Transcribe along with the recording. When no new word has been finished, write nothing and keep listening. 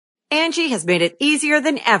Angie has made it easier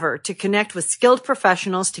than ever to connect with skilled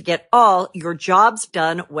professionals to get all your jobs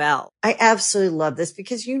done well. I absolutely love this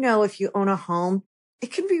because, if you own a home,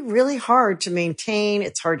 it can be really hard to maintain.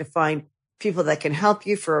 It's hard to find people that can help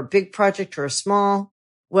you for a big project or a small.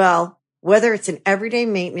 Well, whether it's in everyday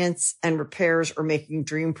maintenance and repairs or making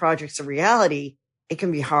dream projects a reality, it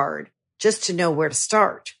can be hard just to know where to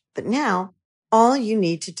start. But now all you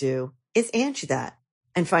need to do is Angie that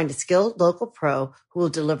and find a skilled local pro who will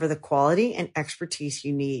deliver the quality and expertise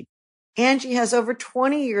you need. Angie has over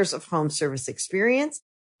 20 years of home service experience,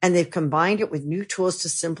 and they've combined it with new tools to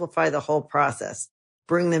simplify the whole process.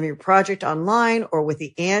 Bring them your project online or with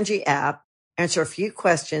the Angie app, answer a few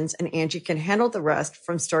questions, and Angie can handle the rest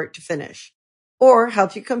from start to finish. Or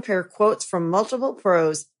help you compare quotes from multiple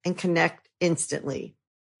pros and connect instantly,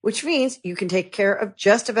 which means you can take care of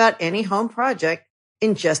just about any home project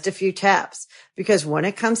in just a few taps. Because when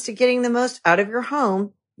it comes to getting the most out of your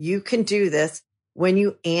home, you can do this when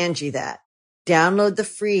you Angie that. Download the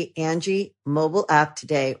free Angie mobile app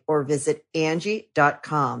today or visit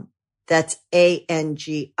Angie.com. That's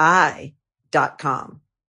ANGI.com.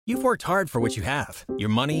 You've worked hard for what you have. Your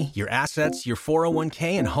money, your assets, your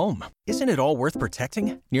 401k, and home. Isn't it all worth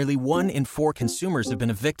protecting? Nearly 1 in 4 consumers have been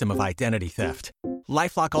a victim of identity theft.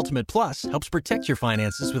 LifeLock Ultimate Plus helps protect your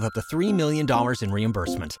finances with up to $3 million in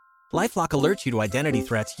reimbursement. LifeLock alerts you to identity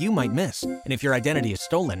threats you might miss. And if your identity is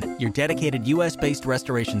stolen, your dedicated U.S.-based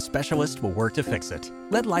restoration specialist will work to fix it.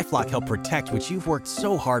 Let LifeLock help protect what you've worked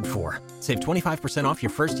so hard for. Save 25% off your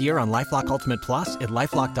first year on LifeLock Ultimate Plus at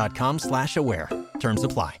LifeLock.com/aware. Terms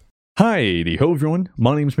apply. Hi, ho everyone.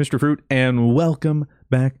 My name is Mr. Fruit, and welcome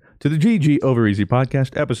back to the GG Over Easy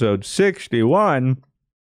Podcast, episode 61.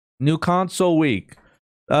 New console week.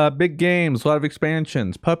 Big games, a lot of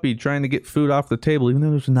expansions. Puppy trying to get food off the table, even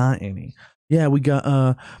though there's not any. Yeah, we got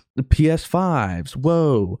the PS5s.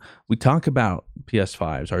 Whoa. We talk about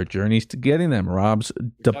PS5s, our journeys to getting them. Rob's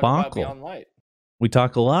debacle. We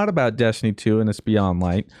talk a lot about Destiny 2 and its Beyond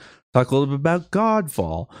Light. Talk a little bit about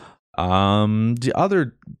Godfall. The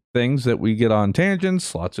other things that we get on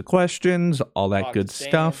tangents, lots of questions, all that good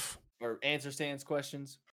stuff. Or answer Stan's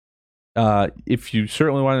questions. If you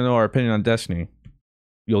certainly want to know our opinion on Destiny,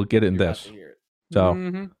 you'll get it in this.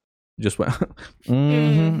 So just went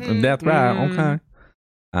that's right.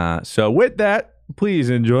 Okay. So with that, please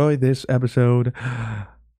enjoy this episode.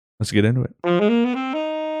 Let's get into it.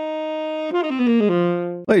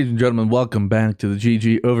 Ladies and gentlemen, welcome back to the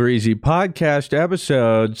GG Over Easy Podcast,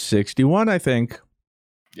 episode 61, I think.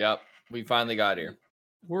 Yep, we finally got here.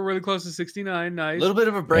 We're really close to 69. Nice. A little bit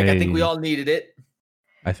of a break. I think we all needed it.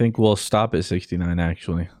 I think we'll stop at 69,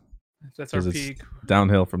 actually. That's our peak.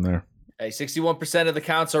 Downhill from there. Hey, 61% of the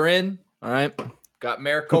counts are in. All right. Got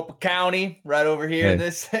Maricopa County right over here. Hey, in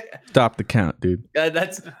this. Stop the count, dude.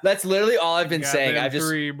 That's literally all I've been saying.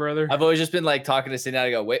 I've always just been like talking to Cindy. I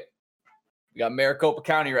go, wait. We got Maricopa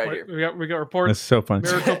County right here. We got reports. That's so funny.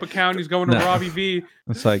 Maricopa County's going to Robbie V.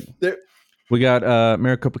 It's like we got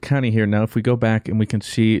Maricopa County here now. If we go back and we can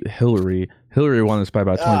see Hillary won this by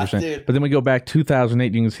about 20%. But then we go back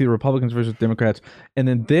 2008, you can see the Republicans versus Democrats. And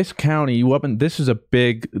then this county, this is a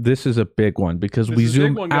big one because we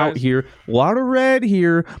zoom out here. A lot of red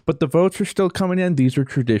here, but the votes are still coming in. These are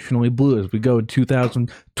traditionally blue. As we go in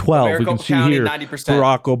 2012, we can see County, here 90%.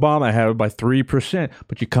 Barack Obama had it by 3%.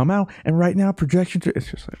 But you come out, and right now projections are,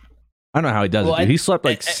 it's just like, I don't know how he does it, dude. He slept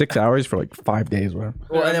like 6 hours for like 5 days. Whatever.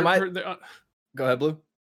 Well, and go ahead, Blue.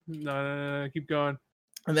 No, keep going.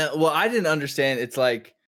 And then, I didn't understand. It's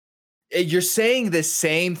like you're saying the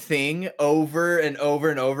same thing over and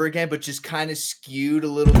over and over again, but just kind of skewed a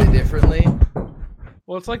little bit differently.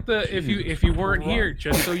 Well, it's like if you weren't here,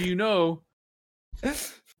 just so you know,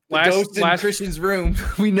 last Christian's room,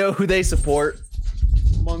 we know who they support.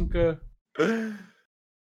 Monka.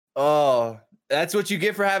 Oh, that's what you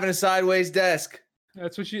get for having a sideways desk.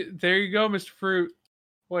 There you go, Mr. Fruit.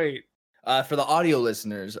 Wait. For the audio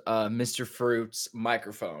listeners, Mr. Fruit's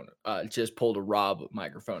microphone just pulled a Rob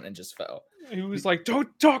microphone and just fell. He was like, "Don't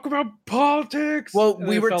talk about politics." Well,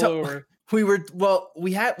 we were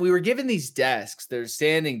given these desks. They're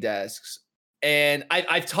standing desks, and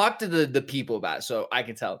I've talked to the people about it, so I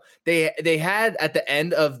can tell they had at the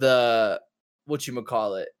end of the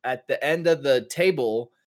at the end of the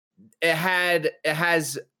table, it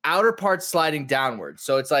has outer parts sliding downwards,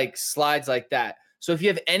 so it's like slides like that. So if you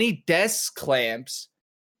have any desk clamps,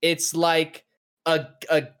 it's like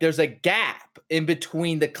there's a gap in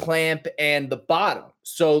between the clamp and the bottom.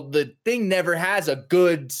 So the thing never has a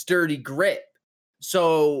good sturdy grip.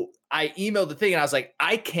 So I emailed the thing and I was like,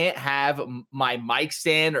 I can't have my mic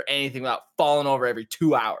stand or anything without falling over every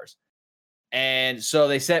 2 hours. And so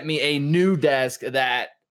they sent me a new desk that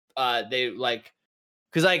they like,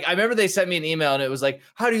 because like I remember they sent me an email and it was like,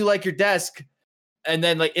 how do you like your desk? And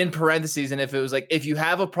then like in parentheses, and if it was like, if you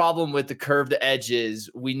have a problem with the curved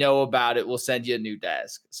edges, we know about it. We'll send you a new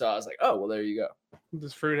desk. So I was like, oh, well, there you go.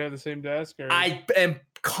 Does Fruit have the same desk? Or? I am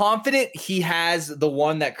confident he has the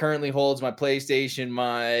one that currently holds my PlayStation,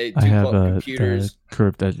 my I two have computers. the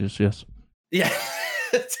curved edges, yes. Yeah.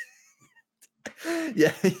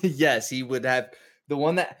 Yeah. Yes, he would have the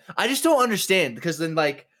one that I just don't understand, because then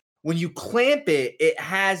like when you clamp it, it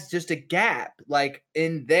has just a gap like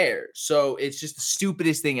in there. So it's just the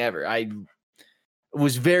stupidest thing ever. I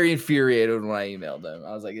was very infuriated when I emailed them.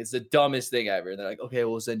 I was like, it's the dumbest thing ever. And they're like, okay,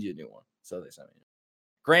 we'll send you a new one. So they sent me.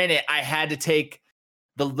 Granted, I had to take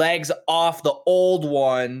the legs off the old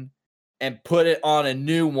one and put it on a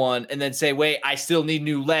new one and then say, wait, I still need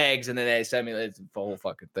new legs. And then they sent me the whole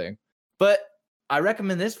fucking thing. But I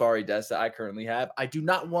recommend this Vari desk that I currently have. I do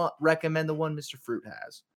not recommend the one Mr. Fruit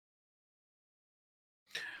has.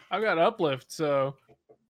 I've got Uplift, so.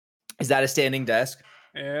 Is that a standing desk?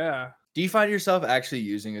 Yeah. Do you find yourself actually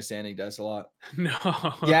using a standing desk a lot? No.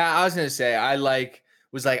 Yeah, I was gonna say I'm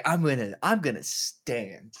gonna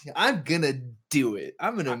stand. I'm gonna do it.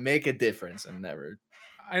 I'm gonna make a difference. I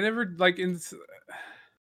never like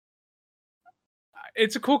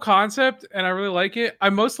it's a cool concept and I really like it. I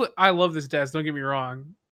love this desk, don't get me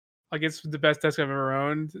wrong. Like it's the best desk I've ever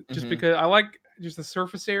owned, just because I like just the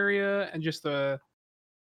surface area and just the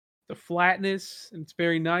flatness, and it's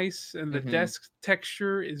very nice, and the desk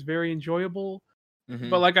texture is very enjoyable.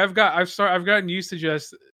 But like I've gotten used to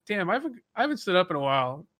just damn, I haven't stood up in a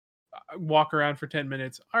while. Walk around for 10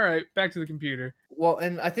 minutes. All right, back to the computer. Well,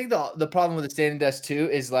 and I think the problem with the standing desk too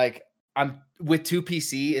is like I'm with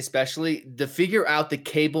 2PC, especially to figure out the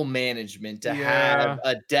cable management to have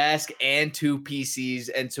a desk and 2 PCs,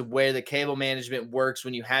 and to where the cable management works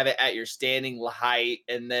when you have it at your standing height,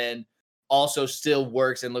 and then also still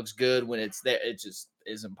works and looks good when it's there. It just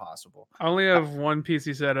is impossible. I only have one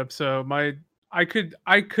PC setup, so I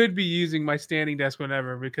could be using my standing desk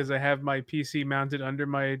whenever, because I have my PC mounted under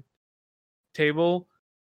my table.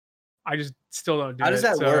 I just still don't do it. How does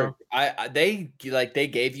that work? They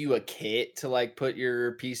gave you a kit to like put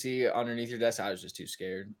your PC underneath your desk. I was just too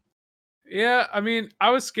scared. Yeah, I mean, I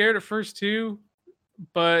was scared at first too,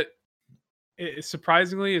 but it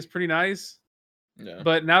surprisingly is pretty nice. Yeah.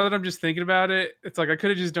 But now that I'm just thinking about it, it's like I could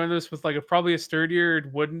have just done this with like probably a sturdier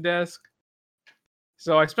wooden desk.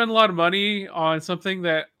 So I spend a lot of money on something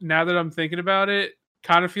that, now that I'm thinking about it,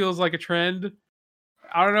 kind of feels like a trend.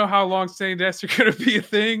 I don't know how long standing desks are going to be a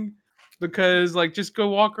thing, because like just go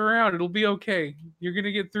walk around, it'll be okay. You're going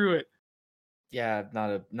to get through it. Yeah,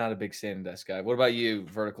 not a big standing desk guy. What about you,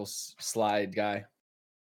 vertical slide guy?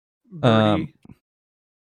 Bernie.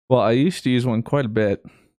 Well, I used to use one quite a bit.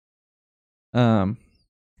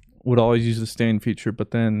 Would always use the stand feature,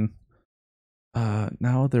 but then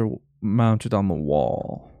now they're mounted on the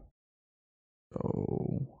wall.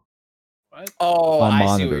 So What? Oh, on I see what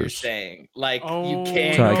monitors. you're saying. Like you Oh,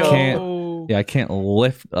 can't So I go. can't- yeah, I can't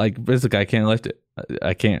lift, like physically I can't lift it.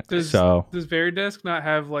 I can't. Does Veridesk not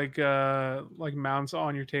have like mounts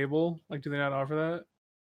on your table? Like, do they not offer that?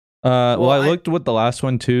 Well, Well, I I- looked with the last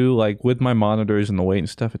one too, like with my monitors and the weight and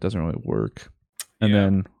stuff, it doesn't really work. And Yeah.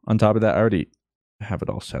 then on top of that, I already have it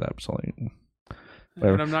all set up. So like,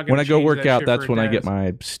 whatever. And I'm not when gonna I go change work that out, shit that's for a when I get desk.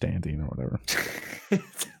 my standing or whatever.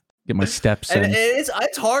 Get my steps And in.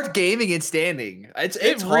 it's hard gaming and standing. It's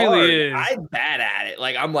It hard. really is. I'm bad at it.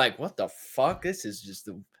 Like I'm like, what the fuck? This is just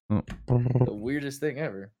the weirdest thing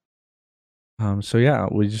ever. So yeah,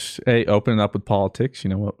 we just open it up with politics.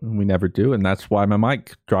 You know what we never do, and that's why my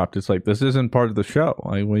mic dropped. It's like, this isn't part of the show.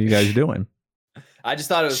 Like, what are you guys doing? I just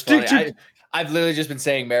thought it was Stick funny. to- I've literally just been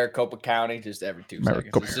saying Maricopa County just every 2 seconds.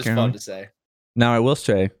 Maricopa It's just County. fun to say. Now I will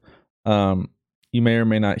say, you may or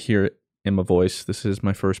may not hear it in my voice. This is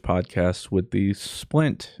my first podcast with the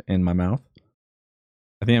splint in my mouth.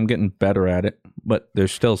 I think I'm getting better at it, but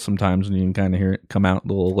there's still some times when you can kind of hear it come out a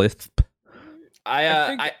little lisp.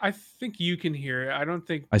 I think you can hear it. I don't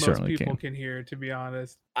think I most certainly people can. hear it, to be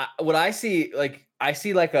honest. What I see, like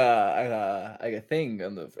a thing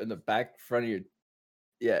in the back front of your,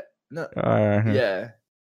 yeah, no, yeah,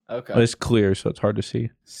 okay. But it's clear, so it's hard to see.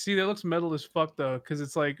 See, that looks metal as fuck though, because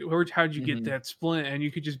it's like, how'd you get that splint? And you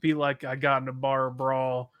could just be like, I got in a bar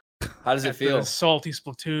brawl. How does it after feel? the salty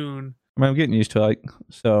Splatoon. I mean, I'm getting used to it. Like,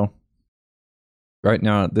 so right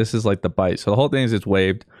now, this is like the bite. So the whole thing is it's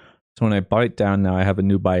waved. So when I bite down now, I have a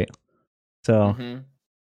new bite. So Mhm.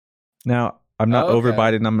 now I'm not Oh, okay.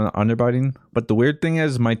 overbiting, I'm not underbiting. But the weird thing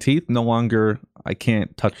is my teeth no longer, I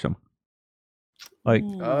can't touch them. Like,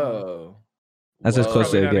 Ooh. Oh, That's as Whoa. close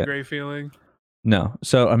as Probably they not a get. great feeling. No.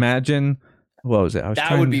 So imagine, what was it?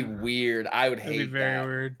 That would be weird. I would That'd be hate very that.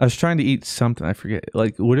 weird. I was trying to eat something. I forget.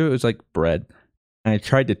 Like, what it was, like bread. And I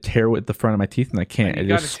tried to tear with the front of my teeth, and I can't. And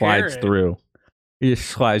It you just gotta tear slides it. through. It just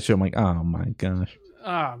slides through. I'm like, oh my gosh.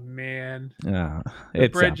 Oh man, Yeah, the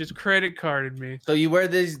it's bread just credit carded me. So you wear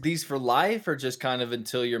these for life, or just kind of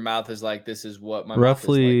until your mouth is like, this is what my mouth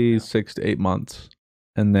roughly is like 6 to 8 months.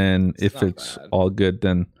 And then It's if not it's bad. all good,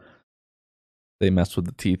 then they mess with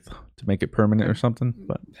the teeth to make it permanent or something.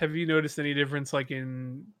 But Have you noticed any difference, like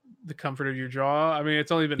in the comfort of your jaw? I mean,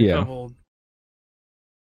 it's only been Yeah. a couple.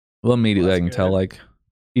 well, immediately I that's can tell good. like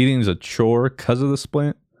eating is a chore because of the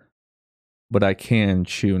splint. But I can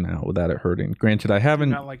chew now without it hurting. Granted, I You're haven't.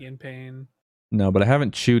 not like in pain. No, but I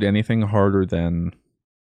haven't chewed anything harder than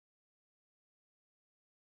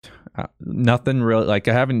nothing really. Like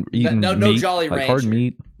I haven't eaten no meat, Jolly like hard Rancher.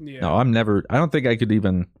 meat. Yeah. No, I'm never. I don't think I could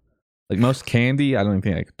even like most candy. I don't even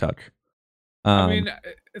think I could touch. I mean,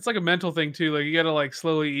 it's like a mental thing too. Like you got to like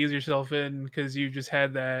slowly ease yourself in because you just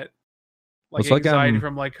had that like It's like anxiety I'm-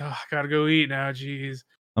 from like, oh, I gotta go eat now. Jeez.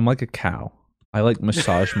 I'm like a cow. I like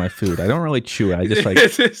massage my food. I don't really chew it. I just like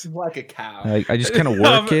It's just- like a cow. I just kind of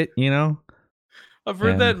work it. You know, I've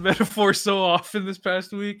heard And- that metaphor so often this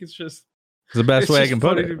past week. It's just it's the best it's way I just can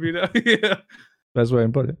put funny it. to me now. Yeah. Best way I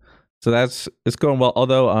can put it. So it's going well.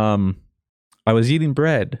 Although I was eating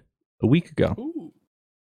bread a week ago Ooh.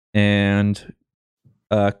 and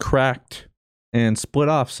cracked and split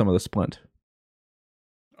off some of the splint.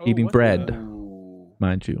 Oh, Eating what bread. the- Ooh.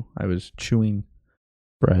 Mind you, I was chewing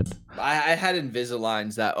bread. I had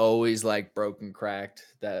Invisaligns that always like broke and cracked.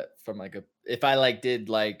 That from like if I like did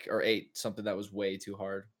like or ate something that was way too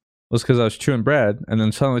hard. It was because I was chewing bread, and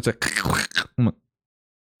then suddenly it's like I'm like,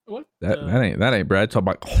 What? that the- that ain't bread. So I'm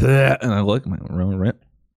like, and I look, my wrong rip.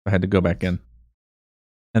 I had to go back in,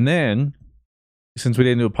 and then since we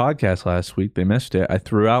didn't do a podcast last week, they missed it. I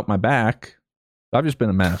threw out my back. I've just been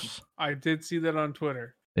a mess. I did see that on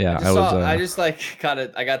Twitter. Yeah, I just like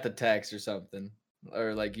I got the text or something,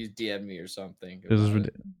 or like you DM'd me or something. This is about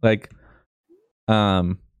it. like,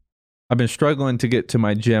 I've been struggling to get to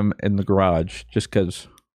my gym in the garage just because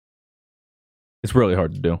it's really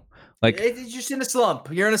hard to do. Like It's just in a slump.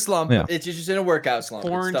 You're in a slump. Yeah. It's just in a workout slump. It's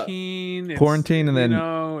tough. Quarantine. Quarantine and then- you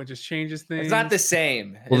know, it just changes things. It's not the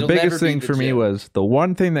same. well, the It'll never biggest be thing the for me gym. was the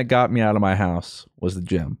one thing that got me out of my house was the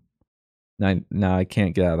gym. Now I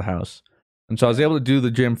can't get out of the house, and so I was able to do the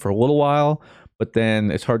gym for a little while, but then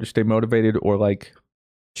it's hard to stay motivated or like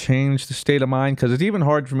change the state of mind because it's even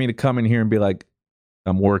hard for me to come in here and be like,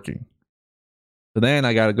 I'm working. So then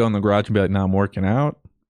I got to go in the garage and be like, no, I'm working out.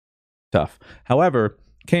 Tough. However,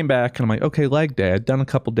 came back and I'm like, okay, leg day. I've done a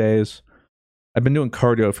couple days. I've been doing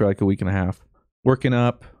cardio for like a week and a half, working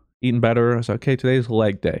up, eating better. I was like, okay, today's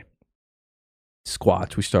leg day.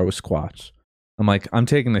 Squats. We start with squats. I'm like, I'm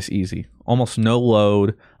taking this easy. Almost no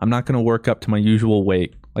load. I'm not going to work up to my usual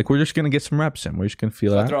weight. Like, we're just going to get some reps in. We're just going to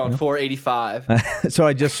feel So it out. throwing you 485. know? So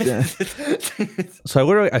I just,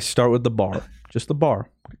 I start with the bar, just the bar.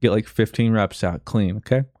 Get like 15 reps out clean.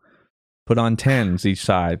 Okay. Put on 10s each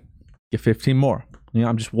side. Get 15 more. You know,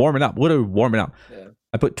 I'm just warming up. Literally warming up. Yeah.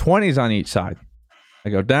 I put 20s on each side. I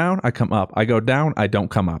go down, I come up. I go down, I don't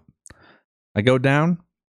come up. I go down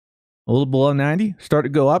a little below 90, start to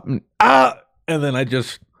go up, and then I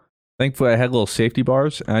just, thankfully I had little safety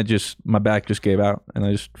bars, and my back just gave out, and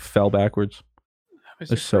I just fell backwards.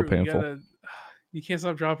 Mr. It's so Fruit, painful. You can't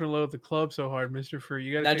stop dropping low at the club so hard, Mr. Fruit.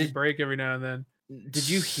 You got Now to take a did- break every now and then. Did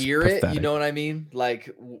you hear it? You Pathetic. know what I mean? Like,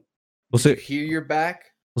 Well, did see, you hear your back?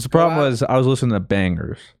 the problem out? was I was listening to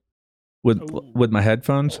bangers with Ooh. my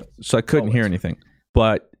headphones, so I couldn't hear Always. anything.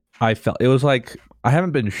 But I felt, it was like, I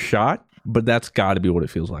haven't been shot, but that's got to be what it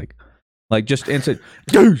feels like. Like just instant,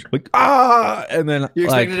 like and then You're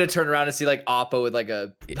like expecting to turn around and see like Oppo with like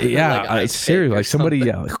a yeah, like, an I ice pick seriously or like somebody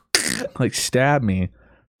something. like stab me,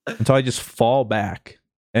 and so I just fall back,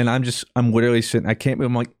 and I'm literally sitting. I can't move.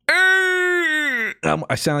 I'm like,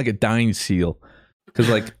 I sound like a dying seal because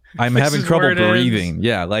like I'm This having is trouble where it ends. breathing.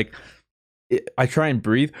 Yeah, like I try and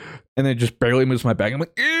breathe, and it just barely moves my back. I'm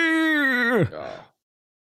like, Oh.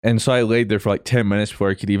 and so I laid there for like 10 minutes before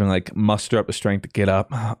I could even like muster up the strength to get up.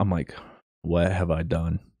 I'm like, what have I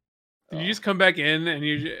done? Did you just come back in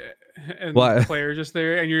and Well, Claire's just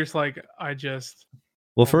there and you're just like, I just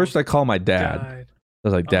Well, first I call my dad. died. I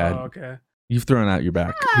was like, Dad, Oh, okay. you've thrown out your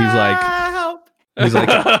back. He's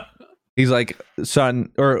like, he's like,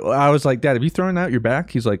 son, or I was like, Dad, have you thrown out your back?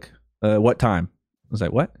 He's like, what time? I was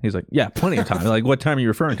like, what? He's like, yeah, plenty of time. Like, what time are you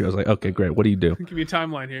referring to? I was like, okay, great. What do you do? Give me a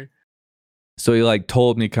timeline here. So he like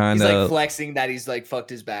told me kind He's like of. flexing that he's like fucked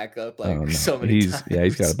his back up like so many he's times. yeah,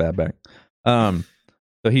 he's got a bad back. So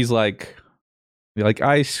he's like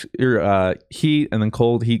ice or heat, and then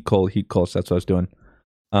cold, heat, cold, heat, cold. So that's what I was doing.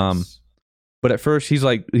 But at first he's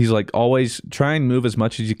like always try and move as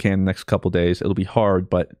much as you can the next couple days. It'll be hard,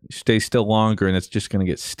 but stay still longer, and it's just gonna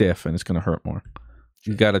get stiff and it's gonna hurt more.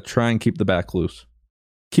 You gotta try and keep the back loose,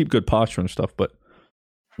 keep good posture and stuff, but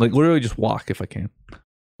like literally just walk if I can. So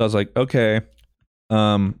I was like, okay,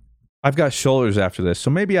 I've got shoulders after this,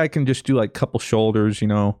 so maybe I can just do like a couple shoulders,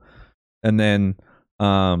 and then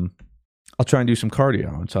I'll try and do some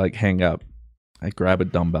cardio. And so I like hang up, I grab a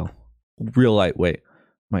dumbbell, real lightweight.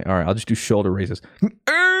 I'm like, all right, I'll just do shoulder raises. And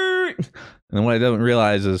then what I don't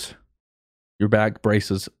realize is your back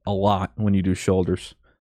braces a lot when you do shoulders,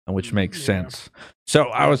 which makes sense. So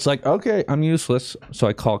I was like, okay, I'm useless. So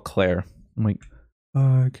I call Claire. I'm like,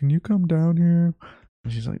 can you come down here?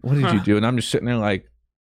 And she's like, what did you do? And I'm just sitting there like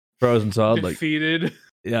frozen solid, like defeated.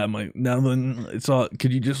 Yeah, I'm like, nothing. It's all.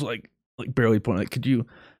 Could you just like barely point? Like, could you?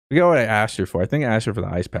 I forget what I asked her for. I think I asked her for the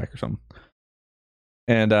ice pack or something.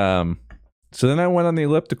 And so then I went on the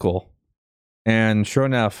elliptical, and sure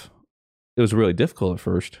enough, it was really difficult at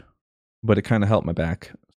first, but it kind of helped my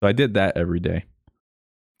back. So I did that every day.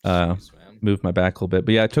 Moved my back a little bit.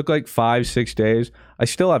 But yeah, it took like 5-6 days. I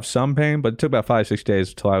still have some pain, but it took about 5-6 days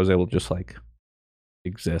until I was able to just like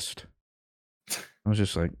exist. I was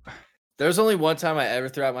just like... There was only one time I ever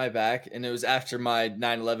threw out my back, and it was after my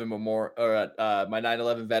 9/11 memorial or my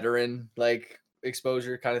 9/11 veteran like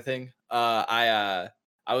exposure kind of thing.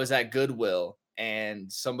 I was at Goodwill,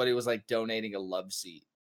 and somebody was like donating a love seat.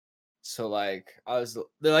 So like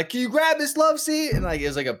they're like, can you grab this love seat? And like it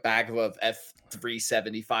was like a back of a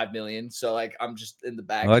F370 5 million. So like I'm just in the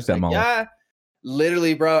back. I like that model. Yeah,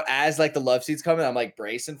 literally, bro. As like the love seat's coming, I'm like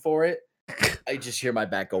bracing for it. I just hear my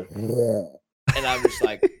back go, and I'm just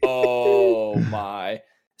like, oh my.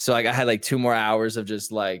 So like I had like 2 more hours of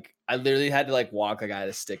just like I literally had to like walk like I had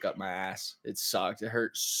a stick up my ass. It sucked. It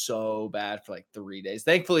hurt so bad for like 3 days.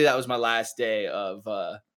 Thankfully, that was my last day of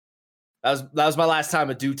that was my last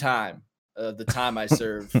time of due time. The time I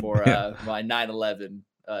served for my 9/11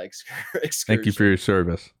 excursion. Thank you for your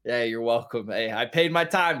service. Yeah, you're welcome. Hey, I paid my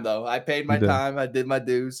time though. I paid my time. I did my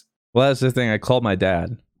dues. Well, that's the thing. I called my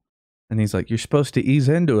dad, and he's like, "You're supposed to ease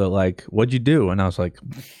into it. Like, what'd you do?" And I was like,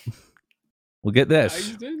 "Well, get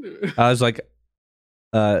this." I was like,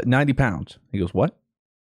 90 pounds. He goes, "What?"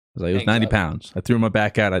 I was like, "It was 90 pounds. I threw my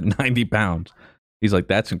back out at 90 pounds." He's like,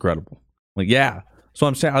 "That's incredible." I'm like, yeah. So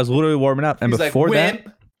I'm saying I was literally warming up, and he's before like,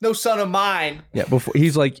 that, no son of mine. Yeah, before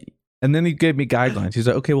he's like, and then he gave me guidelines. He's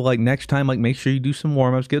like, okay, well, like next time, like make sure you do some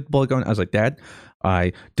warm ups, get the blood going. I was like, Dad,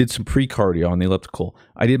 I did some pre cardio on the elliptical.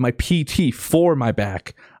 I did my PT for my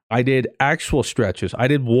back. I did actual stretches. I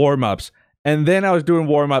did warm ups, and then I was doing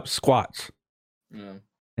warm up squats. Yeah.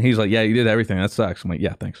 And he's like, yeah, you did everything. That sucks. I'm like,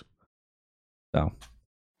 yeah, thanks. So,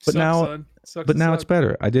 but now it's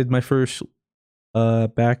better. I did my first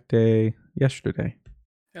back day yesterday.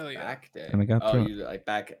 Hell yeah. Back day. And I got through. You like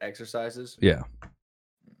back exercises? Yeah.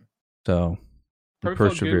 So probably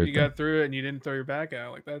felt good when you got through it and you didn't throw your back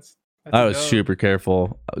out. Like that's I was super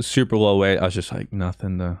careful. I was super low weight. I was just like,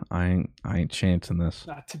 nothing to I ain't chancing this.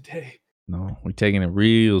 Not today. No, we're taking it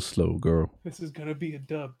real slow, girl. This is gonna be a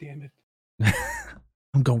dub, damn it.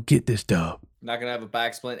 I'm gonna get this dub. Not gonna have a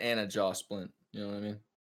back splint and a jaw splint. You know what I mean?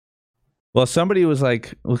 Well, somebody was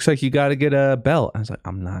like, looks like you gotta get a belt. I was like,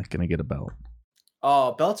 I'm not gonna get a belt.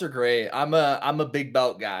 Oh, belts are great. I'm a big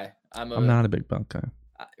belt guy. I'm not a big belt guy.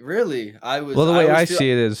 Really? Well, the way I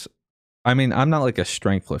see it is, I mean, I'm not like a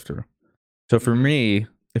strength lifter. So for me,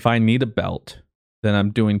 if I need a belt, then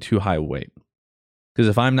I'm doing too high weight. Because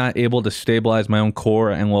if I'm not able to stabilize my own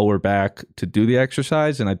core and lower back to do the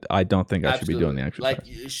exercise, then I don't think I should be doing the exercise.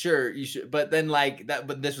 Like, sure, you should. But then like that,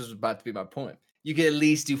 but this was about to be my point. You could at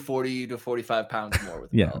least do 40 to 45 pounds more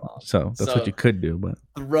with the belt on. So that's what you could do. But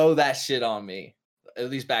throw that shit on me. At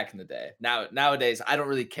least back in the day. Nowadays, I don't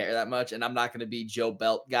really care that much, and I'm not going to be Joe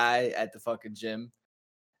Belt guy at the fucking gym,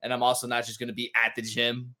 and I'm also not just going to be at the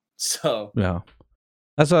gym. So yeah,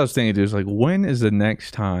 that's what I was thinking. Dude, is like, when is the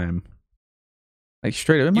next time? Like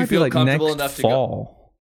straight up, it might be like next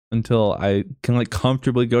fall until I can like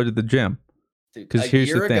comfortably go to the gym. Because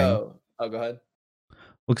here's the thing. Oh, go ahead.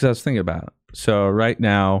 Well, because I was thinking about it. So right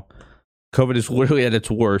now, COVID is literally at its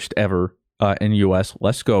worst ever in US.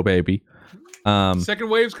 Let's go, baby. Second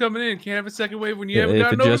wave's coming in. Can't have a second wave when you haven't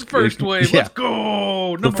gotten over the first wave. Let's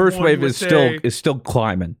go. The first wave is still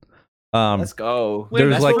climbing. Let's go.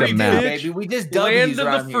 There's like a map. Baby. We just land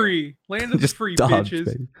of the free. Land of the free, bitches.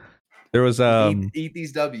 Baby. There was eat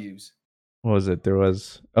these W's. What was it? There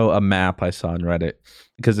was a map I saw on Reddit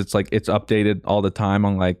because it's like it's updated all the time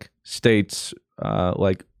on like states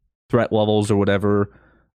like threat levels or whatever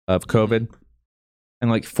of COVID, and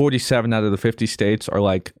like 47 out of the 50 states are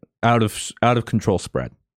like out of control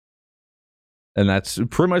spread, and that's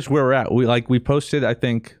pretty much where we're at. We posted, I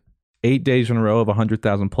think, 8 days in a row of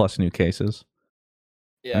 100,000 plus new cases.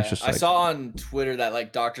 Yeah, I saw on Twitter that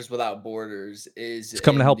like Doctors Without Borders is it's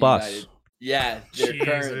coming to help us. Yeah,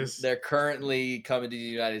 they're currently coming to the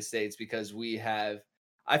United States because we have,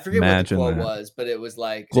 I forget what the quote was, but it was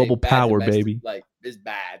like global power, baby. Like it's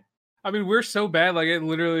bad. I mean, we're so bad. Like it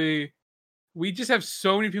literally, we just have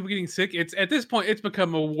so many people getting sick. It's at this point, it's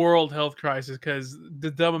become a world health crisis because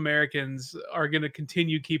the dumb Americans are going to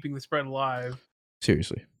continue keeping the spread alive.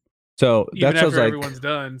 Seriously. So even that's after like everyone's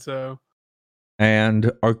done. So.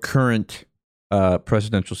 And our current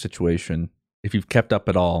presidential situation, if you've kept up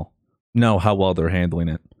at all, know how well they're handling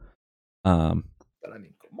it. So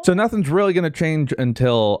nothing's really going to change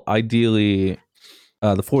until ideally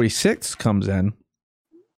the 46th comes in,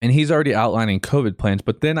 and he's already outlining COVID plans.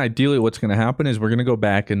 But then ideally what's going to happen is we're going to go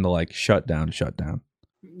back into like shutdown.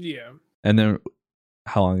 Yeah. And then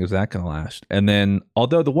how long is that going to last? And then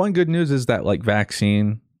although the one good news is that like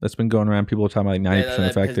vaccine that's been going around, people are talking about like 90%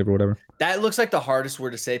 effective or whatever. That looks like the hardest word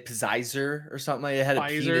to say, Pfizer or something like that.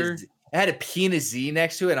 It had a P and a Z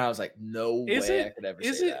next to it, and I was like, no way I could ever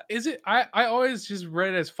say that. Is it? I always just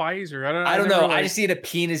read it as Pfizer. I don't know. I just see a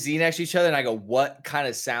P and a Z next to each other, and I go, what kind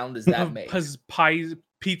of sound does that make?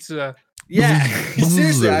 Pizza. Yeah.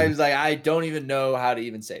 Seriously, I was like, I don't even know how to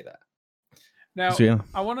even say that. Now,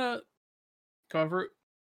 I want to cover.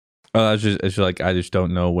 It's just like, I just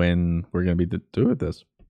don't know when we're going to be doing this.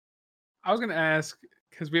 I was going to ask,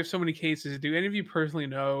 because we have so many cases, do any of you personally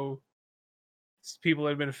know people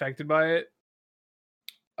that have been affected by it?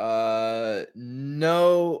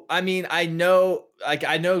 No. I mean, I know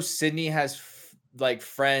Sydney has like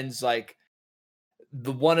friends, like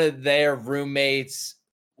one of their roommates,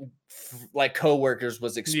 like coworkers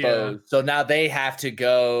was exposed. Yeah. So now they have to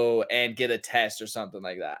go and get a test or something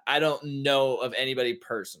like that. I don't know of anybody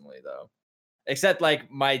personally though. Except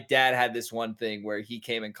like my dad had this one thing where he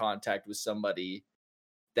came in contact with somebody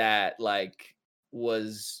that like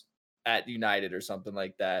was at United or something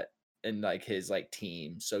like that in like his like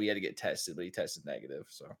team. So he had to get tested, but he tested negative.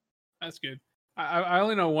 So that's good. I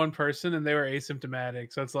only know one person and they were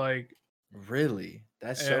asymptomatic. So it's like, really?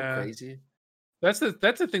 That's so crazy. That's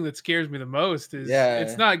the thing that scares me the most is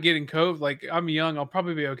it's not getting COVID. Like I'm young, I'll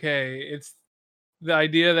probably be okay. It's the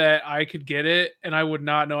idea that I could get it and I would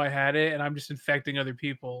not know I had it and I'm just infecting other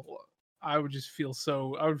people. I would just feel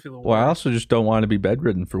Well, I also just don't want to be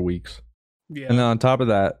bedridden for weeks. Yeah. And then on top of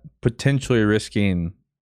that, potentially risking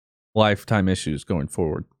lifetime issues going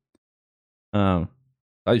forward. I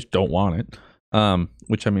just don't want it.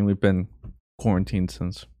 Which I mean, we've been quarantined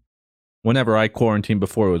since whenever I quarantined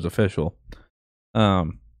before it was official.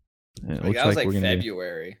 It looks like we're gonna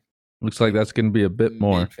February. Looks like that's gonna be a bit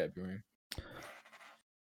more. February.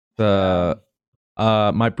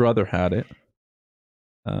 My brother had it.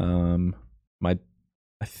 I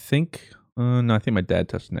think my dad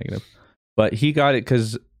tested negative, but he got it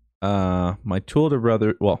because my two older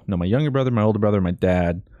brother, my younger brother, my older brother, my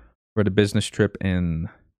dad were at a business trip in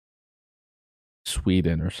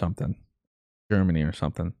Sweden or something, Germany or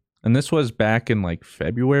something, and this was back in like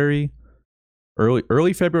February,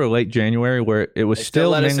 early February, late January, where it was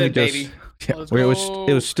still mainly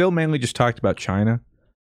it was still mainly just talked about China.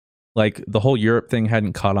 Like the whole Europe thing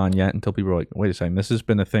hadn't caught on yet until people were like, wait a second, this has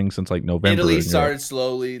been a thing since like November. Italy started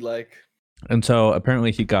slowly, like. And so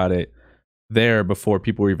apparently he got it there before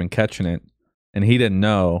people were even catching it. And he didn't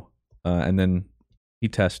know. And then he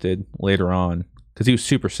tested later on because he was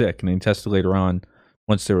super sick. And then he tested later on.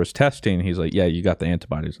 Once there was testing, he's like, yeah, you got the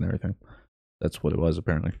antibodies and everything. That's what it was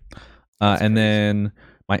apparently. And then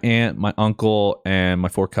my aunt, my uncle, and my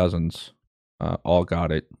 4 cousins all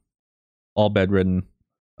got it. All bedridden.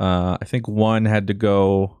 I think one had to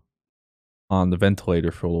go on the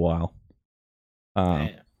ventilator for a little while.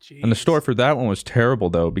 And the story for that one was terrible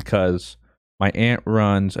though, because my aunt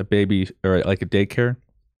runs a baby or like a daycare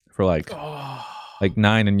for like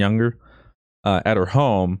 9 and younger at her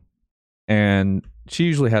home, and she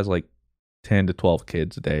usually has like 10 to 12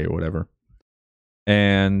 kids a day or whatever.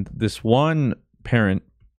 And this one parent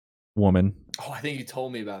woman, I think you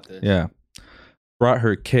told me about this. Yeah, brought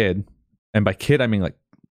her kid, and by kid I mean like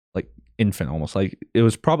infant almost. Like it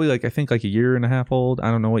was probably like I think like a year and a half old.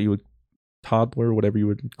 I don't know what you would toddler, whatever you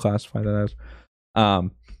would classify that as.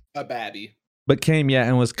 A babby. But came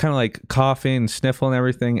and was kind of like coughing, sniffling,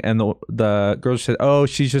 everything. And the girls said, "Oh,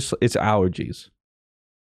 it's allergies."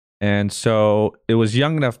 And so it was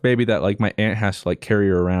young enough baby that like my aunt has to like carry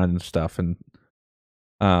her around and stuff. And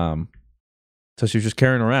so So she was just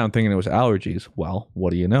carrying around thinking it was allergies. Well, what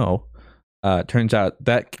do you know? Turns out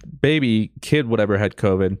that baby kid, whatever, had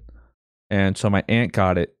COVID. And so my aunt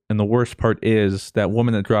got it. And the worst part is that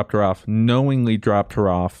woman that dropped her off knowingly dropped her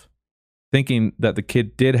off thinking that the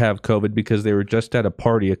kid did have COVID because they were just at a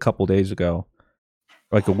party a couple days ago,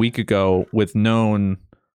 like a week ago, with known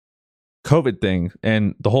COVID things.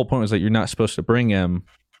 And the whole point was that you're not supposed to bring him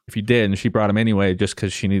if you did. And she brought him anyway just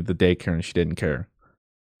because she needed the daycare and she didn't care.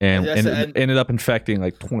 And ended up infecting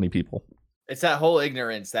like 20 people. It's that whole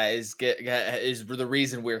ignorance that is the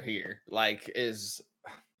reason we're here. Like, it's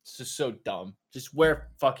just so dumb. Just wear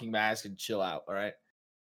fucking mask and chill out, all right?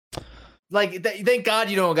 Like, thank God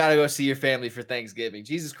you don't gotta go see your family for Thanksgiving.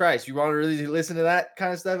 Jesus Christ, you want to really listen to that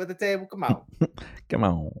kind of stuff at the table? Come on. Come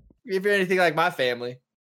on. If you're anything like my family,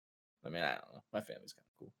 I mean, I don't know. My family's kind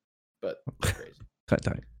of cool, but it's crazy.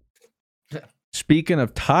 Tight. Speaking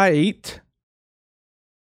of tight,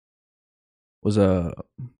 was a...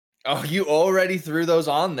 Oh, you already threw those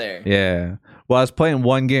on there. Yeah. Well, I was playing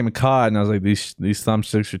one game of COD, and I was like, these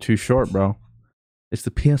thumbsticks are too short, bro. It's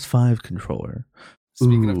the PS5 controller.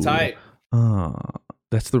 Speaking of tight.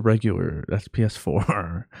 That's the regular. That's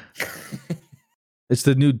PS4. It's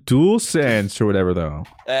the new DualSense or whatever, though.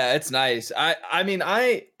 It's nice. I mean,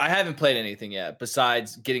 I haven't played anything yet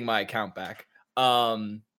besides getting my account back.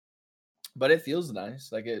 But it feels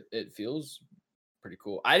nice. Like it feels pretty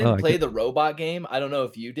cool. I didn't play the robot game. I don't know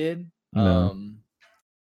if you did. No.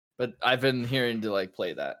 But I've been hearing to like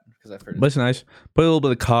play that because I've heard. But it's nice. Play a little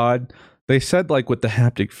bit of COD. They said like with the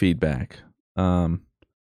haptic feedback, and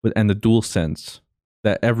the DualSense,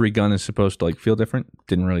 that every gun is supposed to like feel different.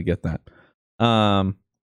 Didn't really get that.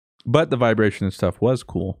 But the vibration and stuff was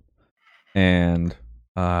cool, and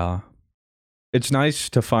it's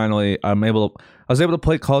nice to finally. I was able to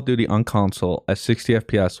play Call of Duty on console at 60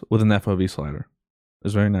 FPS with an FOV slider. It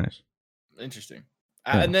was very nice. Interesting.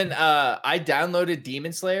 Yeah. And then I downloaded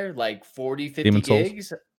Demon Slayer, like 40, 50 Demon gigs.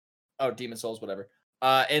 Souls? Oh, Demon Souls, whatever.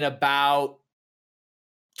 In about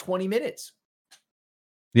 20 minutes.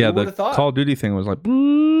 Yeah, Who the would've thought? Call of Duty thing was like,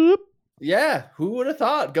 boop. Yeah, who would have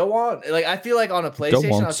thought? Go on. Like, I feel like on a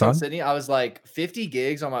PlayStation, on, I was son. Sydney, I was like 50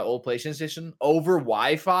 gigs on my old PlayStation over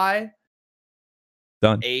Wi-Fi.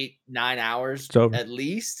 Done. 8-9 hours It's over. at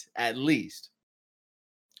least.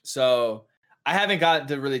 So I haven't gotten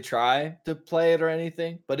to really try to play it or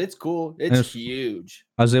anything, but it's cool. It's huge.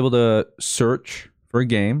 I was able to search for a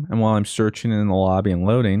game, and while I'm searching in the lobby and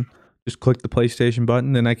loading, just click the PlayStation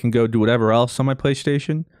button, then I can go do whatever else on my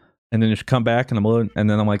PlayStation, and then just come back and I'm loading, and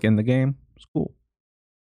then I'm like in the game. It's cool.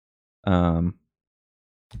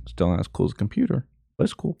 Still not as cool as a computer, but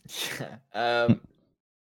it's cool. I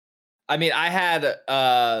mean,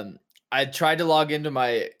 I tried to log into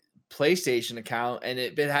my PlayStation account and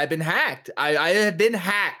it had been hacked. I had been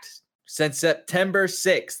hacked since September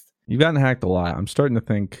 6th. You've gotten hacked a lot. I'm starting to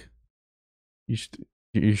think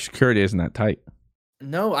your security isn't that tight.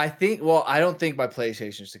 No, I don't think my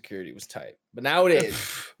PlayStation security was tight, but now it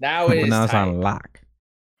is. Now it is now it's tight. on lock.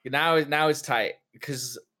 Now it's tight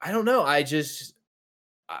because I don't know. I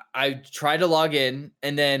tried to log in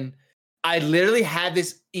and then I literally had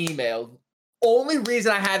this email. Only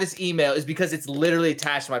reason I have this email is because it's literally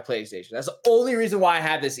attached to my PlayStation. That's the only reason why I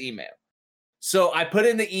have this email. So I put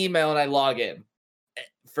in the email and I log in.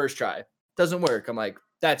 First try. Doesn't work. I'm like,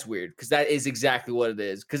 that's weird because that is exactly what it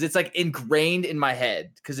is. Because it's like ingrained in my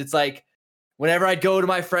head. Because it's like whenever I go to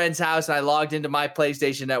my friend's house and I logged into my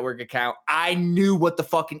PlayStation Network account, I knew what the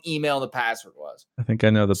fucking email and the password was. I think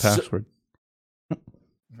I know the password.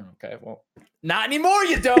 Okay, well, not anymore,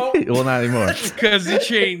 you don't. Well, not anymore. Because he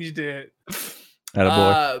changed it.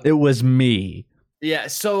 Attaboy. It was me. Yeah,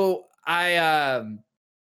 so I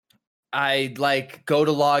like go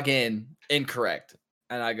to log in incorrect.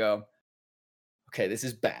 And I go, okay, this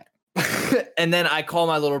is bad. And then I call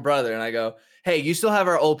my little brother and I go, hey, you still have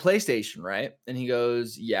our old PlayStation, right? And he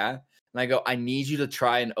goes, yeah. And I go, I need you to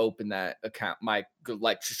try and open that account.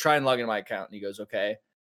 Just try and log into my account. And he goes, okay.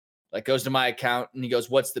 Like goes to my account and he goes,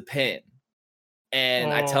 what's the PIN?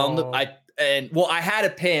 And I tell him I had a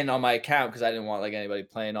PIN on my account because I didn't want like anybody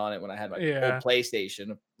playing on it when I had my old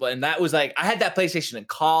PlayStation. And that was like, I had that PlayStation in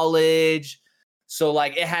college. So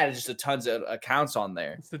like it had just a tons of accounts on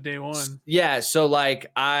there. It's the day one. Yeah. So like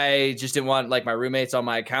I just didn't want like my roommates on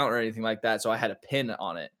my account or anything like that. So I had a PIN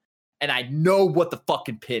on it. And I know what the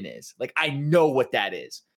fucking PIN is. Like I know what that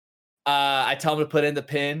is. I tell him to put in the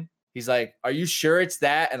PIN. He's like, are you sure it's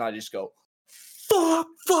that? And I just go, fuck,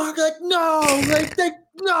 like, no, like,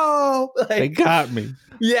 no. Like, they got me.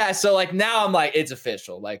 Yeah, so, like, now I'm like, it's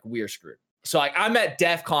official. Like, we're screwed. So, like, I'm at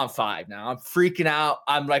DEFCON 5 now. I'm freaking out.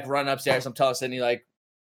 I'm, like, running upstairs. I'm telling Sydney, like,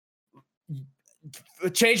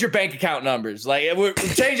 change your bank account numbers. Like,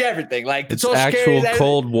 change everything. Like, It's Social actual Security,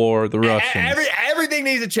 Cold War, the Russians. Everything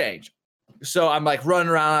needs to change. So I'm like running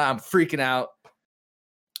around. I'm freaking out.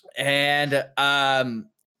 And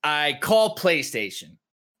I call PlayStation.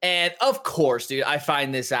 And of course, dude, I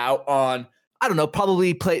find this out on, I don't know,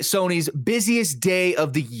 probably Sony's busiest day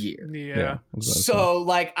of the year. Yeah. So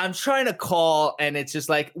like I'm trying to call and it's just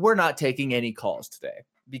like, we're not taking any calls today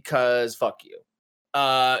because fuck you.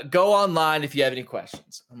 Go online if you have any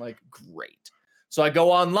questions. I'm like, great. So I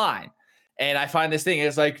go online and I find this thing.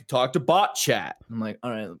 It's like, talk to bot chat. I'm like, all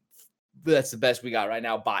right, that's the best we got right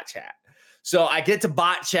now, bot chat. So I get to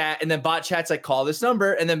bot chat and then bot chat's like, call this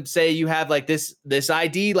number and then say you have like this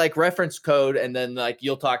ID, like reference code. And then like,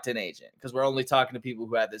 you'll talk to an agent because we're only talking to people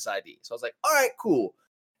who have this ID. So I was like, all right, cool.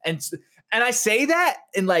 And I say that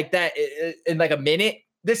in like a minute.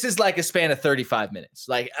 This is like a span of 35 minutes.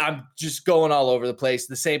 Like I'm just going all over the place,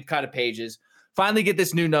 the same kind of pages. Finally get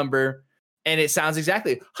this new number. And it sounds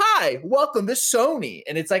exactly, hi, welcome to Sony.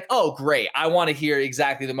 And it's like, oh, great. I want to hear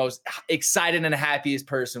exactly the most excited and happiest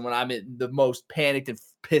person when I'm in the most panicked and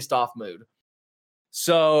pissed off mood.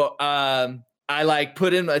 So I like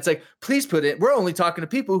put in, it's like, please put in, we're only talking to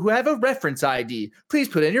people who have a reference ID. Please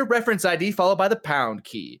put in your reference ID followed by the pound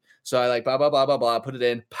key. So I like, blah, blah, blah, blah, blah, put it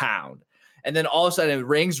in, pound. And then all of a sudden it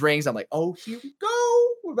rings. I'm like, oh, here we go.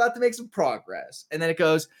 We're about to make some progress. And then it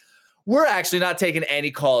goes, we're actually not taking any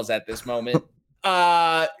calls at this moment.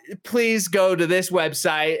 Please go to this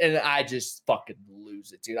website. And I just fucking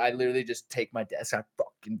lose it, dude. I literally just take my desk.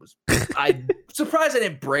 I'm surprised I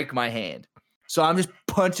didn't break my hand. So I'm just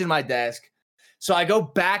punching my desk. So I go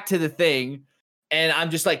back to the thing and I'm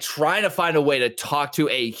just like trying to find a way to talk to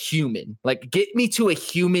a human. Like get me to a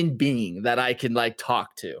human being that I can like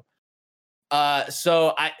talk to.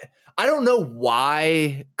 So I don't know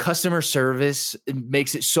why customer service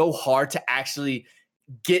makes it so hard to actually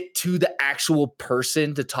get to the actual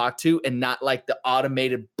person to talk to and not like the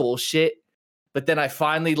automated bullshit. But then I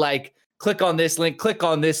finally like click on this link, click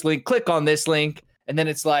on this link, click on this link. And then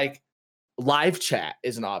it's like live chat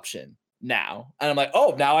is an option now. And I'm like,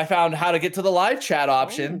 oh, now I found how to get to the live chat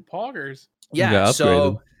option. Oh, poggers. Yeah.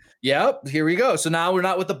 So, yep, here we go. So now we're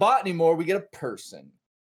not with the bot anymore. We get a person.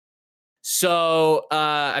 So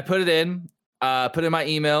I put it in, put in my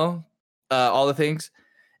email, all the things,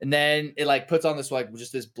 and then it like puts on this like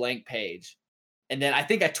just this blank page, and then I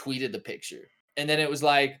think I tweeted the picture, and then it was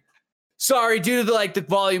like, sorry, due to the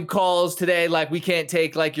volume calls today, like we can't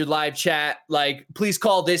take like your live chat, like please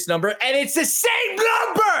call this number, and it's the same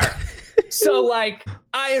number. So like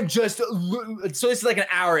I am just so this is like an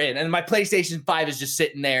hour in, and my PlayStation 5 is just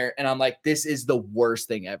sitting there, and I'm like, this is the worst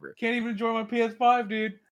thing ever. Can't even enjoy my PS5,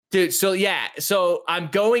 dude. Dude, so yeah, so I'm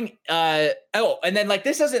going, and then like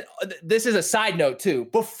this is a side note too.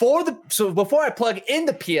 Before I plug in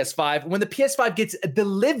the PS5, when the PS5 gets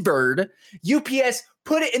delivered, UPS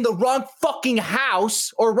put it in the wrong fucking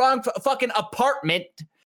house or wrong fucking apartment.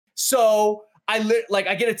 So I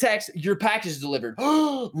get a text, your package is delivered.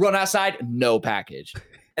 Run outside, no package.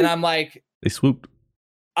 And I'm like, they swooped.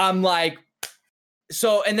 I'm like,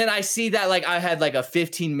 so, and then I see that like I had like a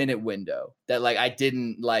 15-minute window that like I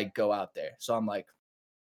didn't like go out there. So I'm like,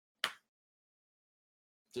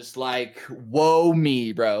 just like, whoa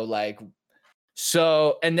me, bro. Like,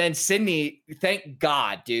 so, and then Sydney, thank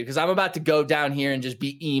God, dude, because I'm about to go down here and just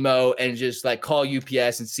be emo and just like call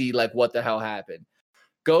UPS and see like what the hell happened.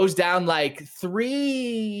 Goes down like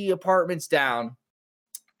 3 apartments down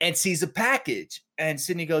and sees a package. And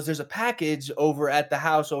Sydney goes, there's a package over at the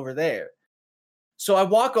house over there. So I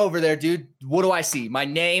walk over there, dude. What do I see? My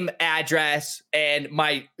name, address, and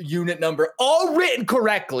my unit number all written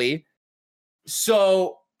correctly.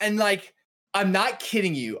 So, and like, I'm not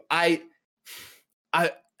kidding you. I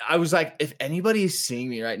was like, if anybody is seeing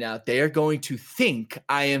me right now, they are going to think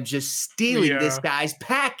I am just stealing this guy's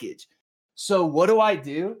package. So what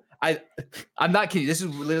do? I'm not kidding. This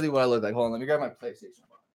is literally what I look like. Hold on, let me grab my PlayStation.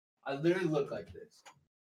 I literally look like this.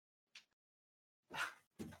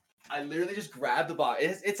 I literally just grab the box.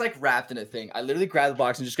 It's like wrapped in a thing. I literally grab the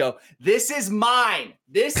box and just go, this is mine.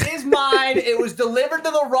 This is mine. It was delivered to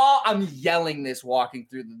the wrong. I'm yelling this walking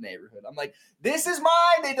through the neighborhood. I'm like, this is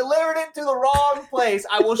mine. They delivered it to the wrong place.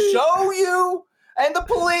 I will show you and the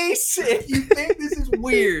police if you think this is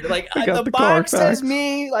weird. Like the box says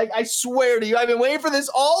me. Like I swear to you, I've been waiting for this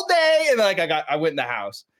all day. And like I went in the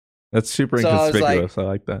house. That's super inconspicuous. I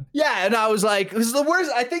like that. Yeah, and I was like, this is the worst.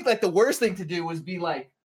 I think like the worst thing to do was be like,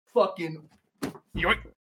 fucking yoink.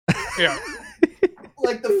 Yeah.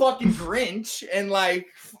 Like the fucking Grinch. And like,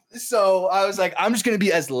 so I was like, I'm just gonna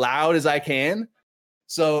be as loud as I can.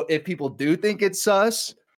 So if people do think it's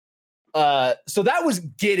sus, So that was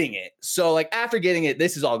getting it. So like after getting it,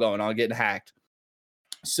 this is all going on, getting hacked.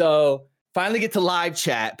 So finally get to live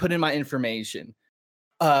chat, put in my information.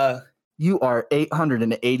 You are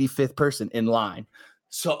 885th person in line.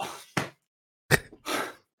 So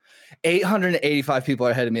 885 people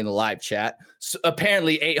are ahead of me in the live chat. So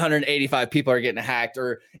apparently 885 people are getting hacked,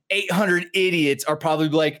 or 800 idiots are probably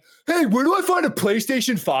like, hey, where do I find a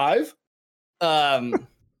PlayStation 5?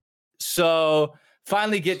 So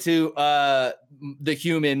finally get to the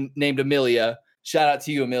human named Amelia. Shout out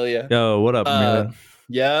to you, Amelia. Yo, what up, Amelia?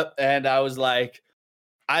 Yep. And I was like,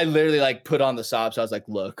 I literally like put on the sobs. I was like,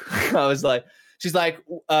 look, I was like, she's like,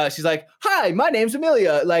 hi, my name's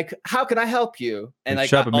Amelia. Like, how can I help you? And like,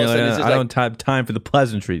 shut up, all of a sudden Amelia. it's just I like, don't have time for the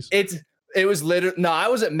pleasantries. it was literally, no, I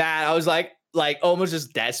wasn't mad. I was like almost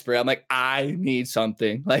just desperate. I'm like, I need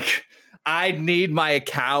something. Like, I need my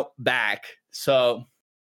account back. So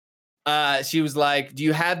she was like, do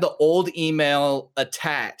you have the old email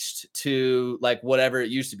attached to like whatever it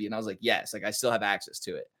used to be? And I was like, yes, like I still have access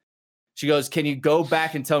to it. She goes, can you go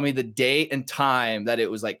back and tell me the date and time that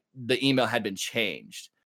it was like the email had been changed?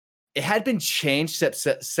 It had been changed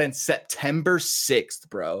since September 6th,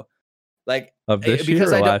 bro. Like Of this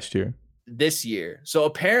year or last year? This year. So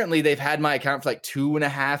apparently they've had my account for like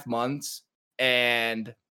 2.5 months.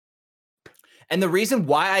 And the reason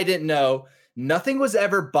why I didn't know, nothing was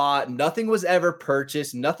ever bought, nothing was ever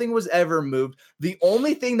purchased, nothing was ever moved. The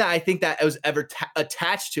only thing that I think that was ever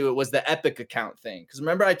attached to it was the Epic account thing. Because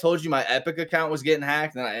remember I told you my Epic account was getting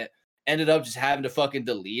hacked and I ended up just having to fucking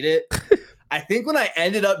delete it. I think when I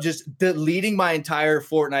ended up just deleting my entire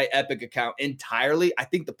Fortnite Epic account entirely, I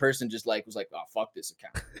think the person just like was like, oh, fuck this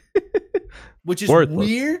account. Which is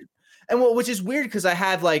weird. And which is weird because I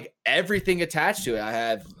have like everything attached to it.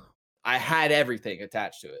 I had everything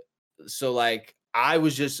attached to it. So like I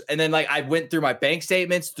was just, and then like I went through my bank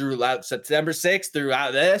statements throughout September 6th,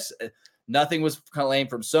 throughout this, nothing was claimed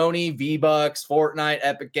from Sony, V-Bucks, Fortnite,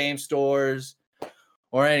 Epic Game Stores,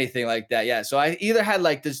 or anything like that. Yeah. So I either had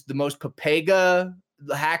like the most Papega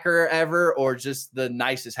hacker ever, or just the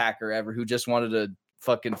nicest hacker ever who just wanted to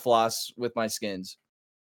fucking floss with my skins.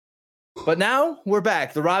 But now we're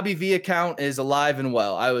back. The Robbie V account is alive and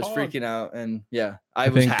well. I was freaking out, and yeah, I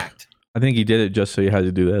was hacked. I think he did it just so you had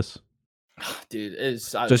to do this. Dude,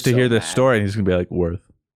 just to hear this story, and he's gonna be like, worth.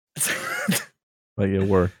 Like it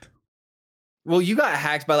worked. Well, you got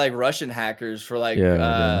hacked by like Russian hackers for like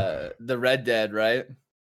the Red Dead, right?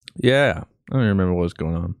 Yeah, I don't remember what was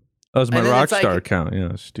going on. That was my Rockstar account.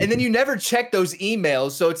 Yeah, stupid. And then you never check those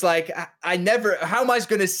emails, so it's like I never. How am I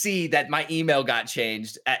going to see that my email got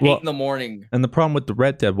changed at 8 a.m? And the problem with the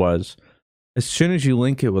Red Dead was, as soon as you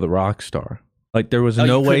link it with a Rockstar, like there was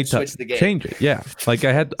no way to change it. Yeah, like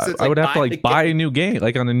I had, so I would have to like buy a new game,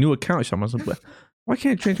 like on a new account. So I was like, why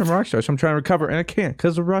can't I change from Rockstar? So I'm trying to recover, and I can't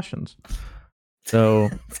because of Russians. So,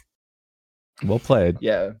 well played.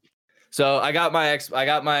 Yeah. So I got my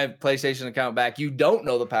PlayStation account back. You don't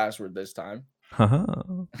know the password this time.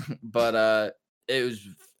 But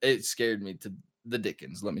it scared me to the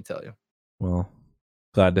dickens, let me tell you. Well,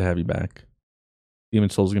 glad to have you back. Demon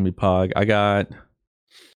Souls is gonna be Pog.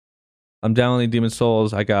 I'm downloading Demon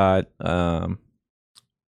Souls. I got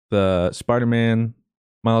the Spider-Man,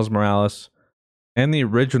 Miles Morales, and the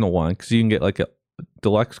original one, because you can get like a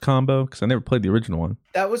deluxe combo, because I never played the original one.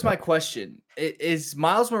 That was my question. Is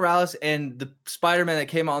Miles Morales and the Spider-Man that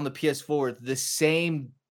came out on the PS4 the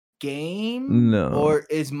same game? No. Or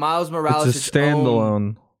is Miles Morales it's a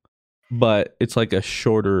standalone, but it's like a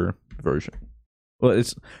shorter version. Well,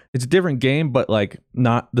 it's a different game, but like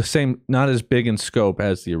not the same, not as big in scope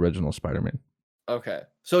as the original Spider-Man. Okay.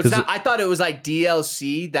 So it's not, I thought it was like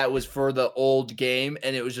DLC that was for the old game,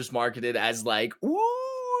 and it was just marketed as like,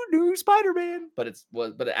 ooh, new Spider-Man, but it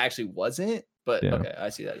actually wasn't. But yeah. Okay, I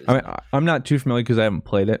see that. I mean, I'm not too familiar because I haven't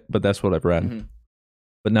played it, but that's what I've read. Mm-hmm.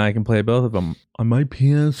 But now I can play both of them on my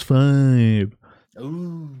PS5.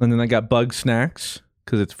 Ooh. And then I got Bug Snacks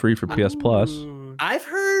because it's free for PS Plus. I've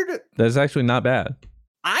heard that's actually not bad.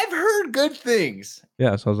 I've heard good things.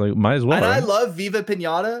 Yeah, so I was like, might as well. And I love Viva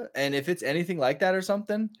Pinata, and if it's anything like that or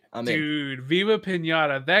something, I'm in. Dude, Viva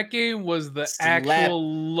Pinata, that game was the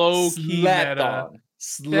actual low-key meta.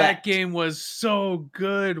 That game was so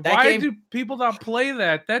good. Why do people not play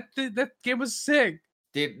that? That game was sick.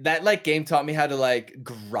 Dude, that like game taught me how to like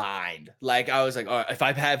grind. Like I was like, all right, if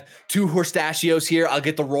I have 2 Horstachios here, I'll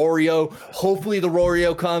get the Rorio. Hopefully the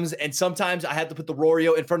Rorio comes. And sometimes I have to put the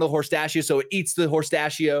Rorio in front of the Horstachio so it eats the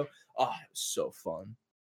Horstachio. Oh, it was so fun.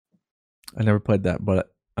 I never played that,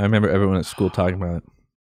 but I remember everyone at school talking about it.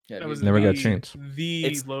 Yeah, That was Never got a the- chance. The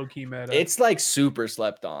It's- low key meta. It's like super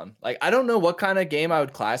slept on. Like I don't know what kind of game I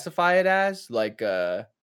would classify it as. Like I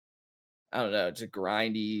don't know, just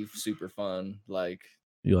grindy, super fun. Like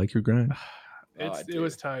You like your grind? Oh, I it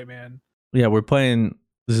was do. tight, man. Yeah, we're playing.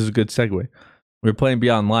 This is a good segue. We're playing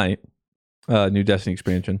Beyond Light, new Destiny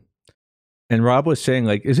expansion. And Rob was saying,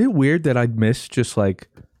 like, is it weird that I'd miss just like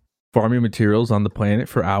farming materials on the planet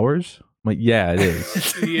for hours? I'm like, yeah, it is.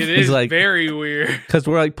 It He's is like- very weird. Because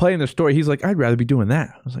we're like playing the story. He's like, I'd rather be doing that.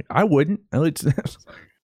 I was like, I wouldn't. I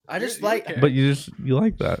just You're like okay. But you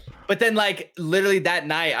like that. But then, like, literally that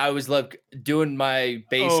night, I was like doing my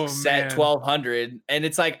base Oh, set man. 1200, and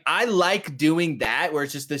it's like I like doing that where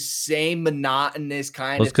it's just the same monotonous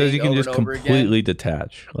kind Well, it's of thing because you can over just and over again. completely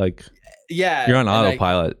detach. Like Yeah, you're on and, like,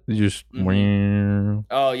 autopilot. You just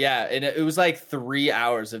oh yeah, and it was like 3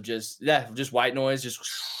 hours of just white noise, just,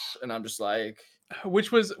 and I'm just like,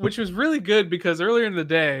 which was really good because earlier in the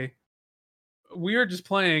day we were just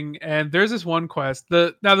playing and there's this one quest.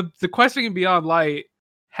 The questing in Beyond Light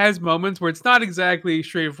has moments where it's not exactly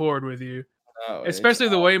straightforward with you, oh, it's- especially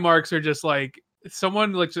the waymarks are just like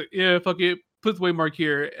someone like yeah fuck it, put the waymark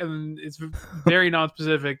here, and it's very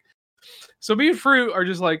non-specific. So me and Fruit are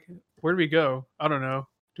just like, where do we go? I don't know.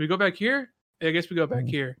 Do we go back here? I guess we go back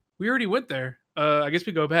here. We already went there. I guess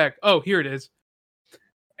we go back. Oh, here it is.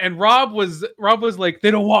 And Rob was like, they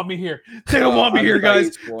don't want me here. They don't want me here,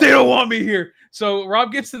 guys. They don't want me here. So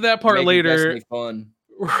Rob gets to that part Making later. Destiny fun.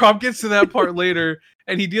 Rob gets to that part later,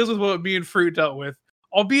 and he deals with what me and Fruit dealt with,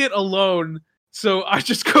 albeit alone. So I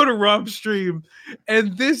just go to Rob's stream,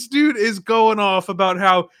 and this dude is going off about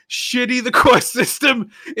how shitty the quest system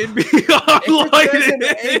in Beyond Light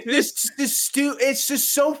is. It's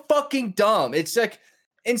just so fucking dumb. It's like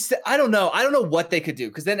I don't know what they could do,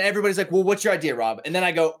 because then everybody's like, well, what's your idea, Rob? And then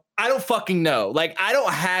I go, I don't fucking know. Like, I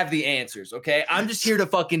don't have the answers. Okay, I'm just here to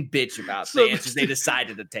fucking bitch about So- the answers they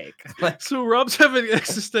decided to take. Like, So Rob's having an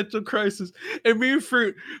existential crisis, and me and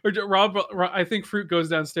Fruit, or Rob, I think Fruit goes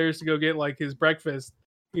downstairs to go get like his breakfast.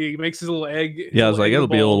 He makes his little egg. his Yeah, I was little like, egg it'll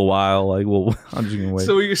be a bowl. little while. Like, well, I'm just gonna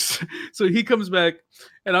wait. So he comes back,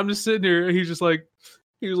 and I'm just sitting here, and he was like,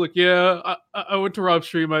 yeah, I went to Rob's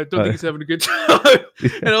stream. I don't think he's having a good time.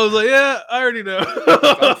 And I was like, yeah, I already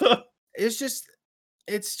know. it's just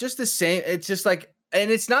the same. It's just like, and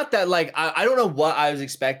it's not that like I don't know what I was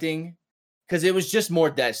expecting, because it was just more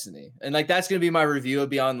Destiny, and like that's gonna be my review of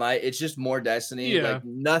Beyond Light. It's just more Destiny. Yeah. Like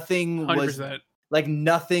nothing was 100%.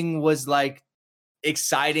 nothing was like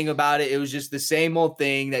exciting about it. It was just the same old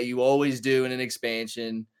thing that you always do in an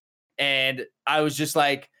expansion. And I was just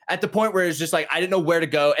like, at the point where it's just like I didn't know where to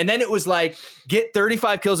go. And then it was like, get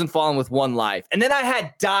 35 kills and Fallen with 1 life. And then I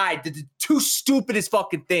had died to the 2 stupidest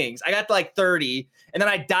fucking things. I got to like 30, and then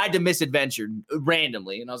I died to Misadventure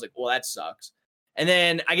randomly. And I was like, well, that sucks. And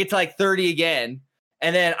then I get to like 30 again,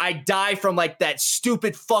 and then I die from like that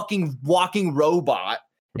stupid fucking walking robot.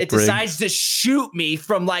 It Briggs. decides to shoot me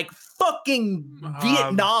from like fucking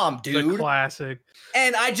Vietnam, The dude. classic.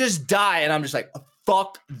 And I just die, and I'm just like,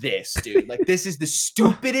 fuck this, dude. Like, this is the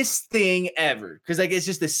stupidest thing ever. Because like it's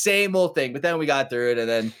just the same old thing. But then we got through it, and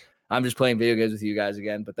then I'm just playing video games with you guys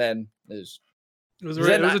again. But then It was Is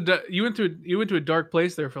you went to a dark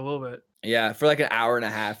place there for a little bit. yeah, for like an hour and a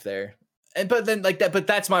half there. But then like that, but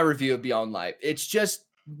that's my review of Beyond Light. It's just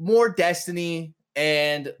more Destiny.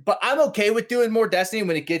 But I'm okay with doing more Destiny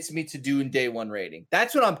when it gets me to doing day 1 rating.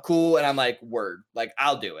 That's when I'm cool, and I'm like, word, like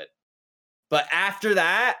I'll do it. But after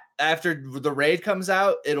that, after the raid comes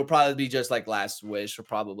out, it'll probably be just like Last Wish, or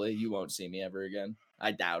probably you won't see me ever again.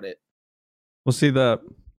 I doubt it. Well, see, the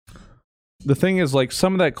thing is, like,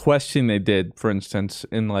 some of that questing they did, for instance,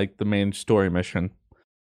 in like the main story mission,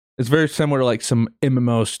 it's very similar to like some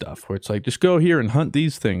MMO stuff where it's like, just go here and hunt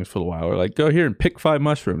these things for a while, or like go here and pick 5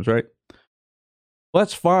 mushrooms, right? Well,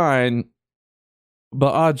 that's fine,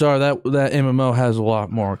 but odds are that MMO has a lot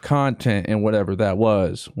more content and whatever that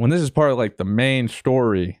was. When this is part of like the main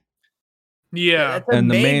story, Yeah. That's a And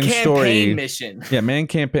the main campaign story- mission. yeah, main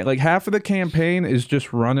campaign, like half of the campaign is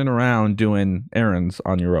just running around doing errands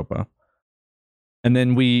on Europa. And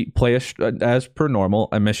then we play as per normal.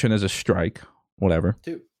 A mission is a strike, whatever.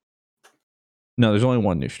 2. No, there's only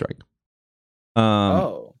 1 new strike.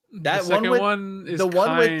 Oh, that the one second with one is the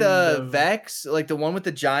one with the kind of- Vex, like the one with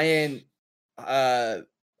the giant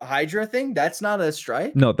Hydra thing. That's not a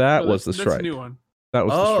strike. No, that Oh, was the that's a strike. new one. That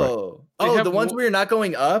was the strike. They Oh, have the ones wo- where you're not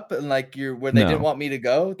going up and like you're where they No. didn't want me to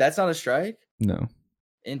go. That's not a strike. No.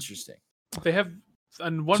 Interesting. They have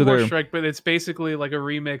one So more they're- strike, but it's basically like a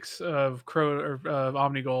remix of Crow or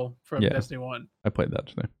Omnigol from Yeah. Destiny 1. I played that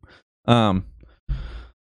today.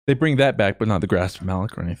 They bring that back, but not the Grasp of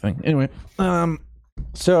Malik or anything. Anyway,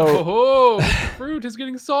 So, Oh, Fruit is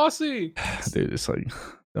getting saucy. dude, it's like,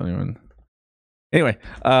 don't even. Anyway,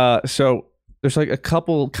 so there's like a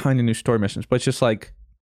couple kind of new story missions, but it's just like,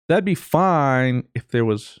 that'd be fine if there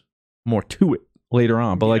was more to it later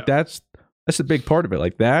on. But like, that's the big part of it,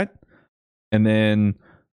 like that. And then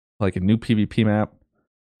like a new PvP map.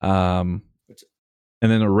 And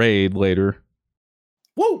then a raid later.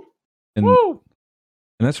 Woo! And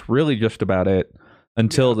that's really just about it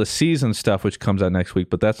until the season stuff, which comes out next week.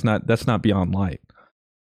 But that's not Beyond Light.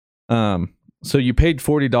 So you paid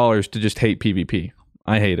 $40 to just hate PvP.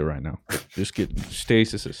 I hate it right now. Just get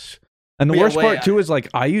stasis. And the worst part too is like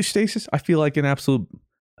I use stasis. I feel like an absolute.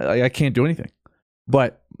 I can't do anything.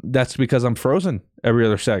 But that's because I'm frozen every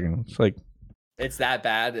other second. It's like. It's that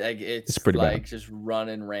bad. Like it's pretty like bad. Just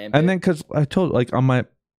running rampant. And then because I told like on my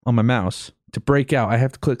mouse to break out, I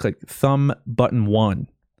have to click like thumb button 1.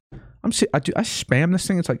 I spam this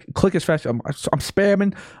thing. It's like click as fast. I'm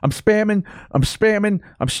spamming.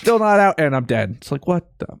 I'm still not out, and I'm dead. It's like what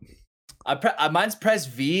the. Mine's press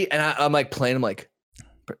V, and I'm like playing. I'm like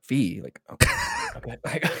V, like okay.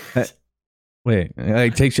 Wait,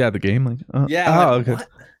 it takes you out of the game. Like yeah. Oh, okay. What?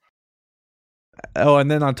 Oh, and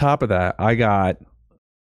then on top of that, I got,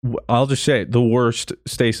 I'll just say it, the worst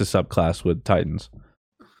stasis subclass with Titans.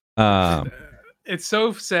 It's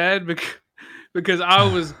so sad because I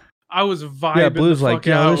was vibing. Yeah, Blue's the fuck like,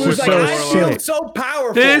 yeah, out. this is so sick. So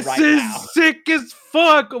powerful. This right is now. sick as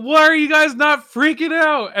fuck. Why are you guys not freaking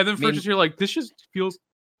out? And then first just you're like, this just feels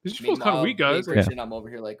kind of weak, guys. I'm over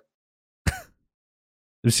here like.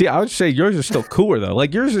 See, I would say yours is still cooler though.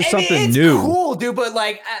 Like yours is something it's new. Cool, dude. But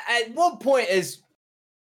like, at what point is?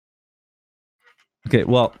 Okay,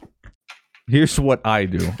 well, here's what I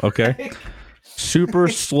do. Okay, super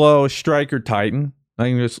slow striker Titan. I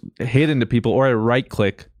can just hit into people, or I right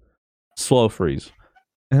click, slow freeze,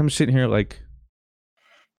 and I'm sitting here like.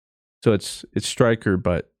 So it's striker,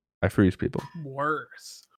 but I freeze people.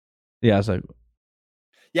 Worse. Yeah, I was like.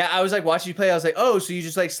 Yeah, I was like watching you play. I was like, oh, so you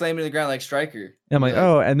just like slam it to the ground like striker. I'm like,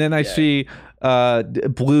 oh, and then I see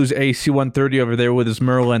Blue's AC-130 over there with his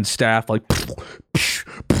Merlin staff, like.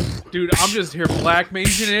 Dude, I'm just here black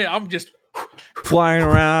maging it. I'm just flying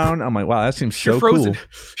around. I'm like, wow, that seems so frozen. Cool.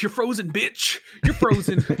 You're frozen, bitch. You're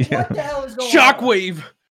frozen. Yeah. What the hell is going Shockwave.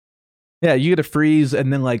 Yeah, you get to freeze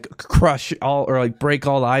and then like crush all or like break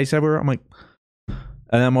all the ice everywhere. I'm like,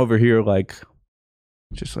 and I'm over here like.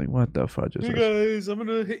 Just like what the fudge is hey this? Guys, I'm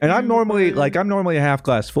gonna hit and you, I'm normally a half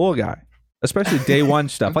glass full guy, especially day one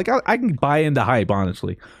stuff. Like I can buy into hype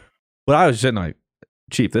honestly, but I was sitting like,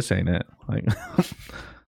 Chief, this ain't it. Like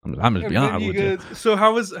I'm just beyond with you. So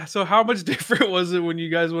how much different was it when you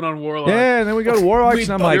guys went on Warlock? Yeah, and then we go to Warlock, and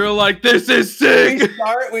I'm like, you're like, this is sick.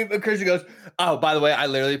 Christian goes, oh, by the way, I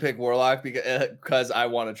literally picked Warlock because I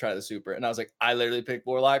want to try the super, and I was like, I literally picked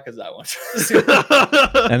Warlock because I want to try the super.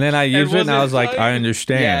 And then I used it, and I was like, I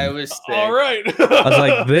understand. Yeah, it was sick. All right. I was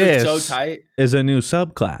like, this so tight. Is a new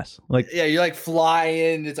subclass. Like, yeah, you're like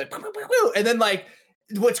flying. It's like, and then like.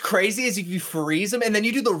 What's crazy is if you freeze them and then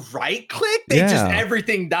you do the right click, just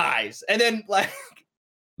everything dies. And then like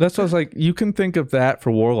that's what I was like, you can think of that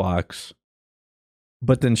for Warlocks,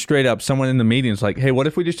 but then straight up someone in the meeting is like, hey, what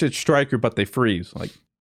if we just did striker but they freeze? Like,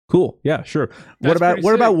 cool, yeah, sure. What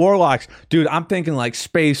about Warlocks? Dude, I'm thinking like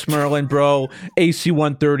Space Merlin, bro,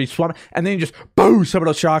 AC-130 swap, and then you just boom, some of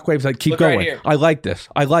those shockwaves like keep going. Right, I like this.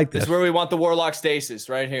 This is where we want the Warlock stasis,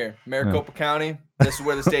 right here. Maricopa County. This is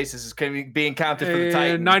where the stasis is being counted for the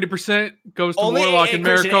Titan. 90% goes to Warlock in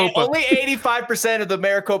Maricopa. Only 85% of the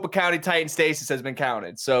Maricopa County Titan stasis has been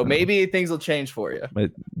counted. So maybe things will change for you.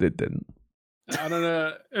 But it didn't. I don't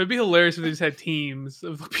know. It would be hilarious if they just had teams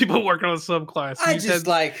of people working on a subclass.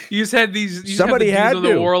 You just had these. Somebody had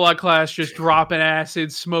the Warlock class just dropping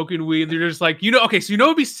acid, smoking weed. They're just like, okay, so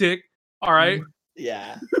it'd be sick. All right.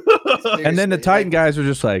 Yeah. And then the Titan guys were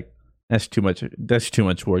just like, that's too much. That's too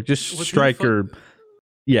much work. Just striker.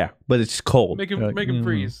 Yeah, but it's cold. Make him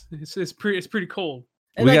freeze. It's pretty cold.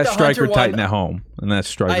 And we got striker Titan at home, and that's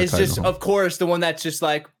striker Titan. It's just, of course, the one that's just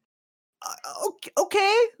like,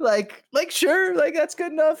 okay, like sure, like that's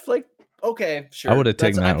good enough. Like, okay, sure. I would have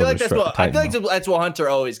taken that. I feel like that's what Hunter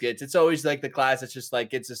always gets. It's always like the class that's just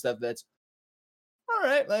like gets the stuff that's all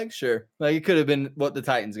right. Like, sure, like it could have been what the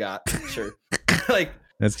Titans got. Sure, like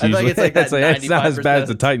that's usually it's like it's not as bad as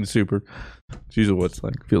the Titan Super. It's usually what's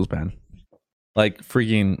like feels bad. Like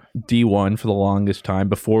freaking D1 for the longest time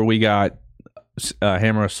before we got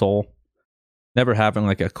Hammer of Soul. Never having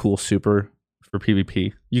like a cool super for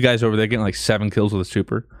PvP. You guys over there getting like 7 kills with a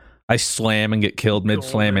super. I slam and get killed mid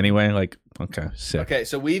slam anyway. Like, okay, sick. Okay,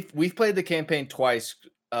 so we've played the campaign twice,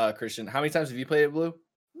 Christian. How many times have you played it, Blue?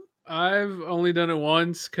 I've only done it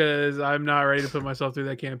once because I'm not ready to put myself through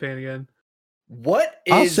that campaign again.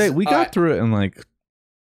 I'll say we got through it in like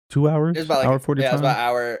 2 hours. It was about hour 45. Yeah, it was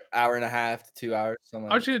about hour and a half to 2 hours. I'm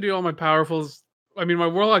just gonna do all my powerfuls. I mean, my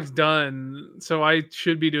warlock's done, so I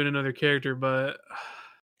should be doing another character. But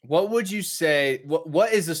what would you say?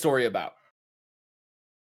 What is the story about?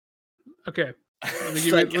 Okay, let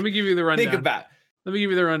me give you the rundown. Think about. Let me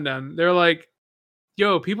give you the rundown. They're like,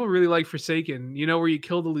 yo, people really like Forsaken. You know, where you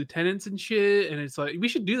kill the lieutenants and shit, and it's like we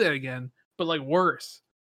should do that again, but like worse.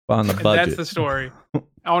 On the And budget. that's the story.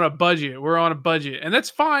 On a budget. We're on a budget, and that's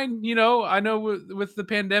fine. You know, I know with the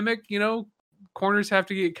pandemic, you know, corners have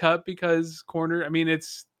to get cut because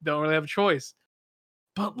it's don't really have a choice.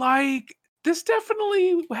 But like, this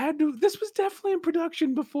was definitely in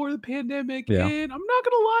production before the pandemic, Yeah. and I'm not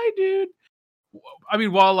gonna lie, dude. I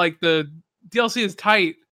mean, while like the DLC is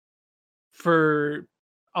tight for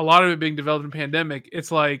a lot of it being developed in pandemic,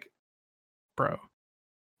 it's like, bro,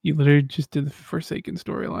 you literally just did the Forsaken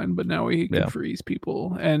storyline, but now we can freeze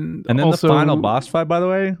people. And then also, the final boss fight, by the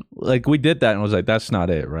way, like we did that and was like, that's not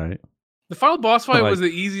it, right? the final boss fight Like- was the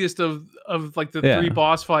easiest of like the 3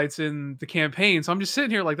 boss fights in the campaign. So I'm just sitting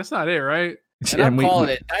here like, that's not it, right? And I'm calling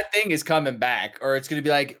it. That thing is coming back, or it's going to be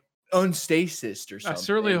like unstasis or something. I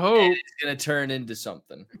certainly hope and it's going to turn into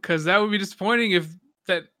something. Because that would be disappointing if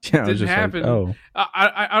that Yeah, didn't happen. Like,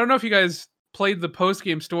 I don't know if you guys played the post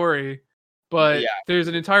game story, but there's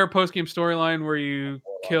an entire post game storyline where you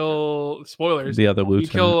kill spoilers. the other You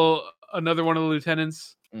lieutenant. kill another one of the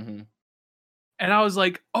lieutenants. Mm-hmm. And I was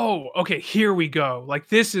like, oh, okay, here we go. Like,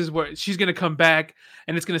 this is where she's going to come back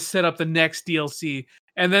and it's going to set up the next DLC.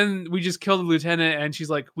 And then we just kill the lieutenant and she's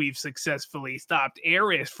like, we've successfully stopped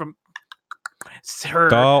Eris from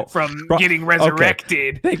getting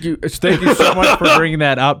resurrected. Okay. Thank you so much for bringing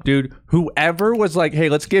that up, dude. Whoever was like, hey,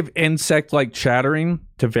 let's give insect like chattering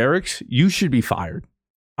to Varix, you should be fired.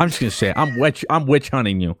 I'm just gonna say it. I'm witch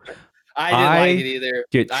hunting you. I didn't like it either.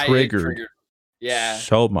 Get triggered. Yeah.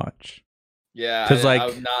 So much. Yeah. Because like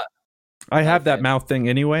I have that mouth thing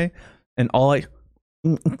anyway, and I'm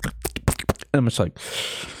just like,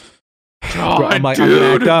 bro, I'm like,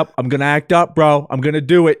 dude. I'm gonna act up, bro. I'm gonna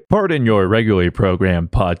do it. Pardon your regularly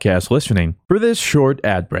programmed podcast listening for this short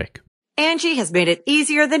ad break. Angie has made it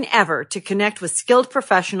easier than ever to connect with skilled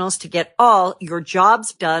professionals to get all your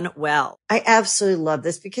jobs done well. I absolutely love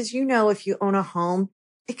this because, you know, if you own a home,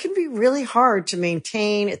 it can be really hard to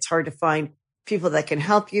maintain. It's hard to find people that can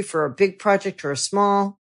help you for a big project or a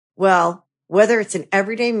small. Well, whether it's in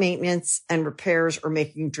everyday maintenance and repairs or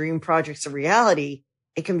making dream projects a reality,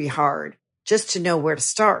 it can be hard just to know where to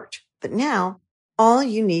start. But now all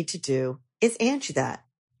you need to do is Angie that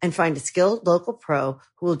and find a skilled local pro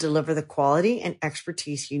who will deliver the quality and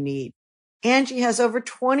expertise you need. Angie has over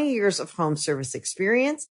 20 years of home service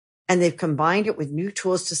experience, and they've combined it with new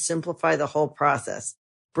tools to simplify the whole process.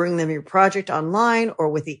 Bring them your project online or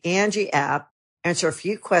with the Angie app, answer a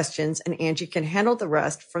few questions, and Angie can handle the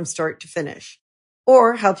rest from start to finish.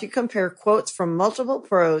 Or help you compare quotes from multiple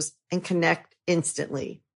pros and connect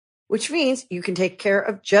instantly, which means you can take care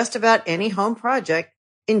of just about any home project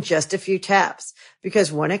in just a few taps.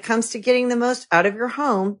 Because when it comes to getting the most out of your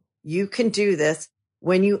home, you can do this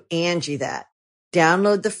when you Angie that.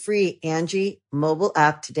 Download the free Angie mobile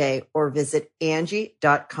app today or visit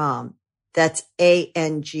Angie.com. That's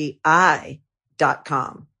ANGI.com.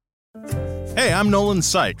 Hey, I'm Nolan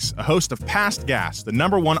Sykes, a host of Past Gas, the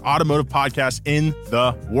 #1 automotive podcast in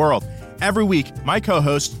the world. Every week, my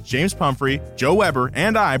co-hosts, James Pumphrey, Joe Weber,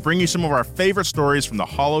 and I bring you some of our favorite stories from the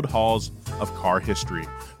hallowed halls of car history.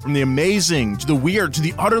 From the amazing to the weird to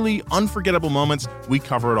the utterly unforgettable moments, we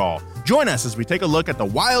cover it all. Join us as we take a look at the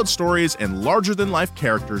wild stories and larger-than-life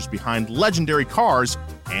characters behind legendary cars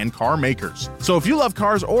and car makers. So if you love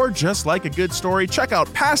cars or just like a good story, check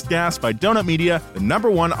out Past Gas by Donut Media, the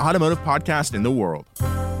 #1 automotive podcast in the world.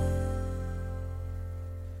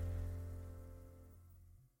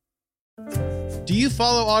 Do you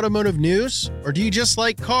follow automotive news? Or do you just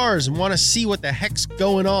like cars and want to see what the heck's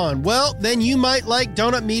going on? Well, then you might like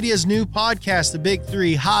Donut Media's new podcast, The Big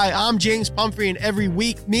Three. Hi, I'm James Pumphrey, and every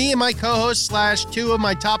week, me and my co-host / 2 of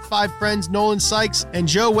my top 5 friends, Nolan Sykes and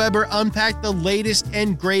Joe Weber, unpack the latest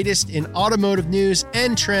and greatest in automotive news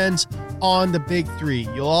and trends on The Big Three.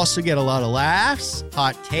 You'll also get a lot of laughs,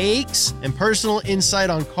 hot takes, and personal insight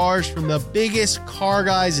on cars from the biggest car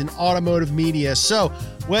guys in automotive media. So,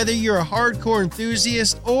 whether you're a hardcore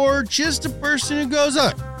enthusiast or just a person who goes,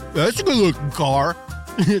 that's a good looking car,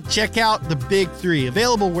 check out The Big Three,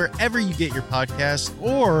 available wherever you get your podcasts,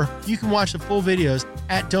 or you can watch the full videos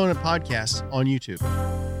at Donut Podcasts on YouTube.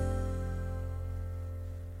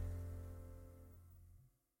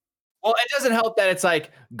 Well, it doesn't help that it's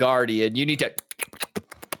like Guardian. You need to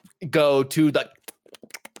go to the.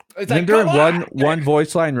 It's Then like, during come on! one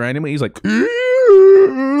voice line randomly, he's like,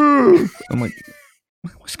 I'm like,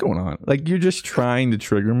 what's going on? Like, you're just trying to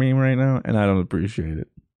trigger me right now, and I don't appreciate it.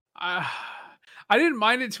 I didn't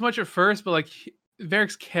mind it too much at first, but like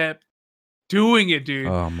Varix kept doing it, dude.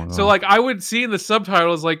 Oh my god. So like I would see in the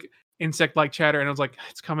subtitles like insect-like chatter, and I was like,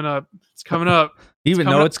 it's coming up, it's coming up. Even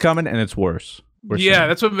coming though up. it's coming, and it's worse. Yeah,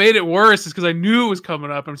 that's what made it worse, is because I knew it was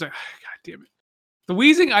coming up. I'm just like, God damn it. The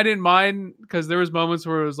wheezing I didn't mind, because there was moments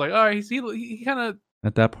where it was like, oh, he kind of.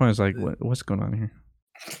 At that point, I was like, what's going on here?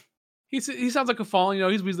 He sounds like a fallen,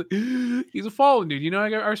 he's like, he's a fallen dude, I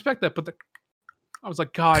respect that, but I was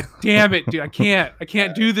like, God damn it, dude, I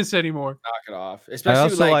can't do this anymore. Knock it off. I Especially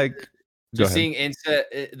also like just seeing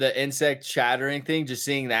the insect chattering thing, just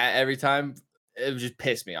seeing that every time, it would just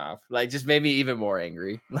piss me off. Like, just made me even more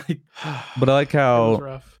angry. Like, but I like It was how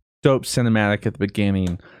rough. dope cinematic at the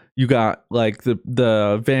beginning. You got like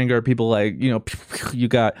the Vanguard people, like, you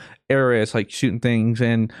got Ares like shooting things,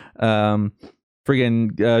 and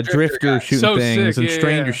friggin' Drifter shooting So things, sick, and yeah,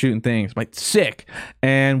 Stranger yeah. shooting things. Like, sick.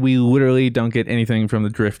 And we literally don't get anything from the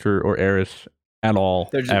Drifter or Ares at all,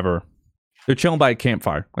 ever. They're chilling by a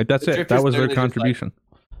campfire. Like, that's The it. Drifter's That was their literally just, like- contribution.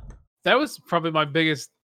 That was probably my biggest.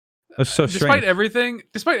 That's so Despite strange. everything,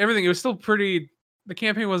 it was still pretty. The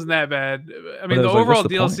campaign wasn't that bad. I mean, it the was like, overall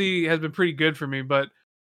what's the DLC has been pretty good for me, but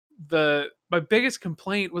my biggest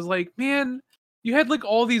complaint was like, man, you had like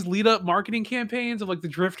all these lead up marketing campaigns of like the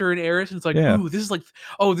Drifter and Ares, and it's like, Yeah. ooh, this is like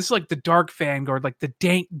the Dark Vanguard, like the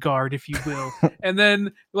Dank Guard, if you will. And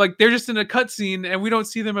then like they're just in a cutscene, and we don't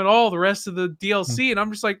see them at all the rest of the DLC, and I'm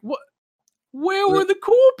just like, what? Where were the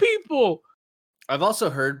cool people? I've also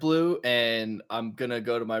heard Blue, and I'm gonna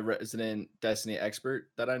go to my resident Destiny expert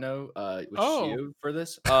that I know, which is you for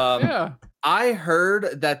this. Yeah. I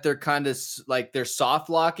heard that they're kind of like they're soft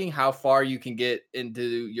locking how far you can get into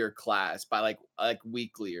your class by like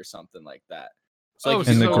weekly or something like that. So, like,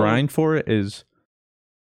 And the so- grind for it is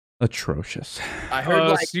atrocious. I heard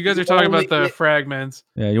like so you guys are talking only about the get- fragments.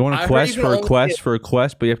 Yeah, you want I a heard quest you for a only quest get- for a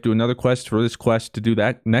quest, but you have to do another quest for this quest to do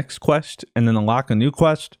that next quest, and then unlock a new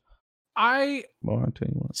quest. Well, I'll tell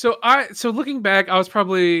you what. So looking back, I was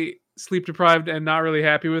probably sleep deprived and not really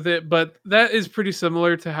happy with it, but that is pretty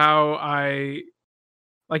similar to how I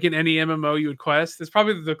like in any MMO you would quest. It's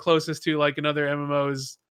probably the closest to like another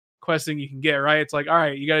MMO's questing you can get, right? It's like, all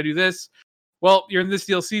right, you got to do this. Well, you're in this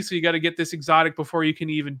DLC, so you got to get this exotic before you can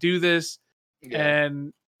even do this. Yeah.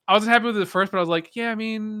 And I wasn't happy with it at first, but I was like, yeah, I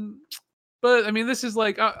mean, this is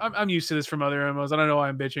like I'm used to this from other MMOs. I don't know why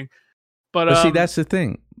I'm bitching, but See, that's the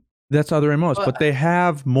thing. That's other MMOs, but they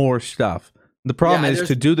have more stuff. The problem is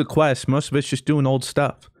to do the quest. Most of it's just doing old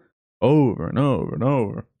stuff over and over and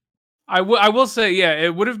over. I will say, yeah,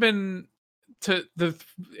 it would have been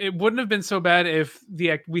it wouldn't have been so bad if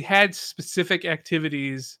we had specific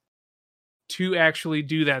activities to actually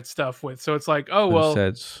do that stuff with. So it's like, oh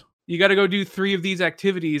well, you got to go do 3 of these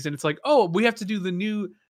activities, and it's like, oh, we have to do the new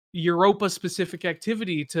Europa specific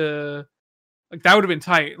activity to. Like that would have been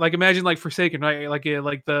tight. Like imagine like Forsaken, right? Like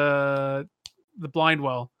the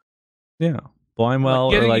Blindwell. Yeah, Blindwell.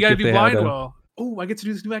 Like, or like you gotta if do they had Blindwell. Oh, I get to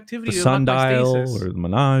do this new activity. the to unlock my Sundial stasis. or the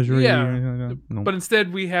Menagerie. Yeah. No. But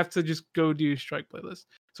instead, we have to just go do Strike Playlist.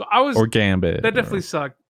 So I was or Gambit. that definitely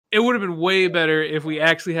sucked. It would have been way better if we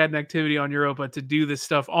actually had an activity on Europa to do this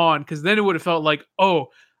stuff on, because then it would have felt like, oh,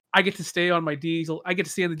 I get to stay on my diesel. I get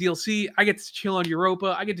to stay on the DLC. I get to chill on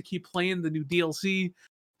Europa. I get to keep playing the new DLC.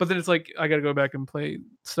 But then it's like, I got to go back and play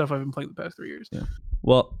stuff I've been playing the past 3 years. Yeah.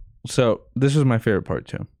 Well, so this is my favorite part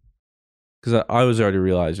too, because I was already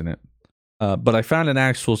realizing it. But I found an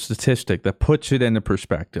actual statistic that puts it into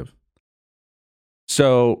perspective.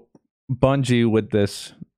 So Bungie, with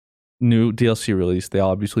this new DLC release, they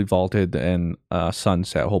obviously vaulted and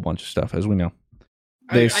sunset a whole bunch of stuff, as we know.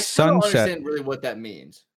 They I still don't sunset. understand really what that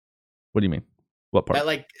means. What do you mean? What part? That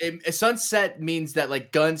like a sunset means that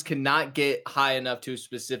like guns cannot get high enough to a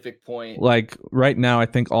specific point. Like right now, I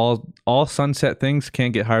think all sunset things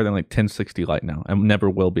can't get higher than like 1060 light now, and never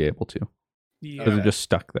will be able to Yeah. because they're just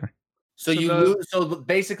stuck there. So so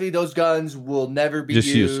basically those guns will never be Just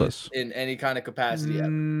used useless. in any kind of capacity ever.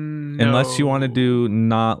 Unless you want to No. do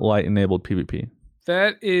not light enabled PvP.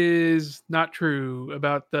 That is not true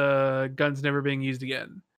about the guns never being used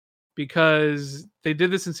again, because they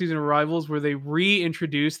did this in Season of Rivals where they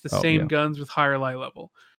reintroduced the same guns with higher light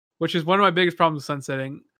level, which is one of my biggest problems with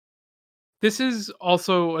sunsetting. This is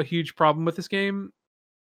also a huge problem with this game.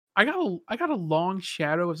 I got a long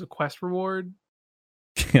shadow as a quest reward.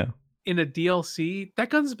 Yeah. in a DLC, that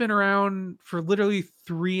gun's been around for literally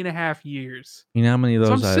 3.5 years. You know how many of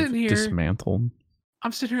So I'm those I've sitting here- dismantled?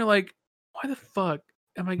 I'm sitting here like, why the fuck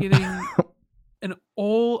am I getting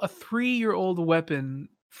a 3-year-old weapon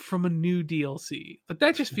from a new DLC? Like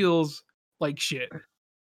that just feels like shit.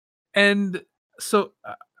 And so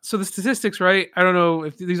the statistics, right? I don't know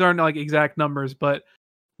if these aren't like exact numbers, but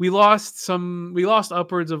we lost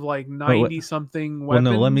upwards of like 90 something Well,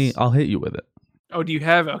 weapons. no, I'll hit you with it. Oh, do you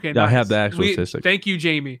have it? Okay, Yeah, I nice. have the actual statistics. Thank you,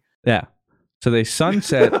 Jamie. Yeah. So they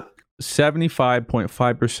sunset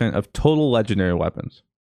 75.5% of total legendary weapons.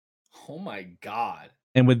 Oh my god.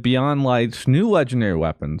 And with Beyond Light's new legendary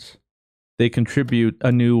weapons, they contribute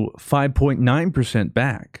a new 5.9%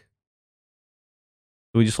 back.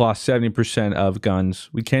 We just lost 70% of guns.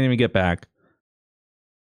 We can't even get back.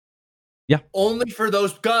 Yeah. Only for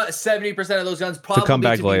those guns, 70% of those guns probably come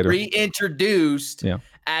back to be later. reintroduced Yeah.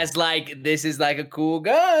 as like, this is like a cool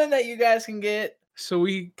gun that you guys can get. So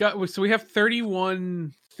we have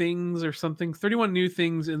 31 things or something, 31 new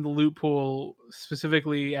things in the loot pool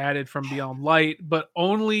specifically added from Beyond Light, but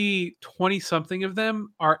only 20 something of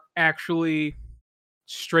them are actually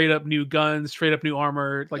straight up new guns, straight up new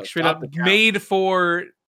armor, like So straight stop up the count. made for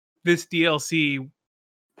this DLC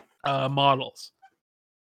models.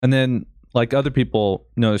 And then, like other people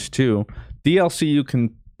noticed too, DLC you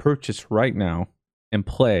can purchase right now and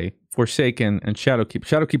play, Forsaken and Shadowkeep.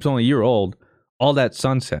 Shadowkeep's only a year old. All that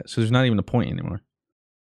sunset, so there's not even a point anymore.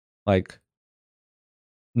 Like,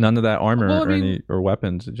 none of that armor Well, I mean- or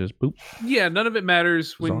weapons. It just boop. Yeah, none of it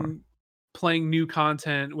matters when Bizarre. playing new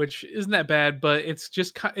content, which isn't that bad, but it's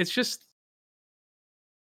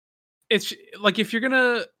like if you're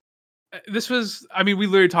gonna we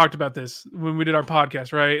literally talked about this when we did our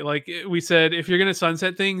podcast, right? Like we said, if you're gonna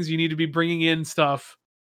sunset things, you need to be bringing in stuff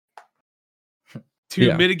to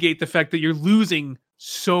Yeah. mitigate the fact that you're losing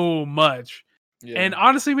so much. Yeah. And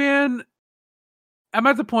honestly, man, I'm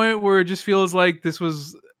at the point where it just feels like this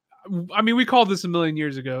was, we called this a million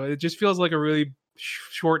years ago. It just feels like a really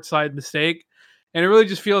short-sighted mistake. And it really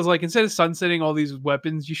just feels like instead of sunsetting all these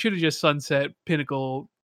weapons, you should have just sunset pinnacle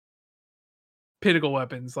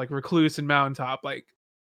weapons like Recluse and Mountaintop. Like,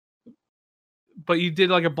 but you did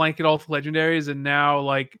like a blanket all for legendaries, and now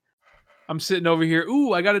like I'm sitting over here.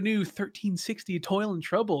 Ooh, I got a new 1360 Toil and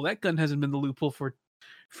Trouble. That gun hasn't been in the loot pool for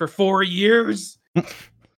 4 years.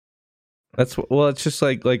 It's just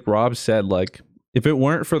like Rob said, like if it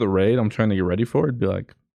weren't for the raid I'm trying to get ready for, it'd be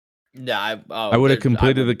like Yeah, I would have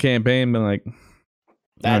completed the campaign and been like,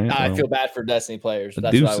 that. alright, I well, feel bad for Destiny players. the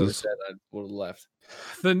That's what I would have deuces. said. I would have left.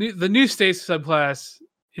 The new stasis subclass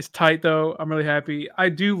is tight though. I'm really happy. I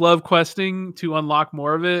do love questing to unlock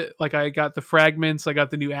more of it. Like I got the fragments, I got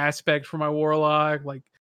the new aspect for my warlock. Like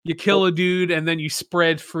you kill a dude and then you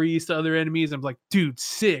spread freeze to other enemies. I'm like, dude,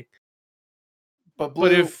 sick. But Blue,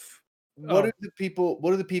 But if what do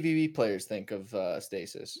the PvP players think of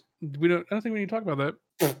Stasis? I don't think we need to talk about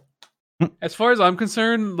that. As far as I'm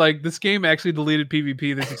concerned, like this game actually deleted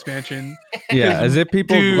PvP this expansion. yeah, as if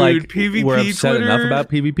people Dude, like PvP were upset enough Twitter. about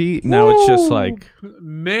PvP. Now it's just Woo! like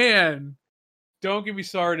Man, don't get me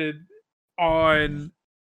started on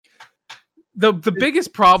the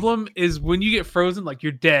biggest problem is when you get frozen, like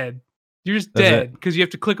you're dead. You're just That's dead it. because you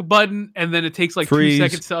have to click a button and then it takes like Freeze, 2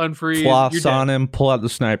 seconds to unfreeze. floss You're dead. on him, pull out the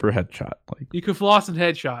sniper headshot. Like You can floss and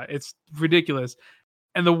headshot. It's ridiculous.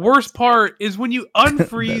 And the worst part is when you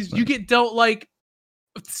unfreeze, That's you get dealt like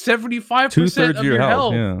 75% 2/3 of your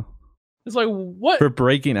health. yeah, It's like, what? for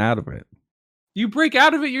breaking out of it. You break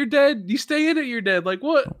out of it, you're dead. You stay in it, you're dead. Like,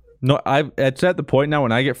 what? No, it's at the point now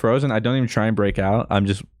when I get frozen, I don't even try and break out. I'm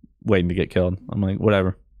just waiting to get killed. I'm like,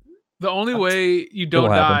 whatever. The only way you don't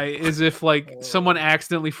It'll happen. die is if like someone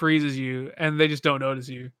accidentally freezes you and they just don't notice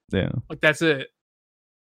you. Yeah, Like that's it.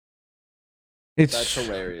 it's. That's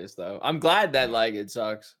hilarious, though. I'm glad that like it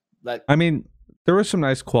sucks. That I mean, there was some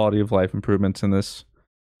nice quality of life improvements in this,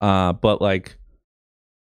 but like,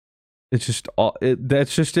 it's just all.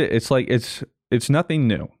 That's just it. It's like it's nothing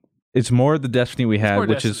new. It's more the Destiny we had, more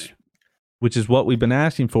which Destiny. is what we've been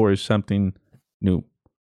asking for, is something new.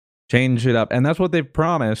 Change it up, and that's what they've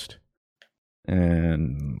promised.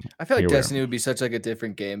 And I feel like here we are. Destiny would be such like a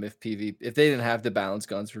different game if they didn't have the balance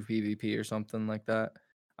guns for PvP or something like that.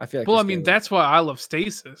 I feel like Well, I this mean, game that's why I love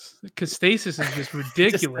Stasis because Stasis is just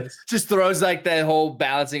ridiculous. just throws like that whole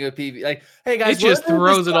balancing of PvP. Like, hey guys, It just what about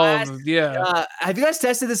this throws it all. class? Yeah. Have you guys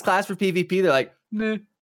tested this class for PvP? They're like, Nah.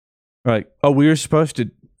 Right. Oh, we were supposed to.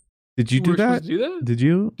 Did you We do were supposed that? to do that? Did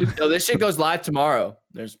you? no, this shit goes live tomorrow.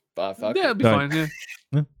 There's fuck. Yeah, it'd be Right. fine. Yeah.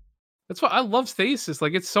 Yeah. That's why I love Stasis.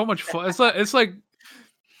 Like it's so much fun. It's like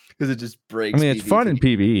because it just breaks. I mean, it's fun in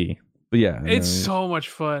PvP. PvE, but yeah, it's so much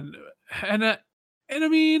fun. And I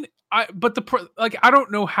mean, I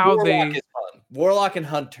don't know how Warlock is fun. Warlock and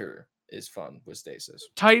Hunter is fun with stasis.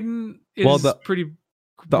 Titan is pretty.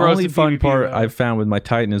 The gross only in fun PvP, part though. I've found with my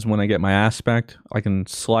Titan is when I get my aspect, I can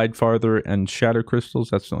slide farther and shatter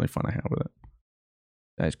crystals. That's the only fun I have with it.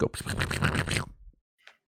 I just go.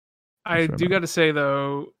 I do got to say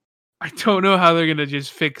though, I don't know how they're gonna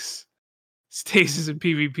just fix stasis in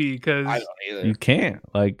PvP because I don't either. You can't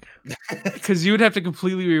because you would have to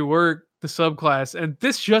completely rework the subclass, and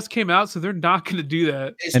this just came out, so they're not gonna do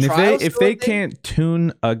that. And if they can't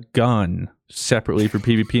tune a gun separately for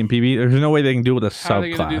PvP and PvE, there's no way they can do it with a How are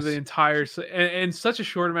they gonna do subclass. the entire in such a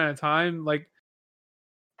short amount of time? Like,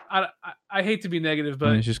 I hate to be negative, but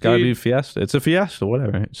And it's just gotta be Fiesta. It's a Fiesta,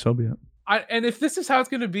 whatever. So be it. And if this is how it's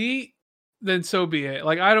gonna be, then so be it.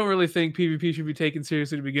 Like, I don't really think PvP should be taken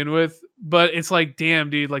seriously to begin with, but it's like, damn,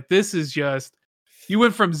 dude, like this is just you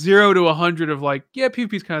went from 0 to 100 of like, yeah,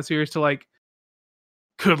 PvP's kind of serious to like,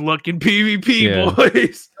 good luck in PvP,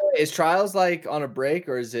 boys. Is Trials like on a break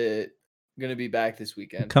or is it gonna be back this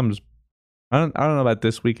weekend? It comes. I don't know about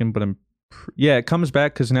this weekend, but it comes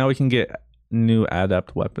back because now we can get new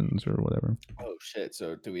adept weapons or whatever. Oh shit!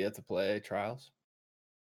 So do we have to play Trials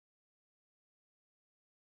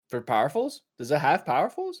for powerfuls? Does it have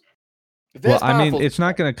powerfuls? Well, I mean, it's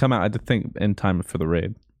not going to come out, I think, in time for the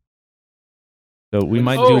raid. So we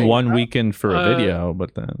might do one weekend for a video,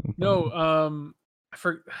 but then Bungie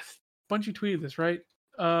tweeted this, right?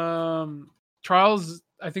 Trials,